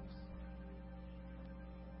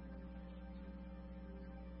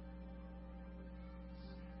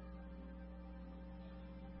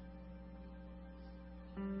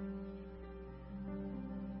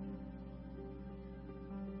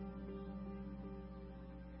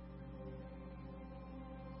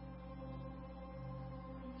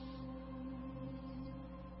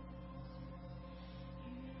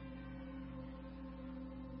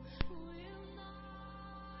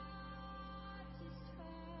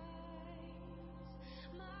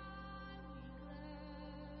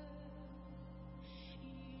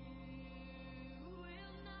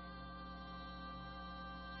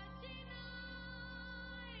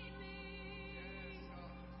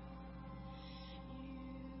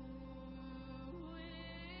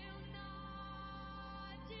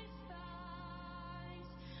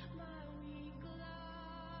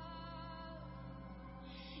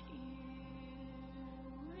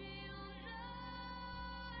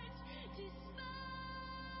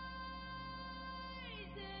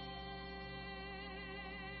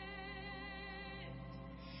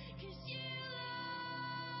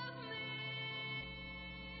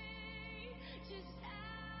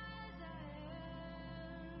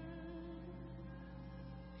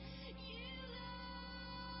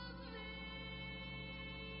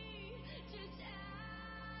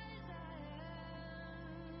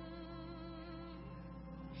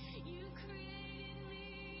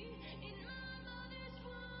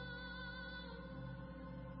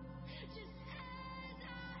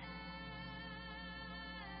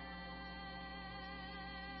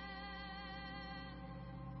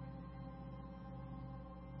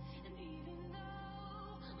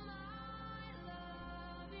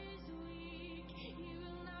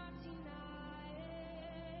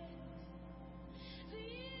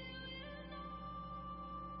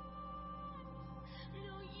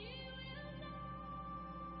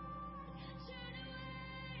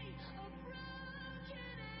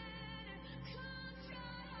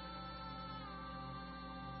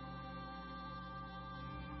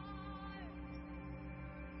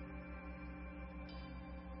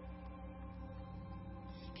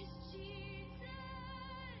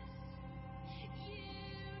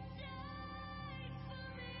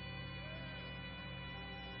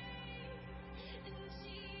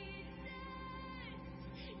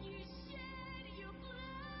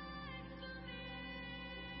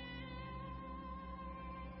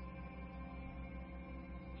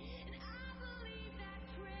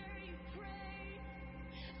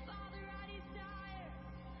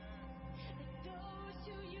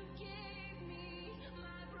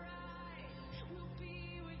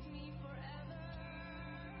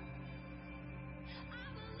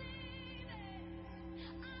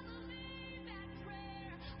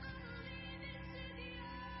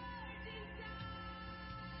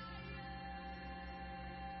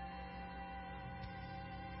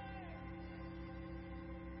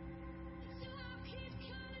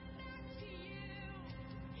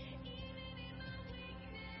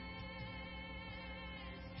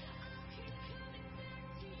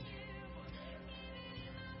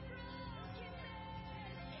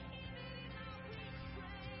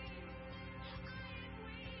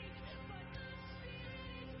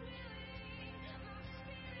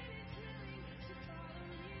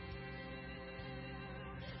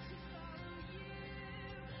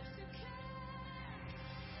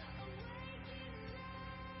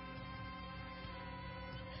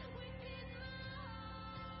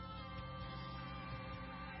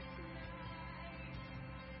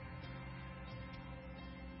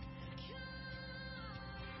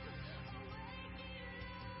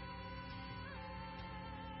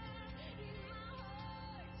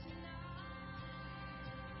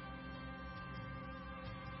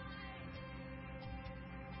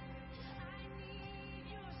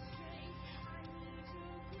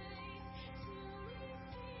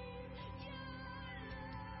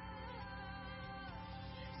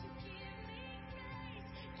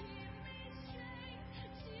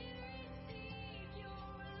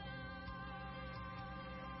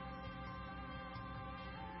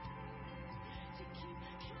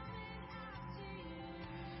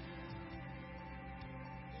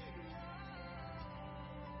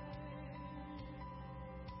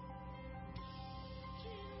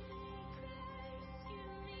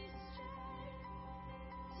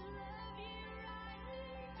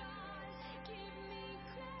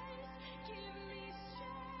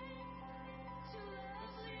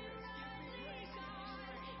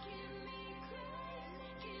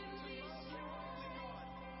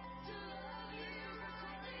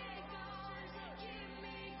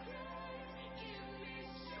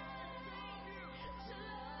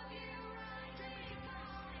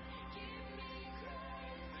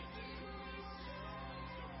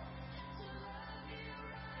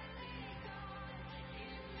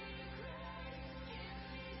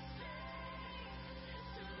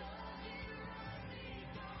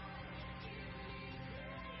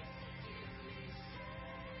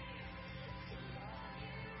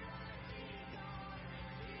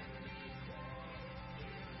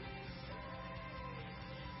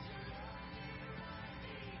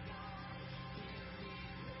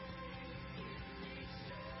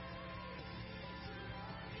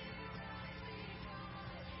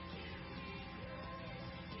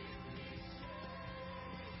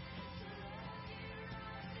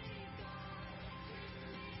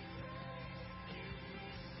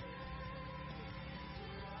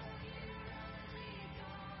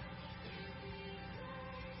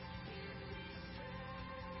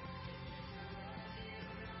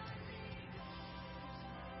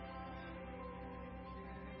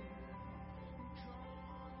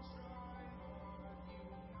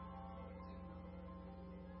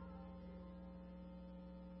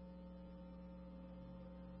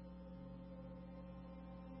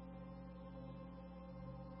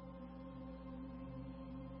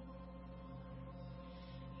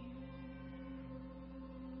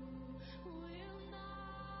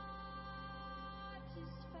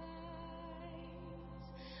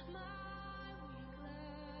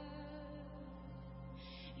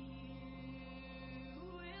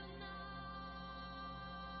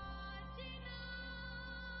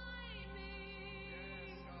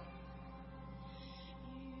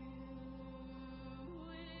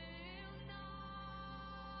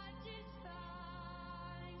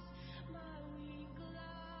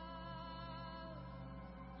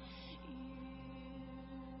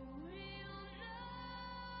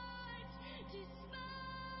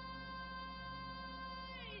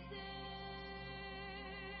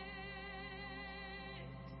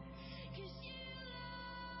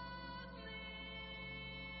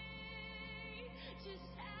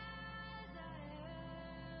 just as I am.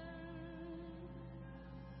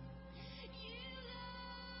 You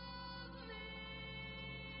love me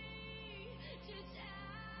just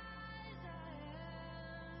as I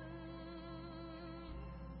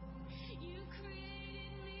am. You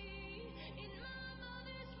created me in my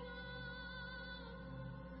mother's womb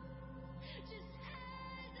just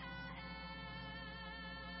as I am.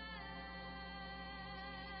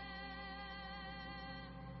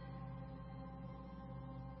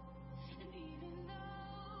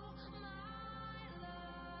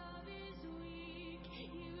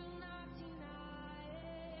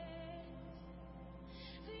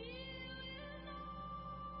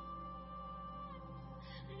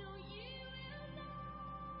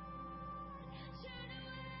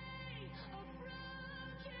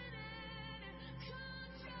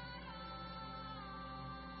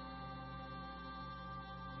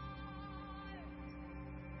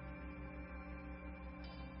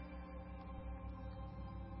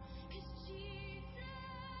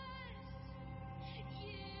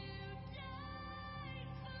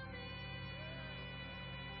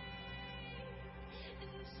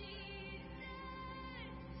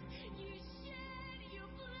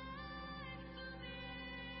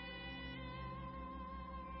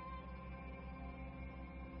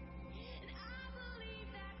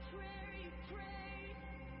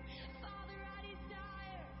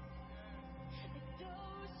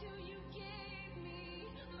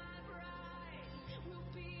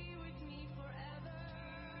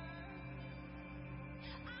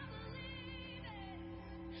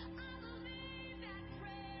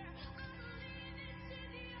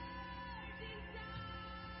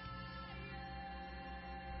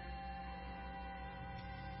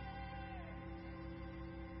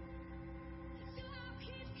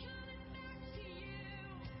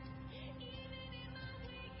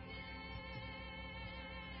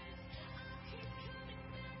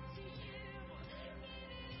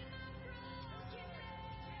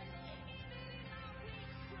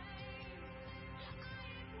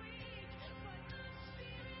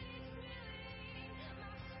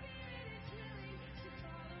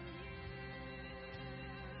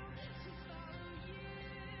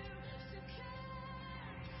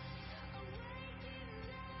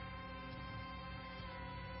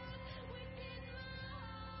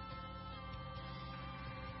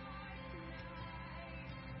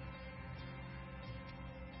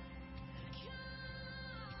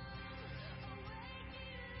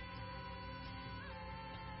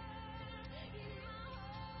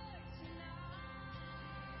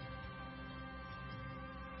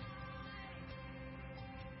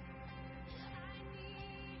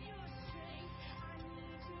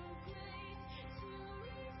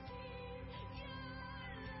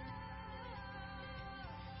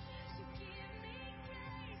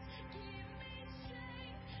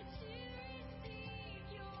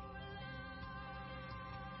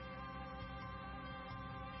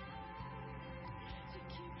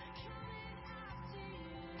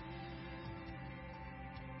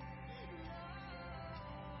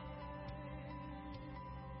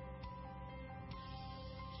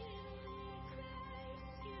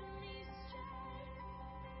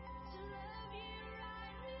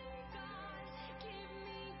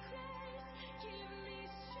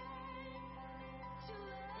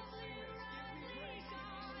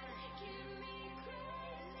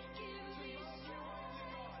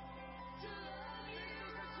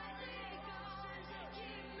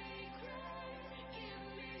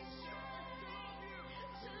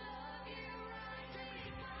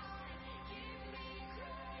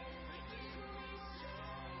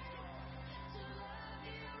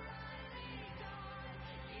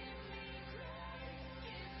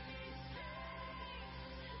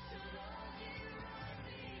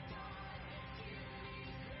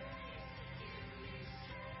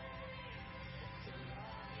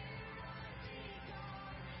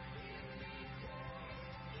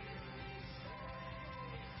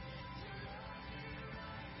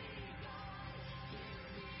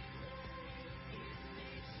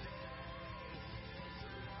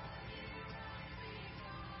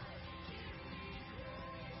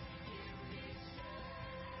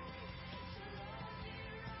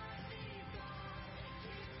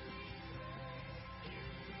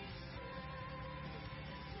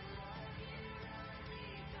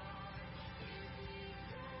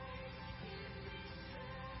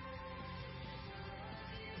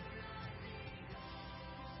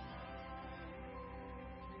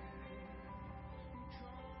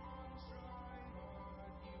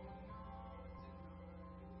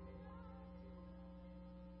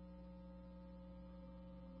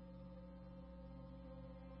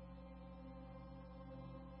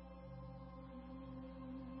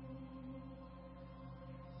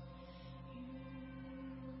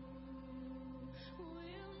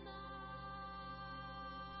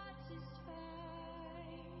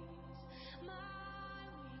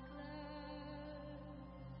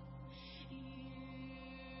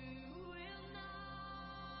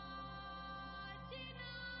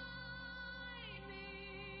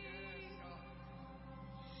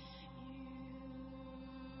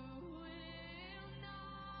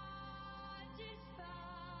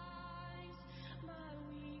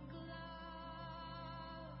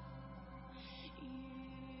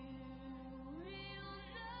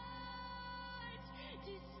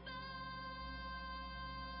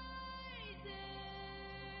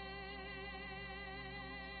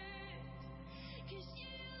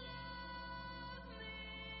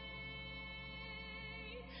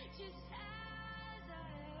 just as I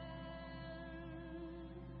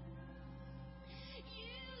am.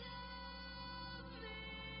 You love me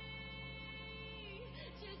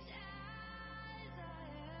just as I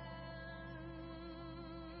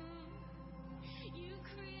am. You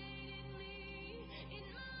created me in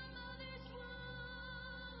my mother's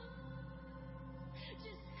womb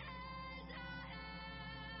just as I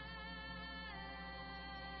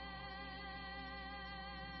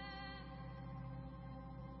am.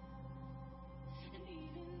 And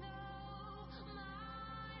even though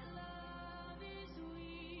my love is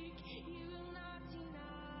weak, you will not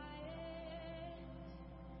deny it.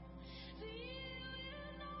 You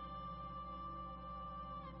will not,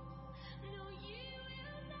 no, you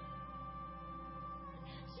will not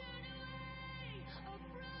turn away a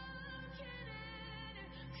broken and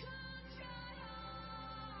contrite heart.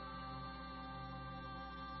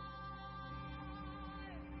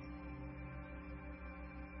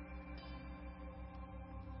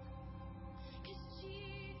 'Cause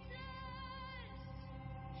Jesus,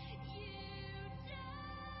 you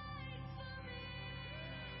died for me.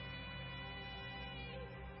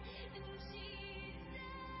 And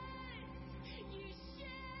Jesus, you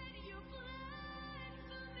shed your blood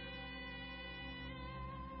for me.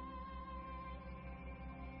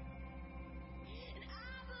 And I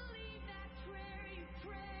believe that prayer you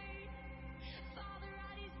prayed. Father,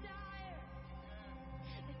 I desire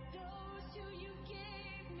that those who you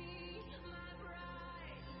gave me, my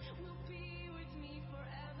bride, will be with me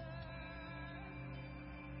forever.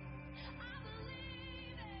 I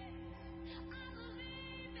believe it. I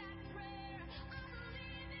believe that prayer. I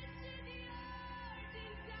believe it to be your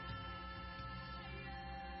desire.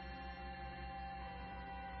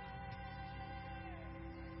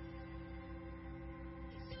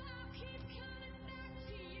 So I'll keep coming back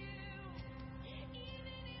to you,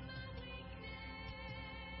 even in my weakness.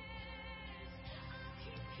 I'll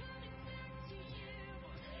keep coming back to you,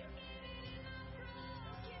 even in my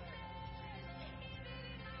brokenness, even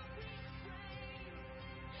in my weak frame.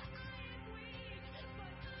 I am weak,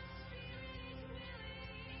 but my spirit is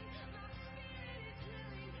willing. My spirit is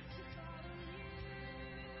willing to follow you,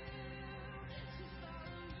 to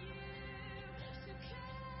follow you. So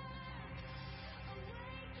come,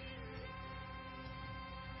 awaken love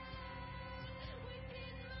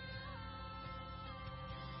within my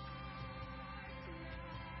heart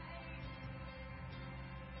tonight.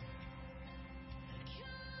 Come,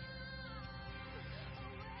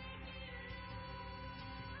 awaken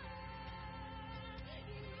love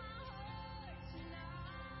in my heart tonight.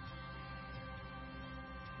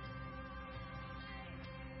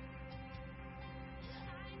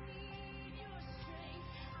 I need your strength.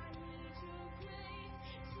 I need your grace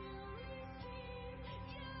to receive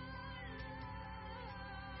your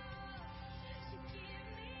love. So give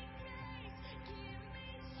me grace, give me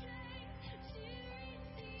strength to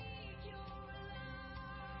receive your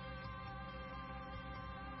love.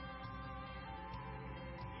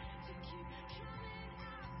 To keep coming